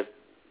the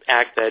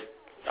act that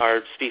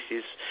our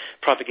species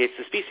propagates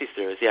the species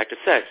through, is the act of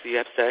sex. You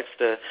have sex,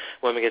 the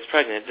woman gets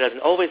pregnant. It doesn't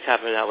always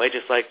happen that way,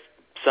 just like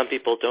some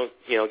people don't,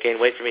 gain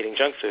weight from eating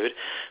junk food,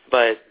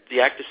 but the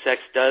act of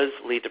sex does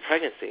lead to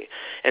pregnancy.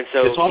 And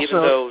so even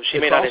though she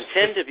may not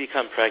intend to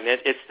become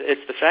pregnant,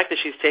 it's the fact that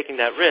she's taking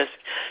that risk.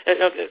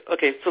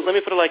 Okay, so let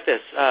me put it like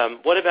this.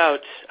 What about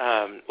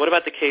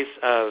the case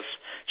of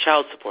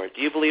child support?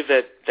 Do you believe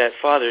that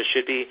fathers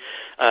should be,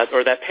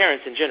 or that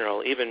parents in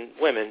general, even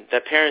women,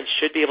 that parents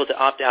should be able to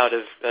opt out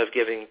of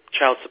giving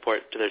child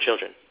support to their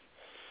children?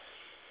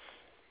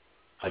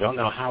 I don't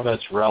know how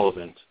that's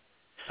relevant.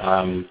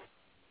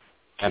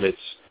 And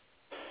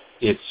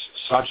it's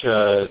such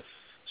a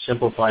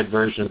simplified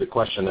version of the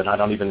question that I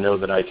don't even know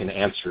that I can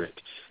answer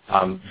it.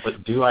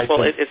 But do I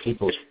think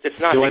people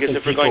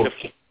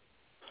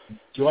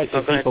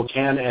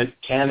can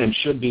and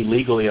should be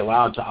legally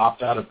allowed to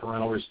opt out of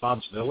parental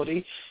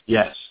responsibility?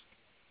 Yes.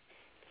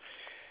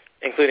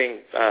 Including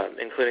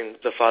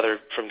the father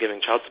from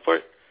giving child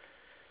support?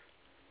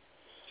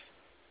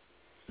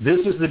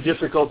 This is the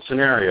difficult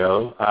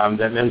scenario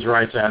that men's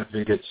rights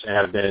advocates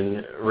have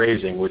been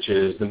raising, which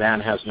is the man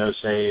has no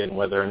say in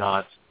whether or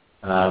not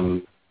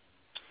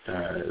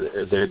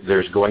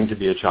there's going to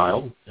be a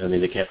child. I mean,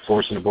 they can't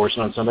force an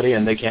abortion on somebody,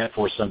 and they can't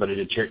force somebody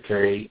to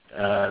carry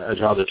a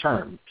child to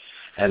term.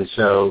 And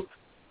so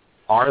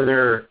are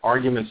there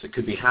arguments that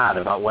could be had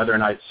about whether or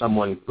not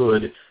someone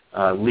could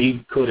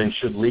and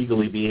should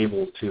legally be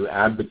able to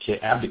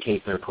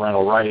abdicate their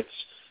parental rights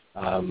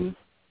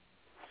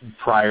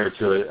prior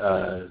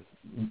to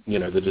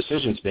the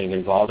decisions being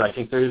involved? I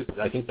think there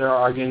are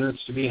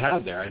arguments to be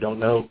had there. I don't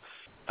know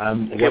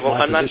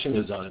what my position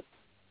is on it.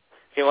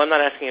 Okay, well, I'm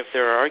not asking if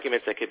there are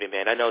arguments that could be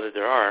made. I know that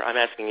there are. I'm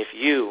asking if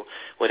you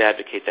would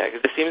advocate that,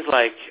 because it seems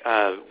like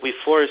we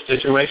force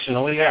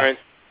situationally,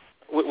 parents.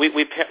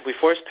 We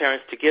force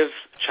parents to give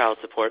child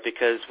support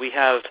because we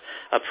have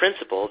a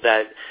principle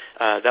that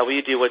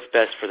we do what's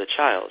best for the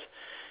child.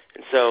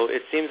 And so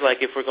it seems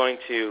like if we're going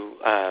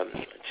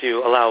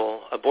to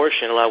allow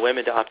abortion, allow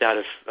women to opt out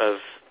of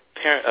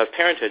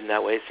parenthood in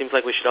that way, it seems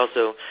like we should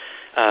also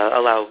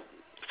allow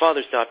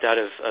fathers to opt out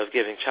of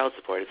giving child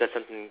support. Is that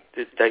something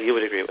that you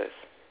would agree with?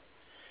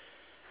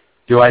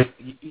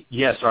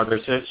 Yes. Are there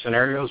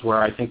scenarios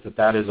where I think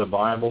that is a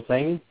viable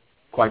thing?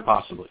 Quite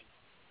possibly.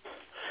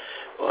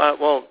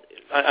 Well,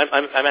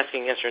 I'm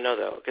asking yes or no,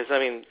 though, because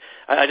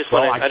I just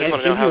want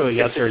to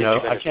know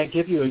how. I can't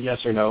give you a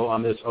yes or no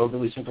on this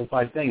overly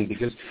simplified thing,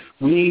 because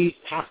we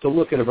have to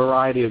look at a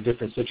variety of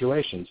different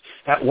situations.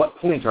 At what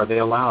point are they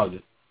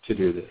allowed to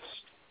do this?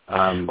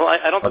 Well,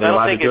 I don't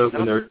think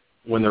it's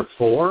when they're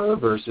 4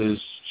 versus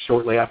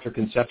shortly after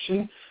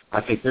conception.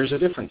 I think there's a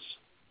difference.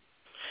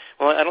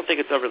 Well, I don't think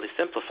it's overly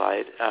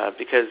simplified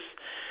because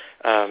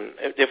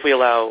if we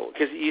allow,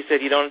 because you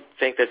said you don't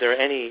think that there are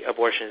any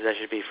abortions that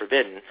should be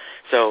forbidden.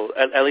 So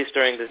at least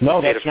during the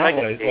state of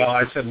pregnancy. Well,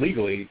 I said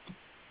legally.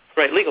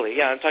 Right, legally.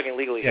 Yeah, I'm talking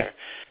legally here.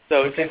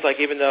 So it seems like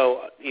even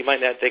though you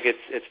might not think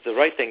it's the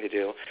right thing to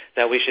do,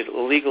 that we should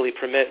legally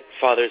permit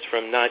fathers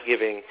from not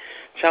giving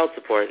child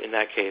support in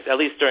that case, at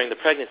least during the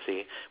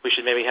pregnancy. We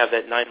should maybe have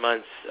that 9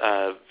 months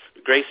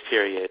grace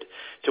period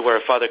to where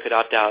a father could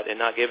opt out and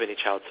not give any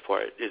child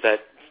support. Is that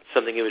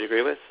something you would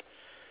agree with?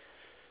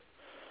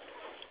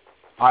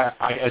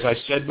 As I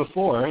said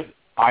before,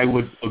 I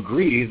would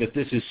agree that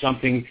this is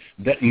something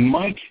that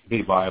might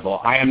be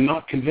viable. I am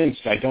not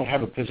convinced. I don't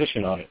have a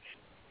position on it.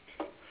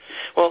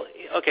 Well,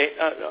 okay,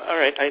 all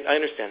right, I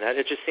understand that.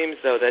 It just seems,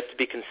 though, that to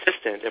be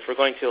consistent, if we're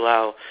going to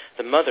allow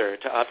the mother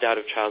to opt out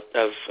of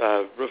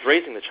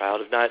raising the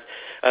child,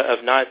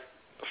 of not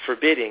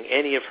forbidding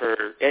any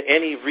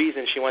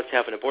reason she wants to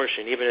have an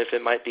abortion, even if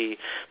it might be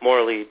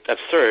morally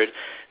absurd.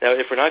 Now,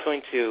 if we're not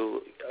going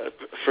to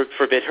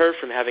forbid her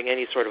from having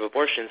any sort of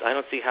abortions, I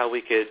don't see how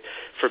we could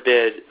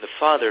forbid the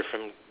father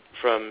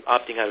from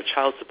opting out of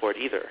child support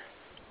either.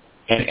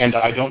 And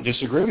I don't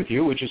disagree with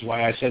you, which is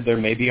why I said there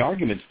may be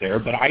arguments there,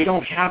 but I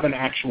don't have an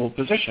actual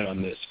position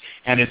on this,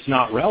 and it's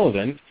not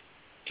relevant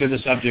to the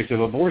subject of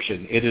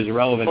abortion. It is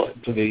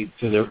relevant to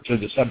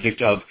the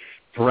subject of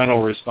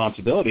parental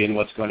responsibility and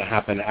what's going to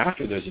happen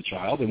after there's a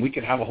child, and we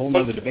could have a whole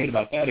other debate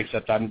about that,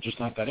 except I'm just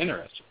not that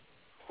interested.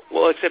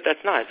 Well, except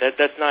that's not.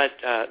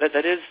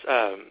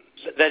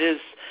 That is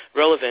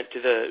relevant to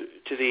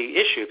the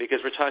issue, because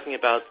we're talking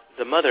about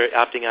the mother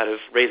opting out of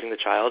raising the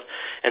child,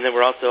 and then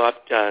we're also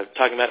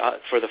talking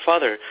about for the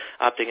father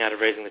opting out of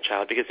raising the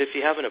child. Because if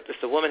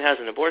the woman has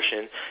an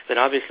abortion, then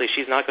obviously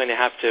she's not going to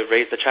have to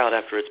raise the child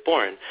after it's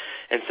born.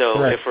 And so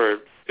Correct. If we're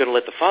going to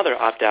let the father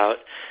opt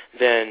out,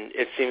 then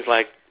it seems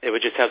like it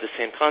would just have the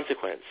same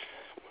consequence.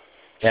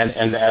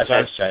 And as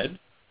I've said,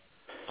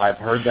 I've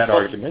heard that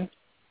argument.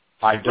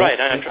 I'm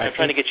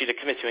trying to get you to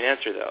commit to an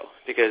answer, though,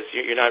 because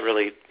you're not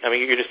really.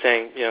 You're just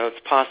saying, it's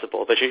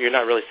possible, but you're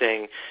not really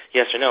saying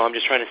yes or no. I'm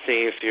just trying to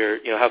see if you're,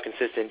 how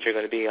consistent you're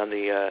going to be on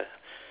the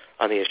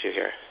issue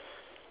here.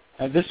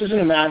 This isn't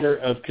a matter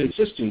of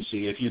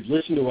consistency. If you'd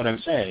listen to what I'm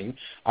saying,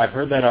 I've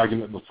heard that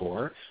argument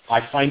before.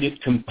 I find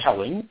it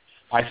compelling.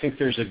 I think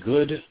there's a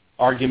good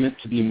argument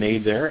to be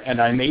made there,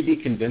 and I may be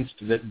convinced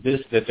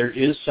that there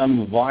is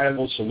some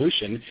viable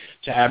solution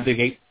to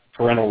abdicate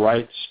parental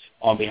rights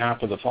on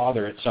behalf of the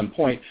father at some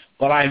point,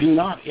 but I do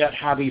not yet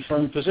have a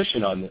firm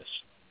position on this.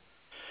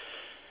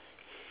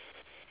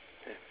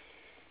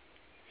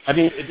 I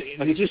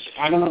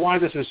don't know why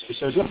this is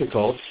so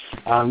difficult.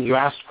 You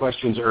asked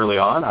questions early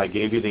on. I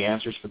gave you the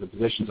answers for the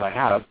positions I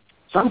have.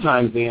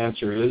 Sometimes the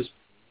answer is,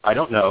 I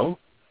don't know,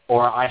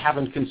 or I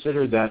haven't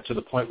considered that to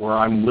the point where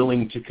I'm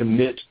willing to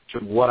commit to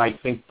what I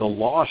think the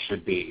law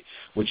should be,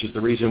 which is the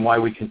reason why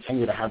we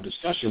continue to have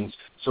discussions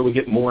so we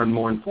get more and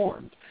more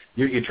informed.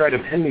 You try to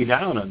pin me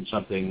down on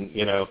something,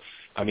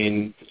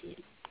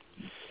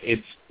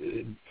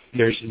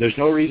 there's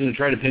no reason to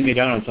try to pin me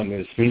down on something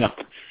that's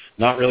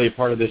not really a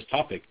part of this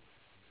topic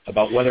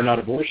about whether or not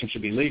abortion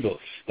should be legal.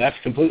 That's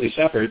completely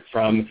separate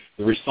from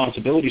the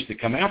responsibilities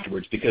that come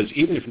afterwards, because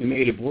even if we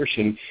made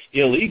abortion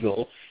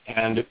illegal,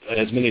 and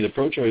as many of the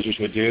pro-choicers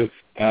would do,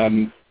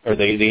 or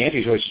the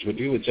anti-choicers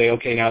would say,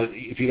 okay, now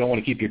if you don't want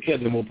to keep your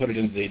kid, then we'll put it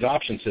into the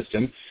adoption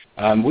system.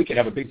 We could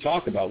have a big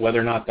talk about whether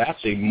or not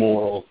that's a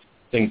moral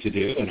thing to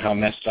do and how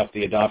messed up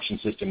the adoption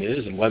system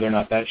is and whether or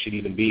not that should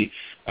even be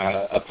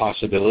a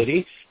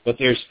possibility. But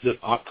there's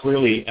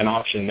clearly an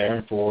option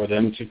there for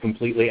them to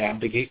completely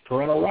abdicate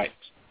parental rights.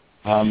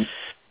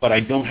 But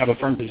I don't have a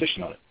firm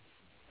position on it.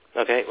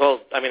 Okay. Well,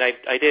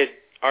 I did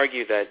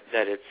argue that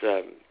it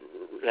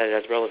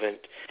has relevant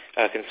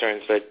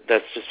concerns, but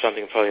that's just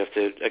something we'll probably have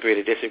to agree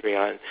to disagree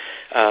on.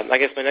 I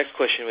guess my next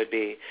question would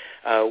be,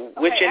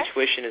 which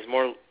intuition is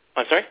more...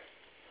 I'm sorry?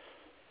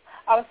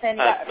 I was saying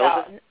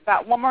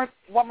about one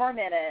more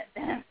minute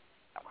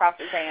across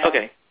the band.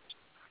 Okay.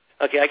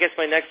 Okay, I guess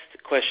my next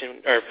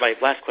question, or my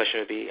last question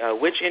would be,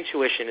 which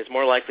intuition is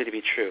more likely to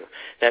be true?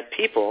 That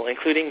people,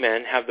 including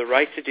men, have the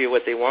right to do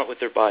what they want with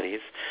their bodies,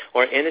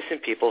 or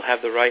innocent people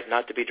have the right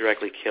not to be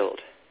directly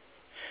killed?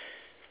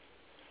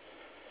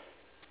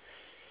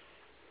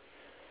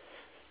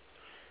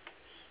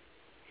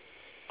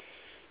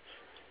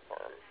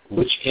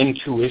 Which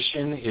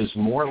intuition is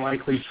more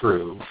likely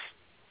true?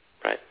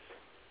 Right.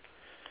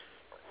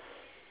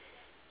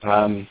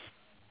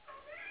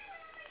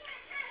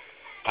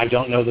 I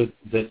don't know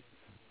that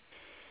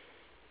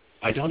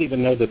I don't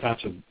even know that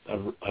that's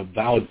a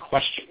valid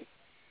question,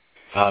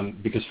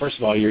 because first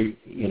of all, you're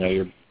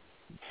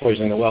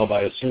poisoning the well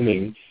by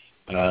assuming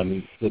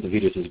that the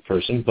fetus is a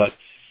person,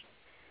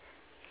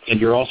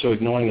 and you're also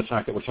ignoring the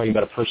fact that we're talking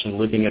about a person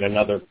living at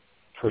another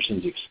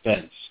person's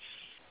expense.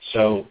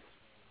 So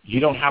you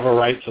don't have a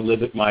right to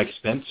live at my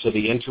expense. So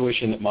the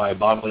intuition that my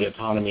bodily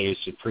autonomy is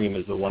supreme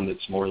is the one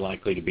that's more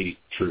likely to be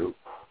true.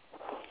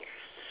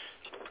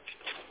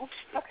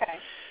 Okay.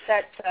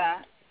 That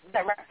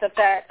wraps up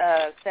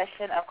that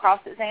session of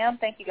cross-exam.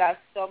 Thank you guys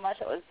so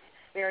much. It was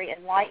very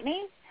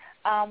enlightening.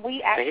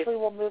 We actually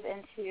will move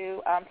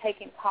into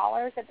taking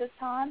callers at this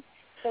time.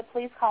 So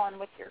please call in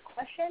with your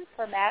questions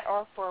for Matt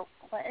or for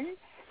Clinton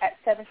at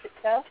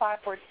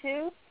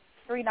 760-542-3907.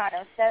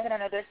 I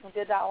know there's some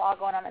good dialogue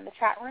going on in the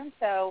chat room,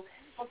 so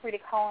feel free to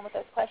call in with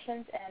those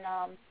questions and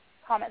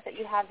comments that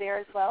you have there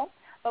as well.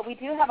 But we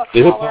do have a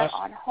caller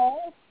on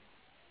hold.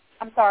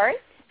 I'm sorry?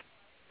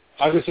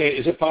 I was going to say,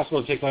 is it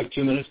possible to take like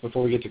 2 minutes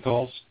before we get to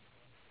calls?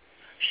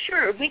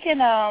 Sure. We can,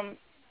 let's...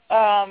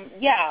 I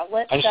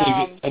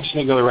just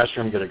need to go to the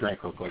restroom and get a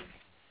drink real quick.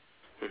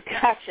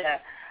 Gotcha.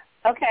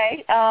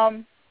 Okay.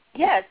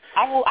 Yes,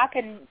 I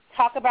can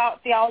talk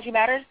about Theology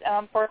Matters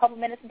for a couple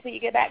minutes until you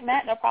get back,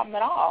 Matt. No problem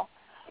at all.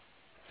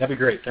 That'd be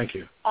great. Thank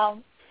you.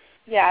 So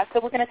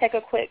we're going to take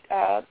a quick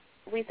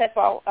recess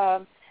while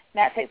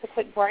Matt takes a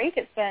quick break.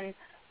 It's been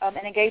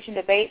an engaging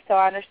debate, so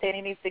I understand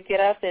he needs to get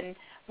up and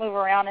move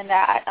around in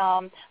that.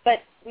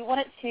 But we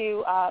wanted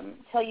to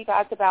tell you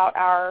guys about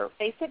our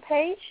Facebook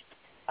page.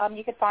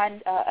 You can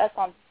find us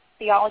on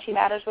Theology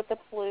Matters with the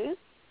Blues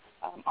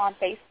on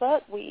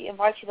Facebook. We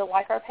invite you to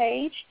like our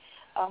page.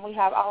 We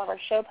have all of our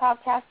show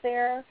podcasts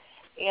there,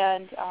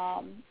 and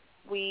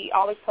we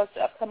always post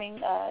upcoming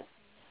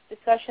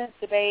discussions,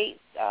 debates,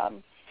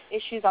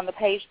 issues on the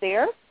page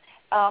there.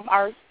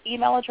 Our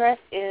email address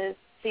is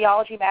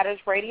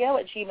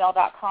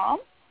theologymattersradio@gmail.com.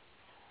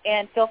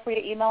 And feel free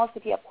to email us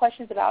if you have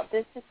questions about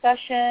this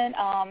discussion,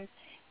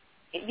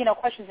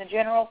 questions in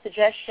general,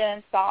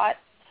 suggestions, thoughts.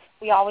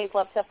 We always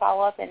love to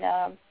follow up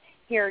and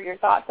hear your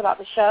thoughts about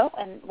the show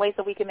and ways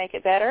that we can make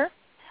it better.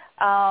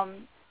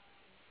 And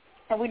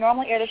we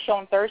normally air the show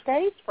on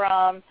Thursdays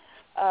from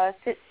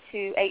 6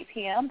 to 8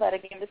 p.m., but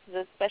again, this is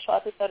a special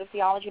episode of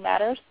Theology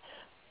Matters.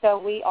 So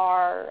we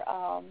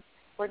are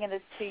bringing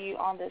this to you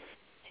on this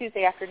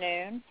Tuesday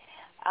afternoon.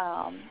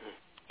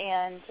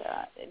 And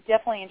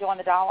definitely enjoying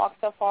the dialogue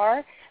so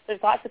far.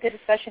 There's lots of good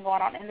discussion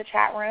going on in the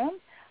chat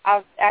room.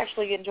 I've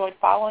actually enjoyed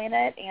following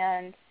it,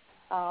 and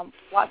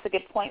lots of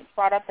good points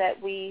brought up that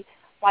we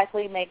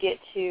likely may get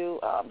to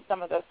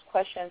some of those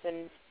questions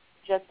in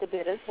just a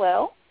bit as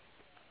well.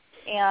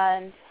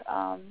 And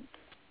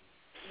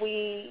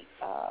we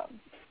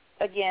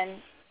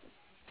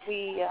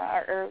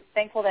are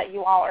thankful that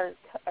you all are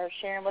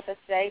sharing with us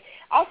today.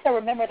 Also,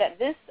 remember that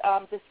this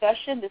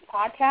discussion, this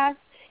podcast,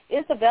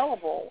 is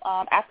available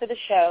after the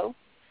show,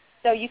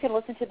 so you can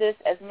listen to this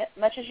as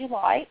much as you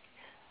like.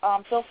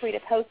 Feel free to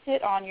post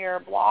it on your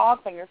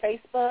blogs, on your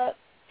Facebook,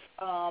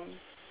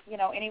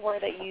 anywhere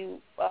that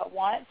you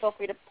want. Feel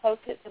free to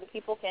post it so that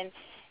people can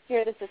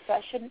hear this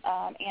discussion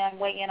and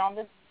weigh in on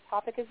this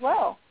topic as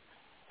well.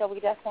 So we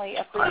definitely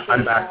appreciate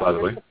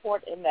your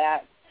support in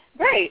that.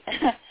 Great.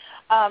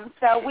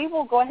 So we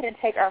will go ahead and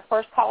take our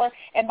first caller.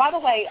 And by the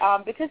way,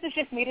 because it's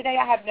just me today,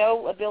 I have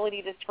no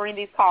ability to screen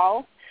these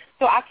calls.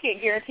 So I can't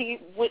guarantee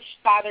which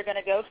side they're going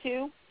to go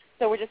to.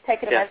 So we're just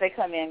taking them as they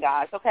come in,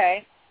 guys,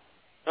 okay?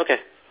 Okay.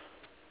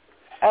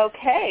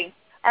 Okay.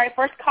 All right,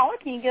 first caller,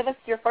 can you give us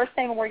your first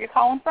name and where you're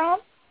calling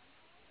from?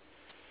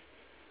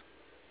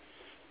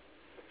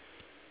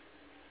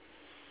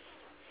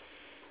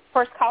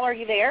 First caller, are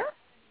you there?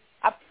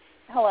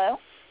 Hello?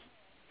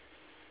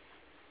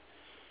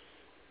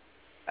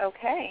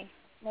 Okay.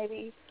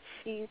 Maybe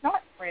he's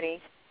not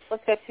ready.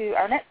 Let's go to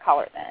our next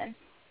caller then.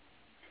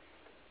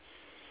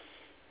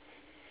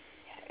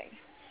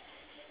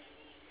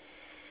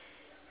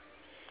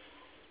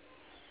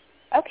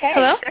 Okay.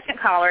 Hello? Second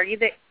caller. Are you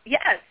there?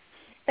 Yes.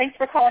 Thanks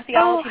for calling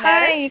Theology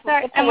Matters.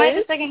 Hi. Am I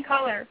the second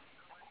caller?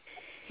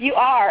 You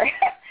are.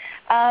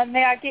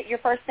 May I get your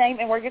first name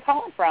and where you're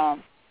calling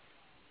from?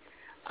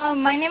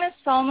 My name is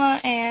Salma,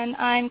 and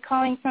I'm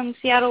calling from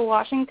Seattle,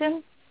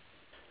 Washington.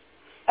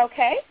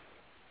 Okay.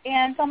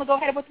 And Salma, go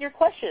ahead with your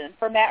question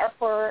for Matt or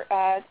for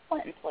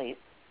Clinton, please.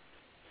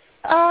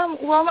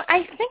 Well,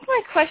 I think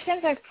my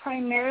questions are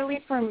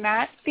primarily for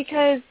Matt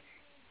because,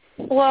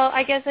 well,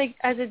 I guess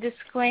as a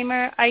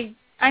disclaimer, I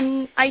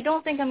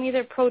don't think I'm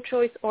either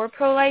pro-choice or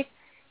pro-life.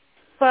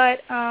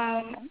 But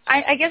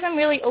I guess I'm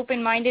really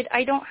open-minded.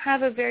 I don't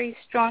have a very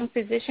strong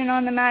position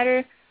on the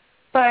matter,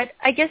 but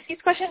I guess these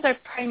questions are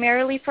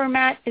primarily for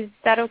Matt. Is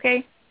that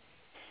okay?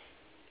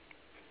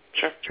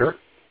 Sure.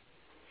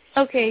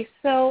 Okay,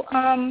 so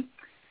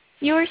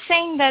you were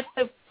saying that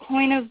the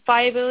point of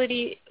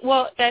viability,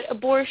 that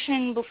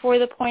abortion before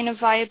the point of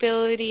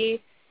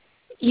viability,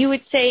 you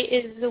would say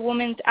is the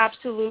woman's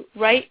absolute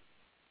right,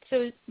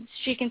 so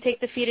she can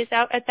take the fetus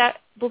out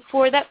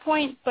before that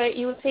point, but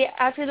you would say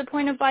after the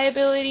point of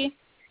viability,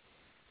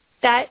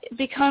 that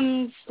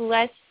becomes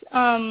less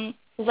of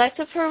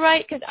her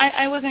right? Because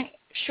I wasn't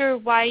sure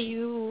why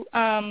you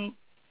put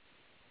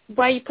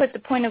the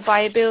point of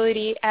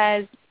viability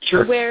as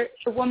where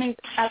a woman's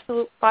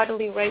absolute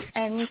bodily right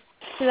ends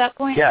to that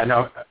point. Yeah,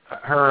 no,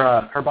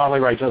 her bodily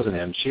right doesn't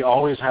end. She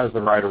always has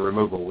the right of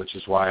removal, which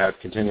is why I've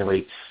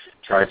continually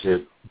tried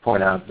to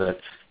point out that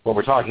what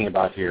we're talking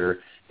about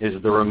here is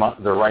the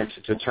right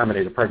to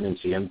terminate a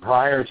pregnancy. And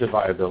prior to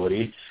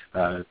viability,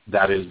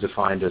 that is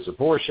defined as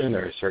abortion.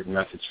 There are certain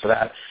methods for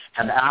that.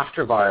 And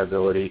after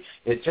viability,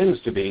 it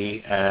tends to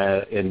be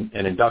an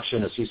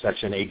induction, a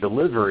C-section, a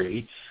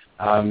delivery,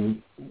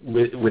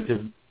 with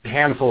a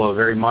handful of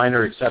very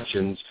minor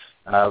exceptions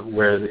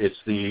where it's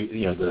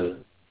the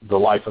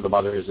life of the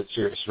mother is at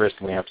serious risk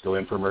and we have to go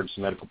in for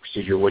emergency medical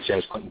procedure, which,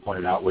 as Clinton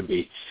pointed out, would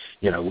be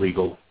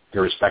legal,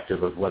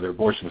 irrespective of whether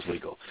abortion is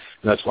legal.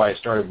 And that's why I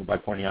started by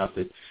pointing out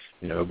that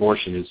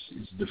abortion is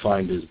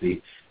defined as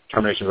the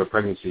termination of a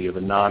pregnancy of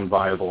a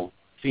non-viable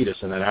fetus,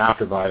 and then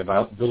after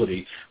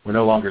viability, we're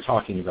no longer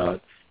talking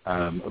about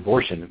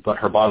abortion, but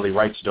her bodily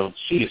rights don't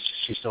cease.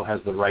 She still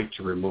has the right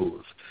to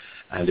remove,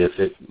 and if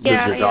it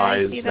lives or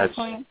dies, that's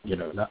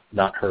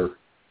not her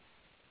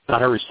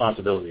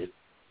responsibility.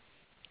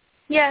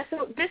 Yeah,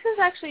 so this is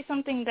actually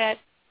something that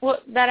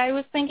I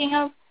was thinking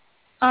of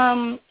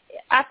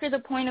after the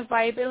point of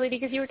viability,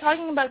 because you were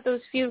talking about those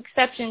few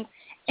exceptions,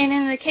 and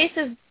in the case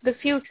of the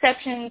few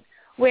exceptions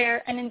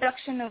where an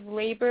induction of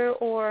labor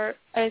or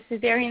a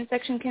cesarean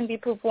section can be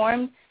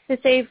performed to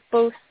save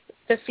both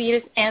the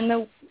fetus and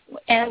the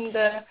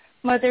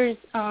mother's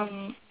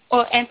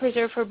and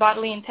preserve her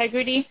bodily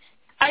integrity,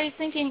 I was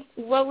thinking,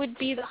 what would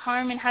be the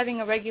harm in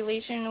having a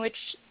regulation in which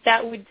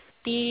that would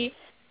be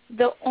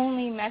the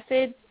only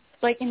method,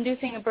 like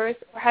inducing a birth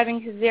or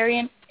having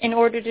cesarean, in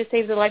order to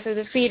save the life of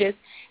the fetus?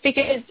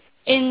 Because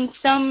in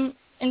some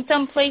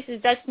places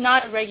that's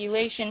not a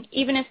regulation.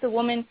 Even if the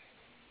woman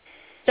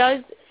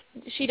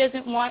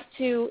doesn't want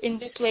to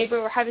induce labor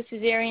or have a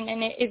cesarean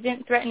and it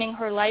isn't threatening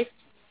her life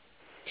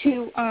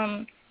to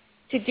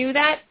do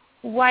that,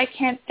 why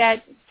can't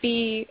that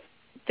be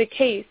the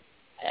case?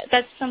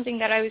 That's something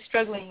that I was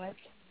struggling with.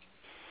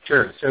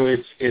 Sure. So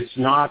it's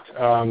not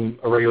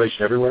a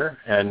regulation everywhere,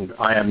 and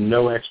I am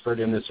no expert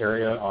in this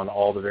area on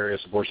all the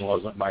various abortion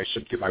laws. I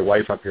should get my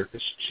wife up here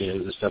because she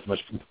knows this stuff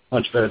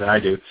much better than I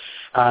do.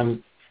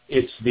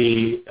 It's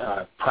the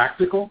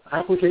practical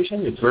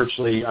application. It's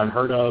virtually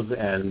unheard of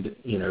and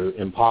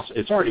impossible.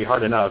 It's already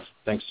hard enough,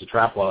 thanks to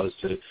trap laws,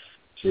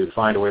 to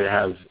find a way to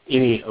have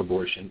any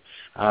abortion.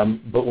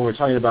 But when we're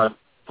talking about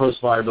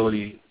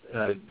post-viability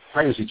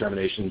pregnancy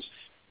terminations,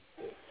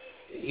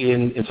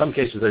 in some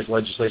cases there's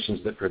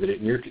legislations that prohibit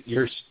it.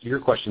 And your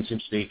question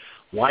seems to be,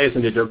 why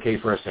isn't it okay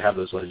for us to have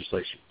those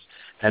legislations?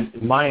 And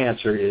my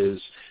answer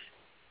is,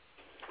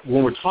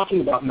 when we're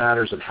talking about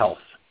matters of health,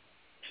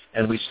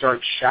 and we start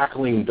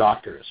shackling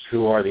doctors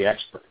who are the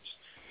experts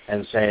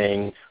and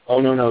saying, oh,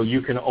 no,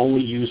 you can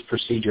only use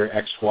procedure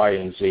X, Y,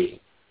 and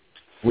Z,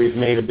 we've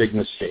made a big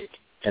mistake.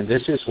 And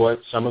this is what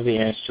some of the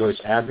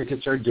anti-choice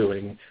advocates are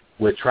doing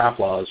with trap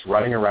laws,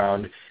 running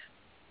around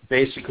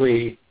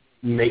basically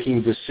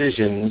making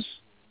decisions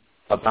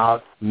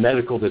about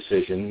medical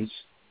decisions,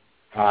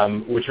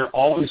 which are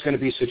always going to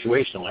be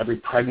situational. Every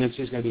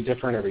pregnancy is going to be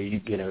different. Every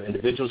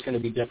individual is going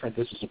to be different.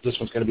 This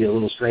one's going to be a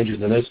little stranger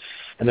than this.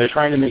 And they're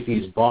trying to make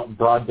these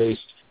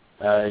broad-based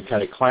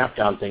kind of clamp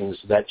down things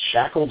that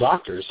shackle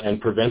doctors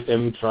and prevent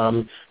them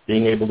from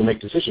being able to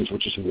make decisions,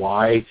 which is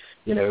why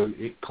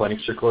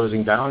clinics are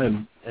closing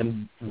down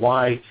and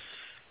why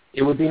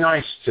it would be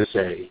nice to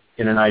say,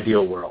 in an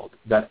ideal world,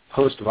 that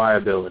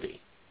post-viability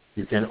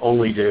you can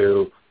only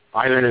do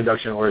either an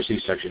induction or a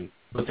C-section.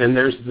 But then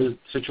there's the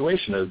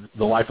situation of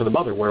the life of the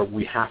mother where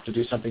we have to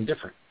do something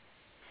different.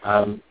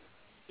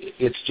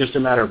 It's just a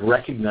matter of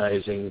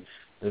recognizing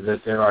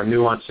that there are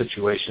nuanced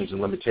situations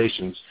and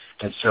limitations,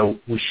 and so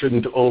we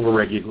shouldn't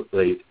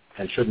over-regulate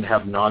and shouldn't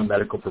have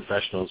non-medical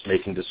professionals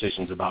making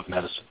decisions about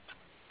medicine.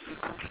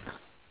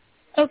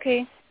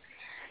 Okay.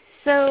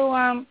 So,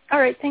 all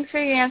right, thanks for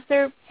your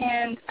answer.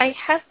 And I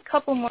have a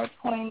couple more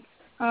points.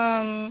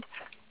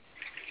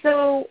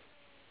 So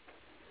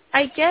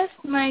I guess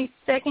my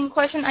second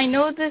question, I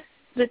know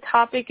the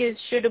topic is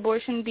should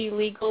abortion be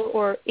legal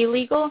or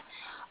illegal,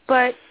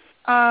 but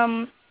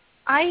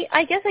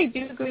I guess I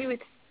do agree with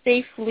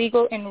safe,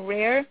 legal, and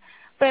rare,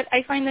 but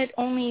I find that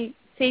only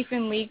safe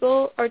and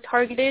legal are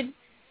targeted.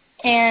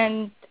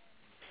 And,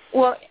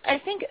 well, I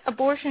think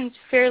abortion's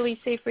fairly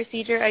safe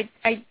procedure.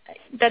 I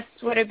that's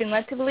what I've been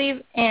led to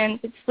believe, and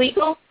it's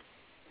legal.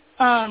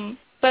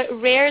 but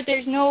rare,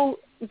 there's no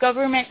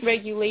government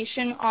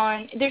regulation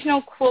on, there's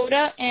no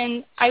quota,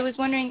 and I was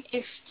wondering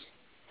if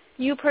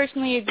you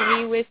personally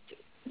agree with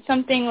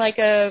something like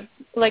a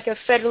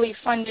federally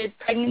funded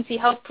pregnancy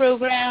health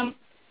program,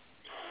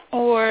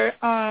 or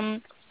I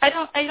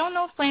don't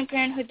know if Planned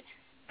Parenthood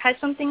has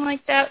something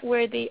like that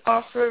where they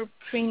offer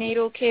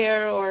prenatal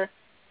care or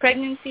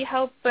pregnancy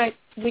help, but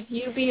would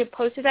you be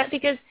opposed to that?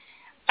 Because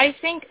I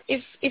think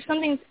if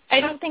something, I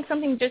don't think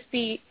something just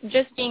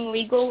being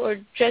legal or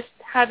just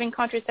having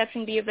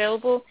contraception be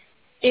available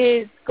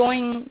is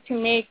going to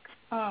make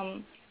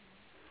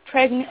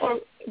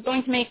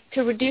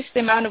to reduce the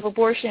amount of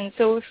abortion.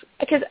 So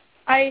because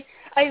I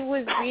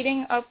was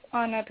reading up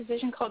on a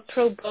position called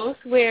pro-both,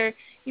 where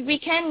we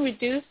can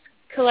reduce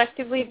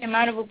collectively the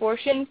amount of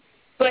abortion,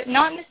 but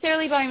not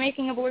necessarily by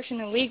making abortion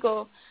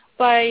illegal,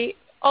 by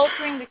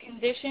altering the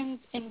conditions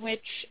in which,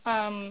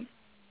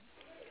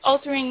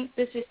 altering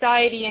the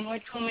society in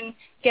which women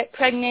get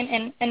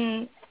pregnant,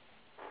 and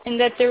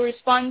that their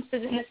response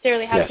doesn't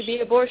necessarily have to be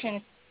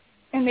abortion,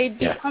 and they'd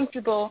be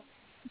comfortable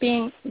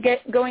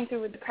going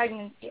through with the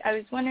pregnancy. I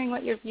was wondering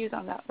what your views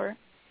on that were.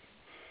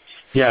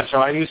 Yeah, so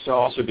I used to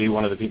also be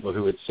one of the people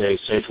who would say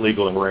safe,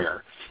 legal, and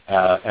rare.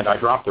 And I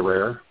dropped the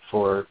rare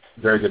for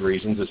very good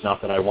reasons. It's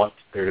not that I want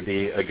there to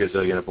be a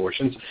gazillion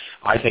abortions.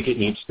 I think it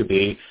needs to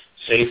be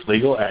safe,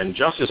 legal, and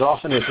just as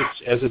often as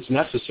it's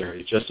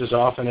necessary, just as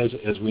often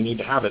as we need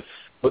to have it.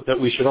 But that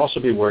we should also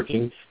be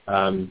working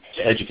to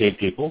educate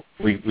people.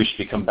 We should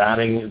be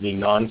combating the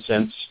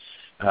nonsense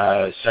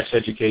sex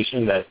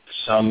education that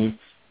some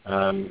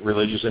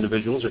religious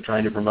individuals are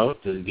trying to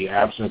promote, the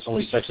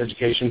abstinence-only sex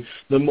education.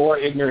 The more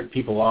ignorant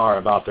people are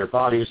about their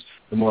bodies,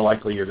 the more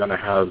likely you're going to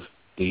have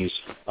these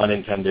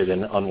unintended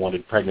and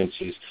unwanted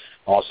pregnancies.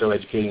 Also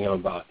educating them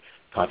about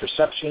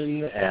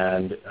contraception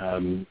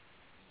and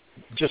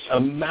just a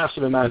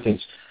massive amount of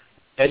things.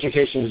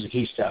 Education is a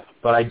key step,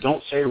 but I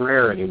don't say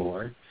rare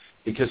anymore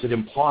because it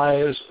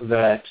implies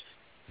that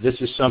this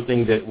is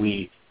something that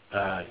we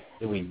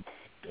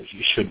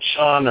should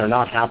shun or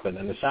not happen.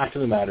 And the fact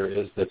of the matter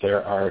is that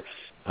there are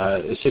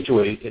that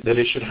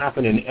it should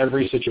happen in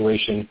every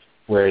situation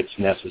where it's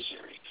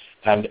necessary.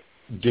 And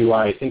do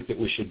I think that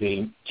we should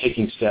be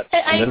taking steps?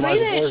 I agree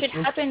that it should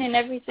happen in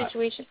every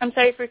situation. I'm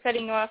sorry for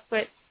cutting you off,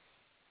 but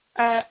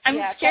I'm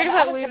scared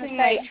about losing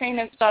my train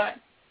of thought.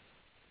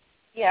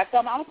 Yeah, so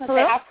I was going to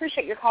say, I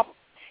appreciate your call.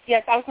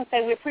 Yes, I was going to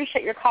say we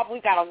appreciate your call.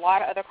 We've got a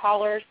lot of other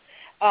callers,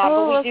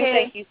 but we do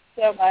thank you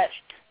so much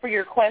for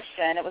your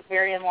question. It was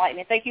very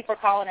enlightening. Thank you for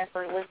calling and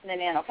for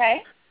listening in,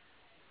 okay?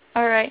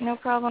 All right, no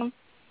problem.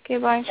 Okay,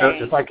 bye. So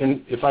if I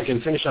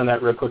can finish on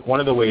that real quick, one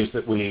of the ways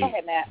that we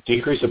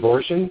decrease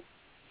abortion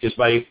is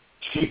by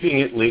keeping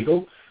it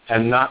legal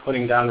and not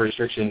putting down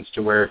restrictions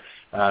to where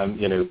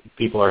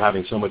people are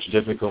having so much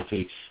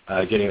difficulty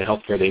getting the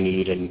health care they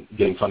need and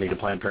getting funding to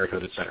Planned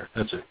Parenthood, et cetera.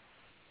 That's it.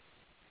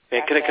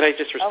 Okay, could I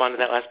just respond to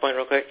that last point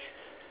real quick?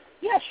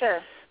 Yeah,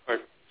 sure.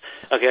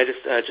 Okay,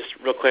 I just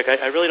real quick,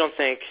 I really don't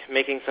think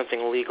making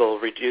something legal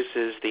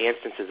reduces the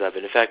instances of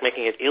it. In fact,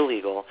 making it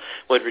illegal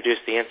would reduce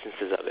the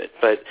instances of it.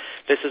 But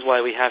this is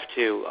why we have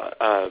to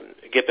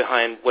get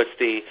behind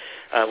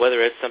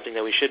whether it's something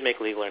that we should make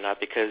legal or not,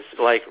 because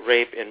like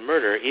rape and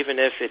murder, even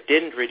if it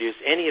didn't reduce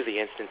any of the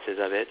instances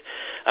of it,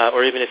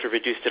 or even if it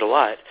reduced it a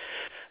lot,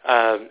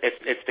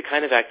 it's the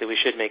kind of act that we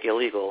should make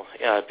illegal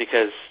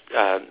because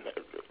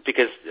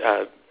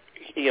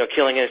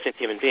killing innocent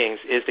human beings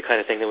is the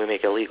kind of thing that we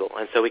make illegal.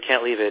 And so we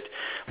can't leave it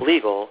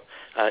legal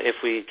if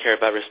we care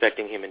about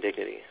respecting human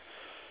dignity.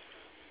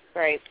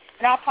 Great.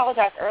 And I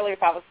apologize earlier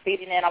if I was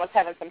speeding in. I was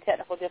having some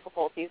technical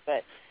difficulties,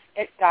 but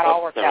it got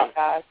all worked out,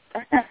 guys.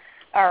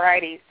 All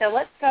righty. So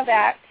let's go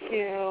back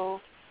to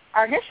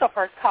our initial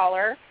first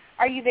caller.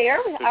 Are you there?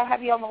 I'll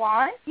have you on the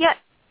line. Yes.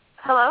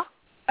 Hello?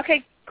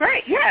 Okay,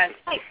 great. Yes.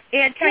 Hi.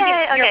 And can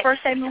I get your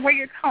first name and where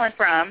you're calling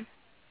from?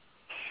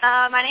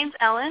 My name's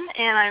Ellen,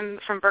 and I'm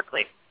from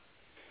Berkeley,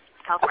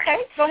 California.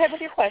 Okay, go ahead with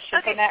your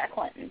question for Matt or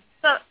Clinton.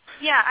 So,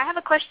 I have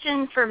a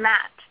question for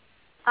Matt.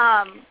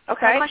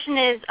 Okay. My question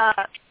is,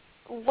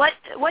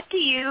 what do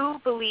you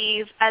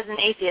believe, as an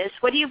atheist,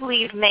 what do you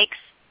believe makes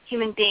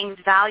human beings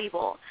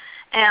valuable?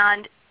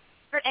 And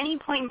at any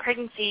point in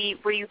pregnancy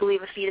where you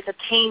believe a fetus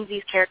obtains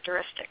these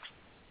characteristics?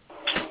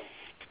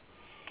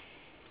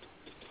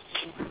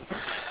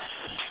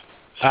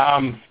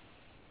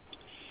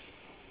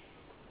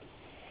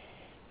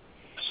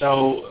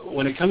 So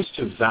when it comes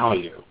to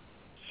value,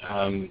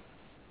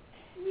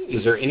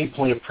 is there any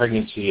point of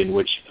pregnancy in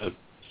which a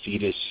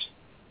fetus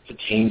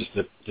attains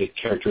the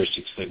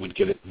characteristics that would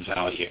give it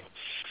value?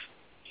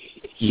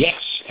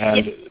 Yes,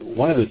 and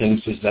one of the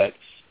things is that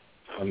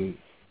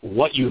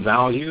what you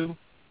value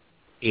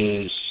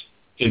is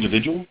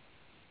individual.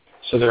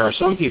 So there are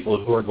some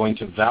people who are going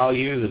to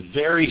value the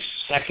very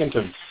second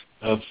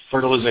of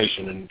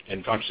fertilization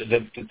and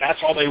that's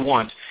all they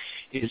want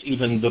is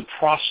even the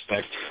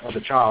prospect of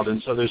a child,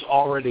 and so there's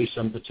already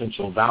some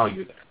potential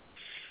value there.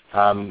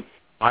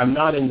 I'm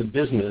not in the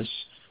business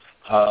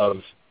of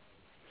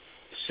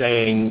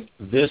saying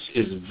this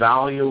is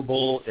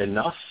valuable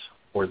enough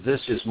or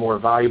this is more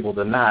valuable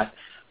than that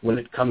when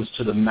it comes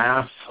to the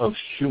math of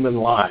human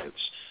lives.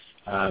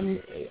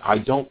 I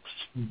don't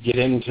get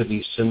into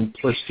the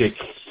simplistic,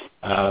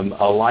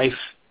 a life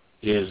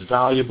is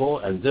valuable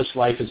and this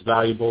life is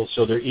valuable,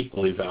 so they're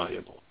equally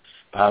valuable.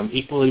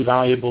 Equally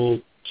valuable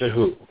to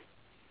who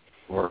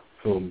or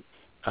whom?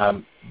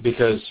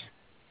 Because,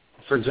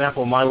 for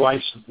example, my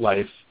wife's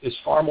life is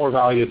far more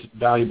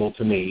valuable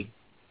to me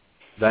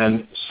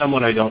than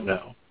someone I don't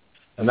know.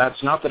 And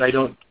that's not that I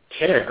don't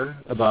care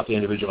about the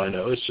individual I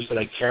know, it's just that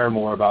I care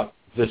more about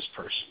this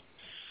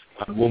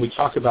person. When we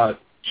talk about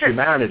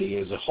humanity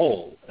as a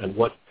whole and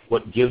what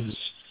gives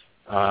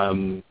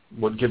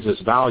us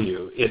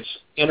value, it's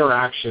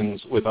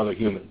interactions with other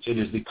humans. It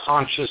is the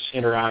conscious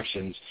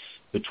interactions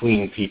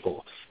between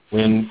people.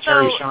 When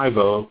Terri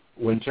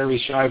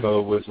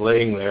Schiavo was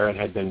laying there and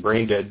had been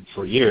brain dead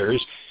for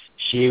years,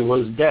 she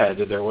was dead.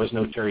 There was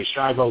no Terri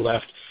Schiavo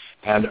left,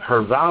 and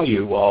her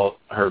value, while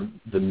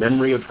the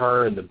memory of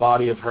her and the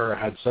body of her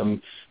had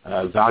some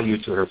value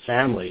to her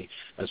family,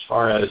 as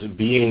far as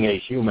being a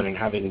human and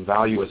having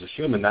value as a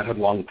human, that had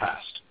long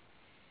passed.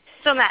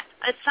 So, Matt,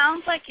 it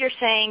sounds like you're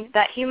saying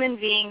that human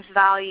beings'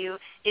 value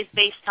is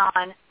based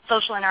on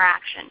social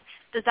interaction.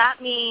 Does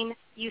that mean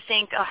you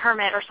think a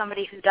hermit or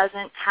somebody who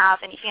doesn't have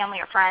any family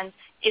or friends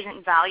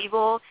isn't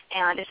valuable,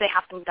 and if they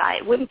happen to die,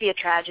 it wouldn't be a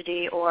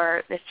tragedy,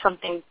 or if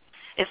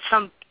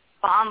some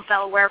bomb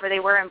fell wherever they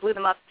were and blew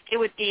them up, it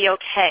would be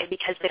okay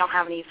because they don't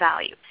have any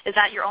value? Is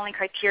that your only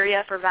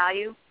criteria for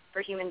value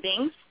for human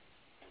beings?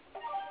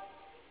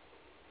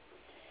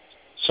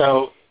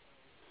 So,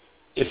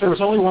 if there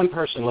was only one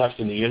person left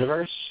in the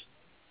universe,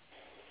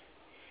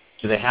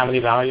 do they have any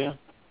value?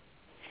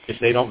 If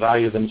they don't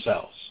value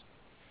themselves.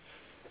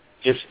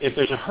 If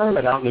there's a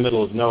hermit out in the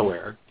middle of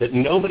nowhere that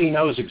nobody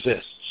knows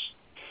exists,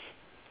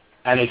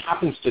 and it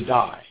happens to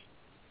die,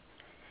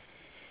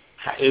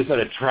 is that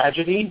a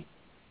tragedy?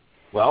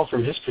 Well,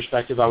 from his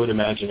perspective, I would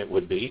imagine it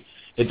would be.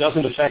 It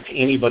doesn't affect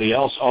anybody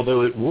else,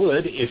 although it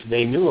would if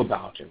they knew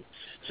about him.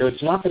 So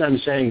it's not that I'm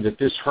saying that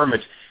this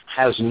hermit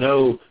has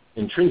no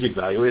intrinsic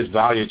value, his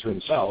value to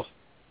himself,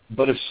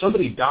 but if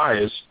somebody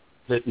dies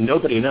that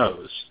nobody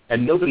knows,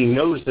 and nobody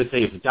knows that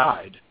they've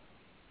died,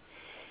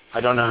 I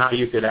don't know how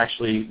you could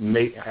actually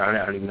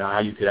I don't even know how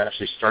you could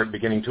actually start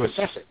beginning to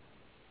assess it.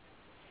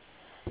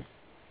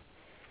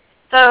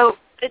 So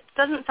it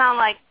doesn't sound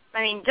like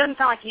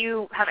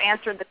you have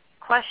answered the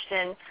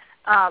question.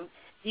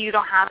 You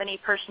don't have any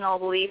personal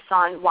beliefs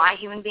on why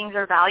human beings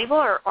are valuable,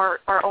 or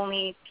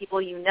only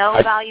people you know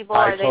valuable?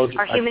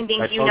 Are human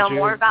beings you know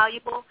more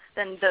valuable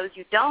than those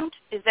you don't?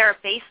 Is there a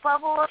base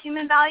level of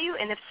human value?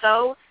 And if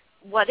so,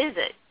 what is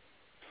it?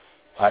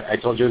 I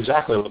told you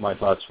exactly what my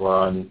thoughts were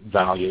on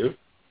value,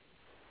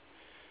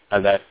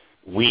 and that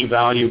we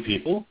value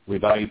people. We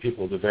value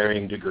people to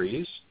varying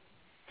degrees.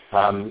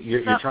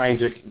 You're trying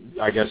to,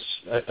 I guess,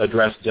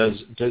 address, do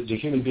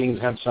human beings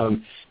have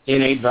some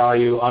innate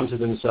value unto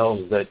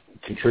themselves that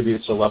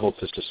contributes a level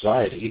to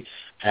society?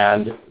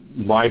 And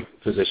my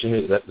position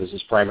is that this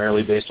is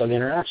primarily based on the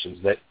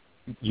interactions, that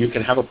you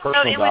can have a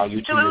personal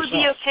value to yourself. So it would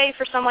be okay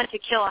for someone to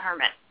kill a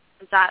hermit?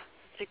 Is that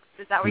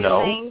what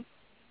you're saying?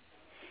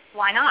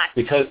 Why not?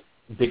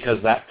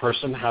 Because that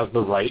person has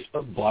the right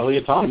of bodily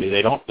autonomy.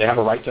 They have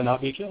a right to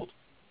not be killed.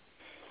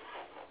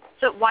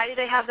 So why do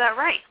they have that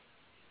right?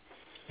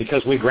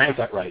 Because we grant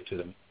that right to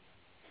them.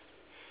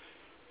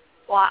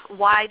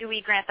 Why do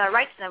we grant that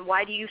right to them?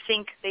 Why do you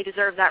think they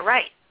deserve that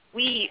right?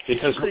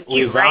 Because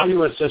we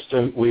value a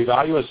system. We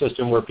value a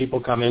system where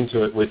people come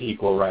into it with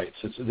equal rights.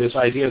 It's this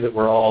idea that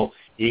we're all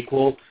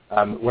equal.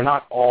 We're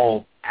not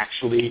all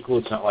actually equal.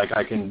 It's not like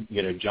I can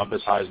jump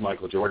as high as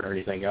Michael Jordan or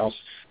anything else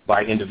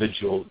by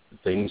individual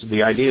things.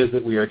 The idea is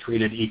that we are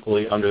treated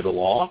equally under the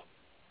law,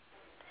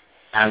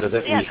 and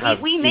that we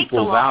have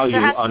equal value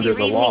under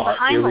the law.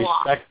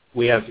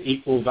 We have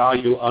equal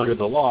value under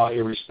the law,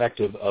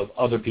 irrespective of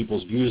other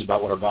people's views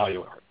about what our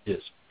value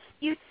is.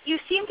 You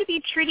seem to be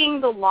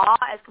treating the law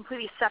as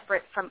completely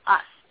separate from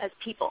us as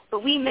people,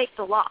 but we make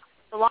the law.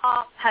 The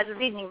law has a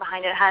reasoning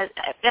behind it.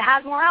 It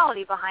has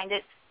morality behind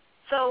it.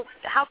 So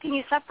how can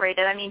you separate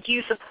it? I mean, do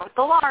you support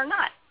the law or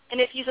not? And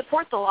if you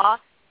support the law,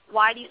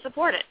 why do you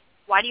support it?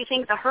 Why do you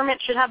think the hermit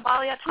should have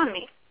bodily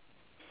autonomy?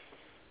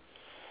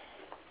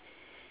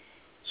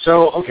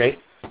 So, okay,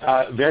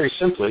 very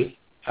simply,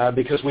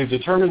 because we've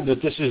determined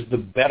that this is the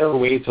better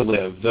way to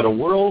live, that a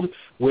world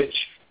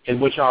in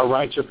which our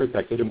rights are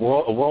protected, a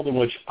world in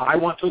which I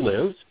want to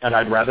live and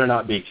I'd rather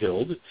not be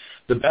killed,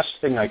 the best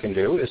thing I can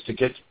do is to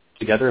get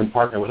together and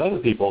partner with other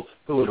people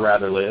who would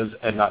rather live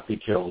and not be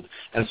killed.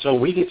 And so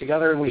we get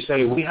together and we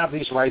say, we have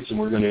these rights and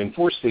we're going to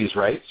enforce these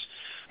rights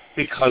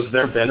because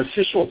they're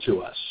beneficial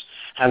to us.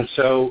 And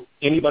so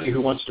anybody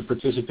who wants to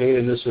participate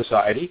in this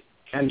society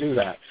can do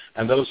that.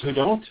 And those who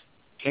don't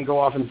can go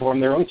off and form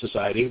their own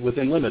society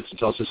within limits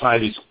until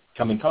societies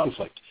come in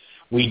conflict.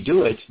 We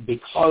do it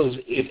because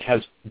it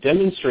has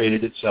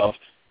demonstrated itself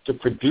to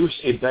produce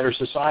a better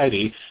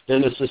society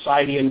than a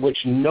society in which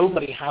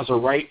nobody has a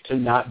right to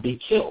not be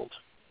killed.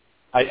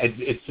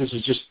 This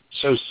is just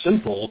so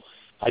simple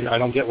I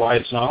don't get why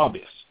it's not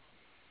obvious.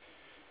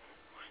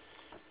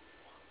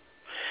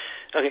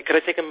 Okay, could I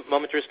take a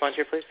moment to respond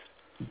here, please?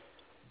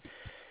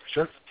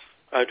 Sure.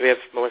 Do we have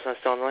Melissa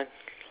still on the line?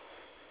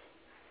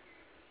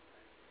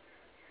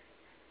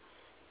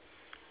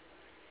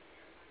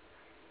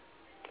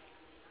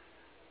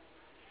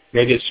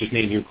 Maybe it's just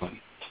me and you, Clinton.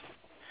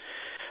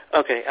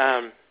 Okay.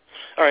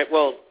 All right.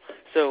 Well,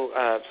 so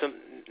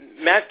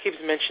Matt keeps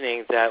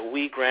mentioning that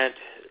we grant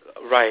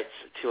rights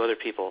to other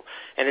people,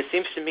 and it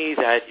seems to me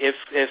that if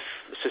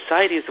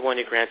society is the one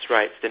who grants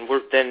rights, then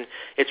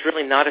it's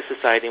really not a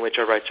society in which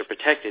our rights are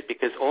protected,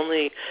 because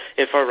only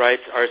if our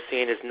rights are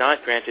seen as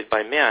not granted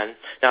by man.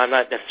 Now, I'm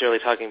not necessarily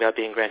talking about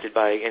being granted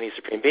by any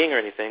supreme being or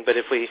anything, but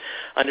if we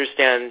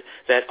understand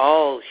that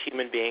all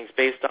human beings,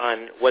 based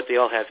on what they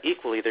all have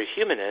equally, their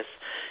humanness,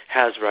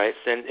 has rights,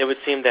 then it would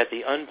seem that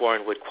the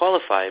unborn would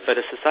qualify. But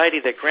a society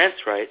that grants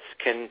rights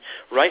can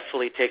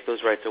rightfully take those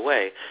rights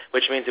away,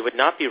 which means it would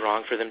not be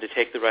wrong for them to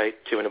take the right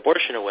to an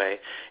abortion away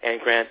and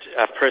grant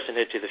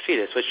personhood to the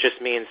fetus, which just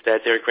means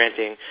that they're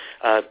granting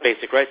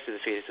basic rights to the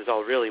fetus is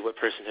all really what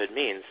personhood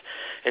means.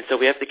 And so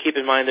we have to keep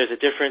in mind there's a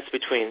difference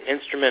between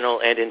instrumental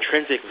and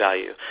intrinsic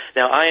value.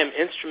 Now, I am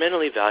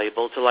instrumentally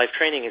valuable to Life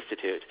Training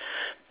Institute.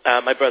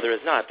 My brother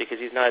is not, because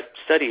he's not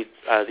studied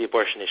the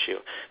abortion issue.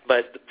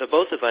 But the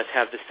both of us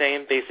have the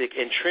same basic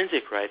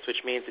intrinsic rights,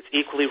 which means it's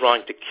equally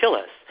wrong to kill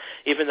us.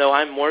 Even though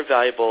I'm more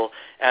valuable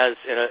as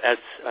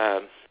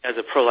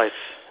a pro-life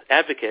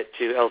advocate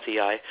to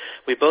LTI,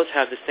 we both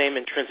have the same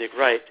intrinsic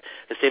right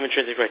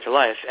to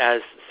life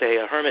as, say,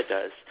 a hermit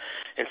does.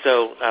 And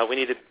so we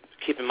need to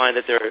keep in mind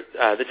that there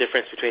are the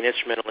difference between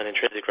instrumental and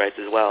intrinsic rights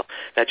as well.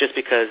 That just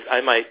because I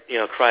might,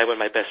 cry when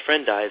my best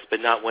friend dies, but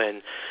not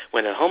when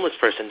a homeless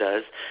person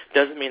does,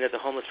 doesn't mean that the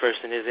homeless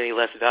person is any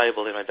less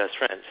valuable than my best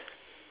friend.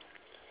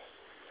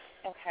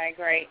 Okay,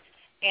 great.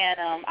 And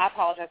I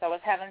apologize. I was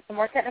having some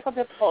more technical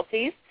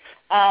difficulties.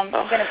 I'm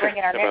going to bring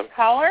in our next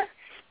caller.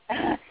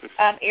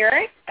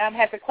 Eric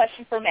has a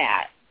question for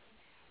Matt.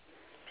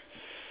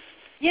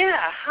 Yeah,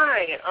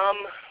 hi.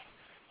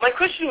 My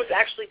question was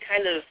actually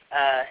kind of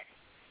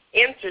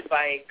answered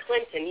by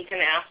Clinton. He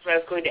kind of asked what I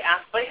was going to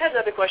ask, but I had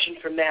another question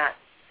for Matt.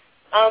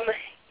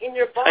 In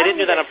your bodily I didn't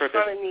do that on purpose.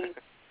 autonomy,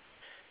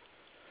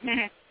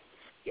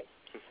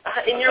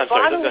 in your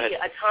bodily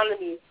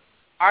autonomy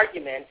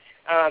argument,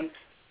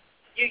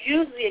 you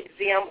use the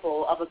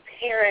example of a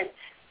parent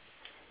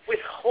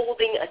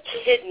withholding a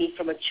kidney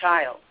from a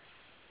child.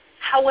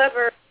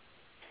 However,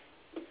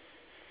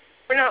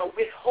 we're not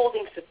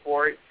withholding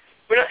support.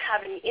 We're not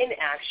having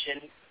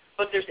inaction,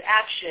 but there's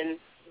action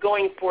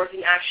going forth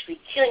and actually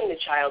killing the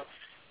child.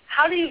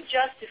 How do you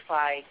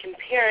justify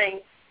comparing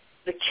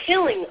the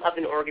killing of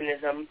an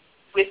organism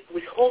with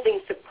withholding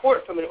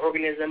support from an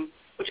organism,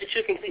 which are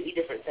two completely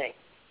different things?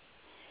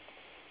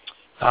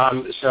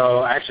 So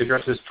I actually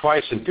addressed this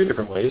twice in two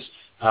different ways.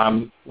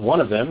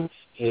 One of them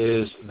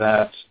is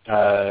that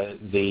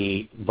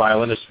the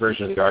violinist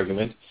version of the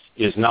argument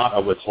is not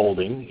a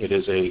withholding, it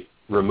is a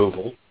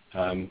removal.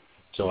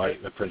 So I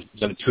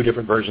presented two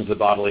different versions of the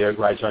bodily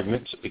rights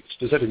argument,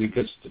 specifically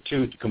because the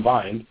two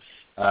combined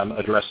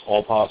address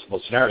all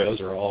possible scenarios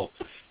or all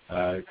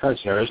current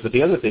scenarios. But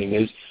the other thing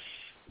is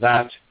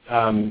that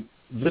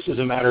this is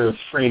a matter of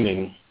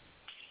framing.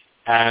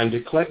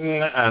 And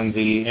Clinton and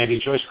the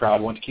anti-choice crowd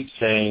want to keep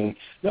saying,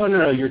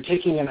 no, you're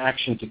taking an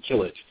action to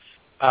kill it.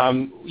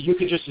 You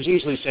could just as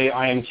easily say,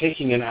 I am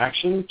taking an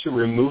action to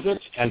remove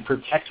it and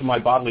protect my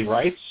bodily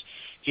rights.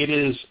 It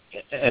is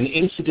an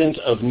incident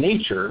of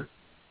nature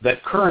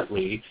that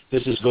currently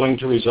this is going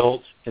to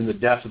result in the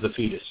death of the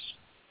fetus.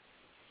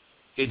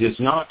 It is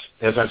not,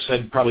 as I've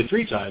said probably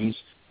 3 times,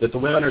 that the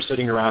women are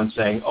sitting around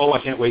saying, I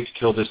can't wait to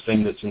kill this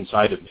thing that's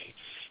inside of me.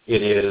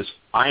 It is,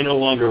 I no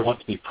longer want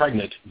to be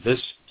pregnant. This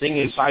thing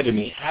inside of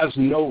me has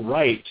no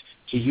right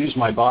to use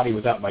my body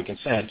without my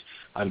consent.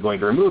 I'm going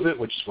to remove it,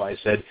 which is why I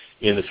said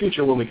in the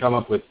future when we come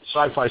up with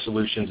sci-fi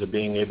solutions of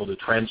being able to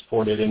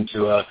transport it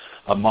into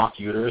a mock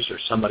uterus or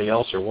somebody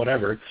else or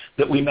whatever,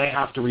 that we may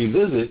have to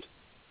revisit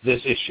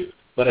this issue.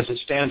 But as it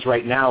stands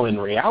right now in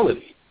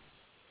reality,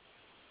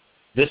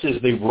 this is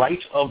the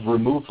right of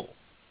removal.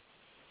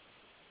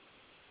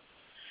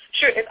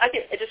 Sure. If I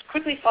can just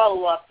quickly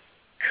follow up,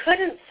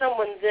 couldn't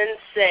someone then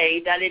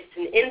say that it's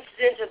an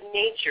incident of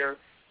nature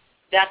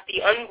that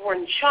the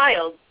unborn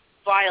child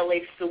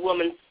violates the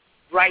woman's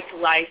right to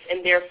life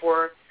and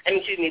therefore,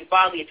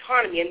 bodily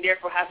autonomy and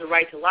therefore has a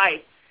right to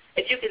life?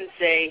 If you can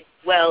say,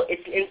 well,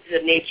 it's an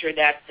incident of nature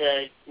that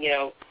the,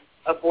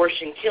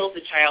 abortion kills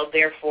the child,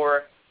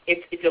 therefore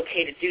it's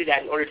okay to do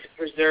that in order to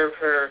preserve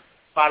her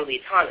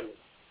bodily autonomy.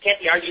 Can't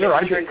the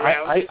argument be turned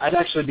around? I'd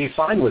actually be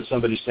fine with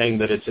somebody saying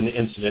that it's an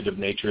incident of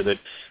nature that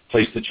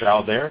placed the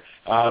child there,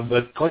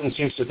 but Clinton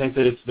seems to think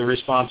that it's the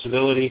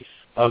responsibility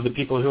of the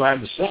people who have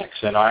the sex,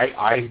 and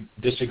I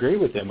disagree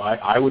with him.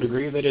 I would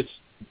agree that it's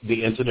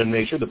the incident of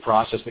nature, the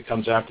process that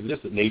comes after this,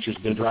 that nature's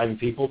been driving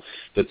people,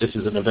 that this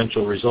is an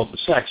eventual result of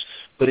sex,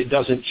 but it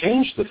doesn't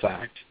change the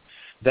fact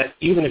that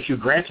even if you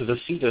granted a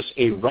fetus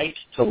a right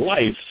to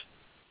life,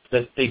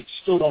 that they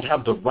still don't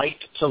have the right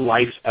to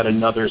life at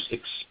another's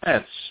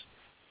expense.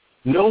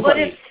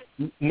 Nobody,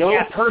 no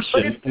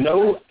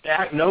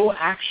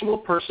actual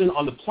person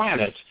on the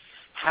planet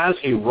has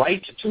a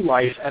right to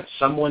life at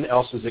someone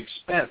else's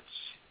expense.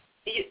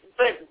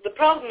 But the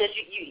problem is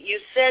you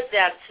said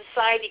that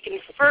society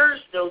confers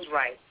those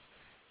rights.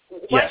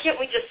 Why can't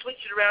we just switch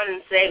it around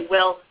and say,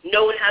 well,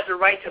 no one has a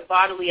right to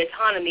bodily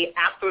autonomy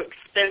at the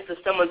expense of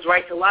someone's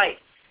right to life?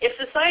 If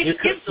society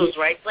gives those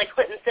rights, like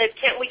Clinton said,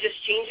 can't we just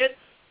change it?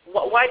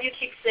 Why do you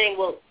keep saying,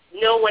 well,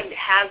 no one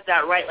has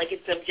that right, like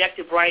it's an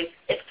objective right?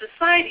 If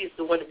society is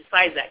the one that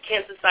decides that,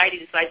 can't society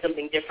decide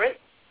something different?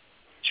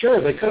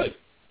 Sure, they could.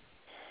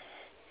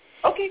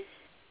 Okay.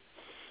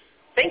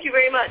 Thank you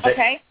very much.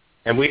 Okay.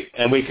 And we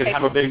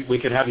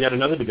could have yet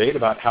another debate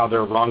about how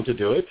they're wrong to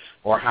do it,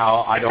 or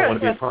how I don't want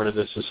to be a part of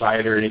this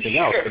society or anything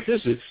else. But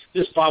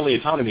this bodily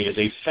autonomy is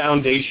a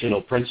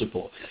foundational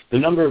principle. The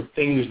number of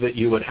things that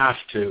you would have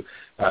to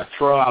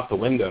throw out the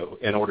window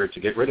in order to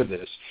get rid of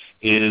this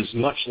is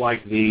much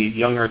like the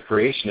young Earth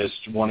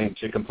creationists wanting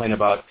to complain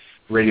about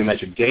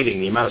radiometric dating.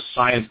 The amount of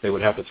science they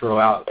would have to throw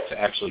out to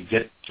actually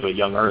get to a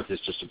young Earth is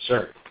just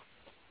absurd.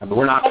 I mean,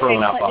 we're not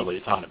throwing out bodily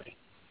autonomy.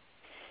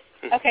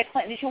 Okay,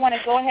 Clinton, did you want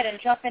to go ahead and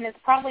jump in? It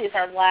probably is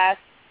our last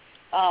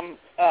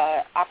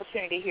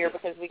opportunity here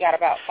because we got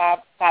about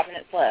five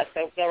minutes left,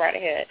 so go right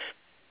ahead.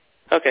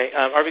 Okay.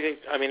 Are we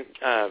going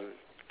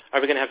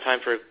to have time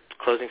for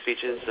closing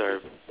speeches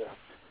or?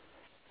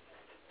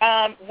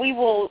 We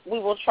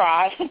will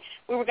try.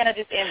 We were going to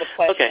just end the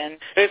question. Okay.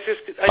 It's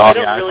just, I thought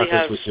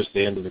this was just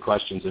the end of the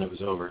questions and it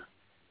was over.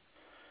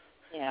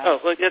 Yeah. Oh,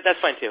 well, that's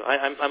fine too.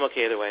 I'm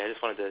okay either way. I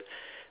just wanted to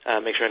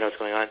make sure I know what's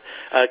going on,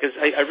 because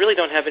I really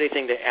don't have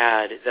anything to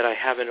add that I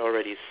haven't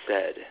already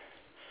said.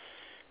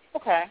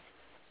 Okay.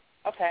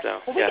 So,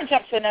 well, we can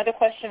jump to another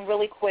question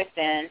really quick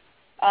then.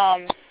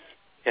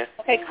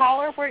 Okay,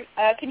 caller,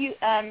 can you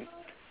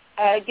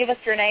give us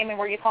your name and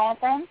where you're calling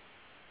from?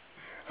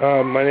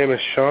 My name is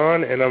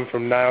Sean, and I'm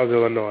from Niles,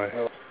 Illinois.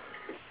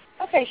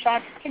 Okay,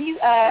 Sean, can you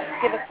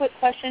give a quick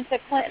question to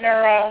Clinton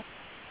or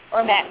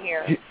Matt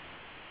here?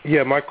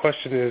 Yeah, my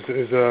question is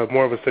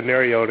more of a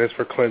scenario, and it's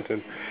for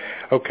Clinton.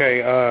 Okay,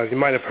 you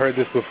might have heard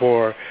this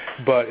before,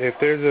 but if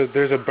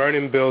there's a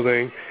burning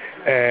building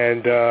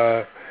and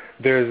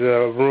there's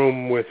a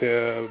room with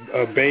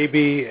a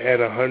baby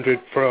and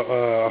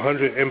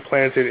 100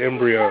 implanted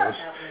embryos,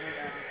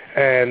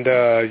 and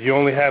you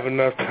only have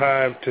enough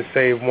time to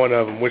save one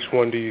of them, which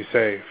one do you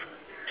save?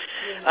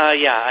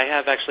 Yeah, I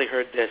have actually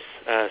heard this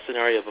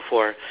scenario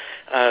before.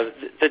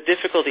 The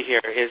difficulty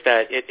here is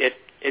that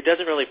it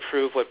doesn't really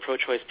prove what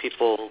pro-choice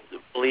people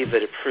believe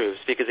that it proves,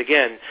 because,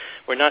 again,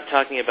 we're not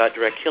talking about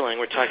direct killing.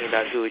 We're talking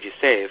about who would you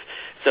save.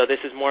 So this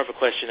is more of a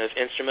question of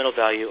instrumental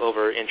value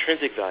over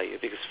intrinsic value,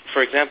 because,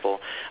 for example,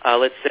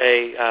 let's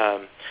say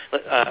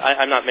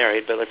I'm not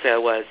married, but let's say I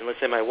was, and let's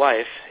say my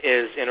wife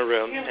is in a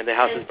room and the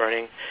house is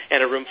burning,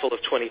 and a room full of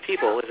 20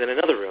 people is in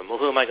another room. Well,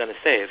 who am I going to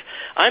save?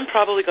 I'm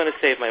probably going to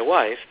save my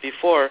wife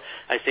before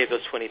I save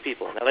those 20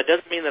 people. Now, that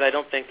doesn't mean that I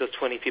don't think those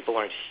 20 people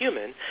aren't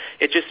human.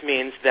 It just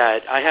means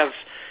that I have...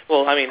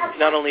 Well, I mean,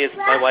 not only is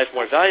my wife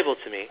more valuable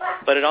to me,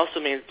 but it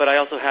also means, but I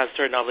also have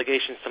certain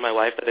obligations to my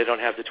wife that I don't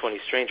have to 20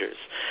 strangers.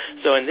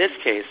 So in this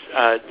case,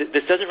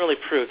 this doesn't really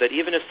prove that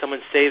even if someone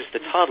saves the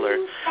toddler,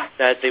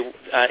 that they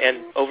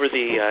and over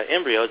the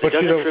embryos, it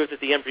doesn't prove that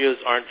the embryos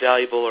aren't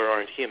valuable or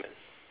aren't human.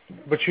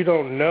 But you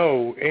don't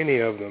know any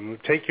of them.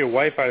 Take your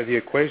wife out of the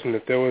equation.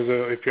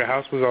 If your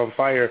house was on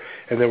fire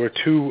and there were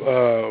two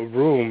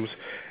rooms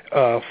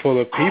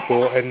full of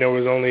people, and there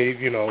was only,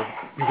 you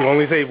can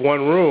only save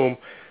one room.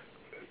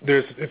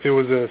 If it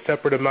was a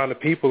separate amount of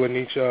people in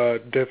each,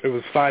 if it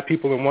was 5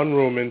 people in one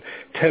room and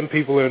 10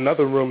 people in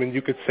another room, and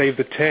you could save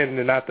the 10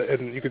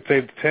 and you could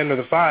save the 10 or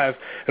the 5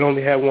 and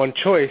only have one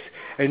choice,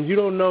 and you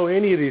don't know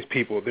any of these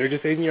people. They're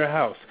just in your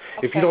house.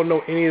 Okay. If you don't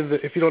know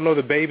if you don't know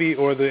the baby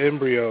or the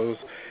embryos,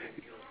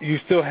 you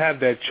still have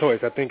that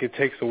choice. I think it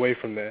takes away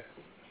from that.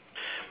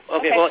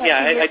 Okay, well,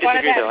 yeah, I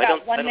disagree though. I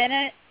don't. 1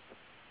 minute.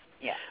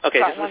 Yeah. Okay,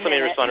 just let me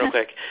respond real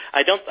quick.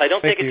 I don't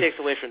think it takes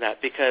away from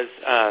that because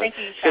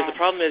the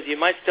problem is you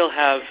might still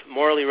have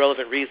morally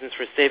relevant reasons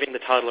for saving the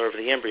toddler over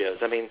the embryos.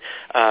 I mean,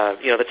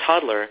 the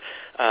toddler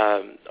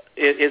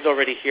is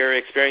already here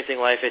experiencing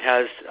life. It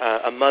has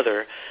a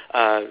mother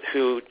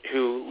who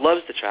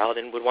loves the child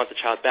and would want the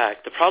child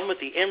back. The problem with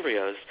the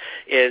embryos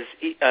is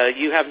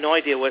you have no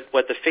idea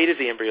what the fate of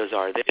the embryos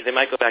are. They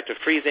might go back to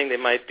freezing. They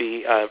might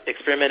be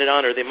experimented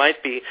on, or they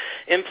might be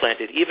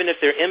implanted. Even if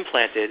they're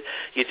implanted,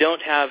 you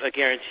don't have a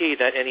guarantee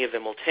that any of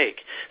them will take.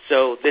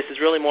 So this is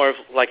really more of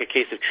like a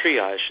case of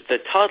triage. The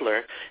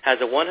toddler has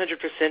a 100%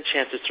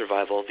 chance of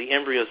survival. The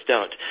embryos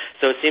don't.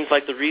 So it seems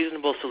like the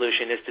reasonable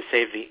solution is to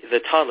save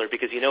the toddler,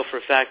 because you know for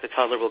a fact the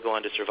toddler will go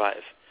on to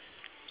survive.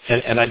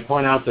 And I'd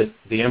point out that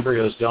the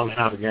embryos don't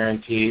have a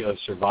guarantee of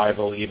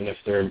survival even if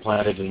they're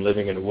implanted and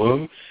living in a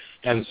womb.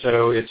 And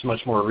so it's much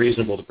more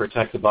reasonable to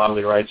protect the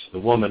bodily rights of the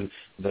woman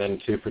than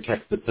to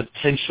protect the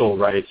potential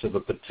rights of a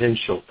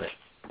potential thing.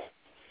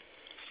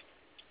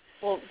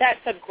 Well, that's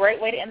a great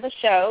way to end the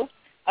show.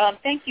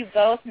 Thank you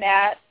both,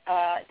 Matt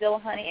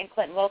Dillahunty and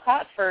Clinton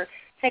Wilcox, for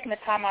taking the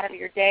time out of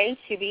your day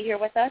to be here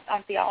with us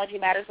on Theology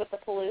Matters with the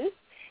Palouse.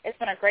 It's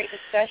been a great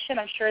discussion.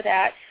 I'm sure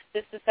that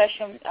this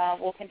discussion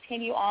will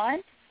continue on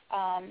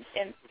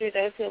and through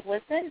those who have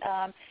listened.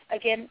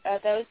 Again,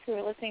 those who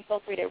are listening,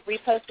 feel free to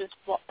repost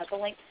the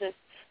link to this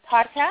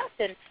podcast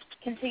and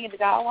continue the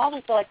dialogue.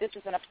 We feel like this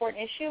is an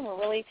important issue, and we're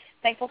really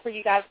thankful for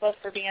you guys both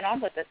for being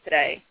on with us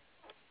today.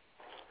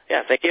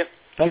 Yeah, thank you.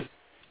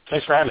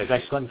 Thanks for having me.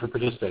 Thanks, Clinton, for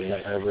participating.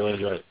 I really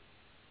enjoyed it.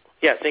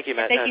 Yeah, thank you,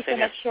 Matt. Thank you so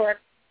much, Short.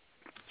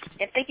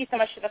 And thank you so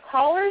much to the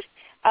callers.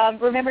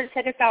 Remember to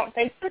check us out on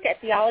Facebook at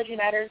Theology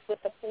Matters with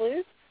the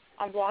Palouse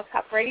on Blog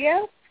Talk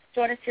Radio.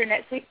 Join us here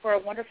next week for a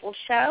wonderful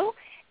show.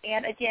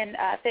 And, again,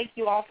 thank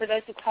you all for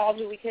those who called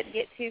who we couldn't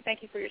get to.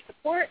 Thank you for your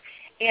support.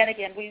 And,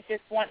 again, we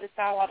just want this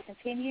dialogue to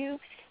continue,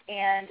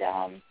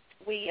 and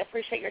we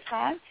appreciate your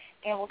time,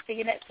 and we'll see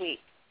you next week.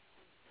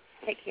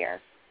 Take care.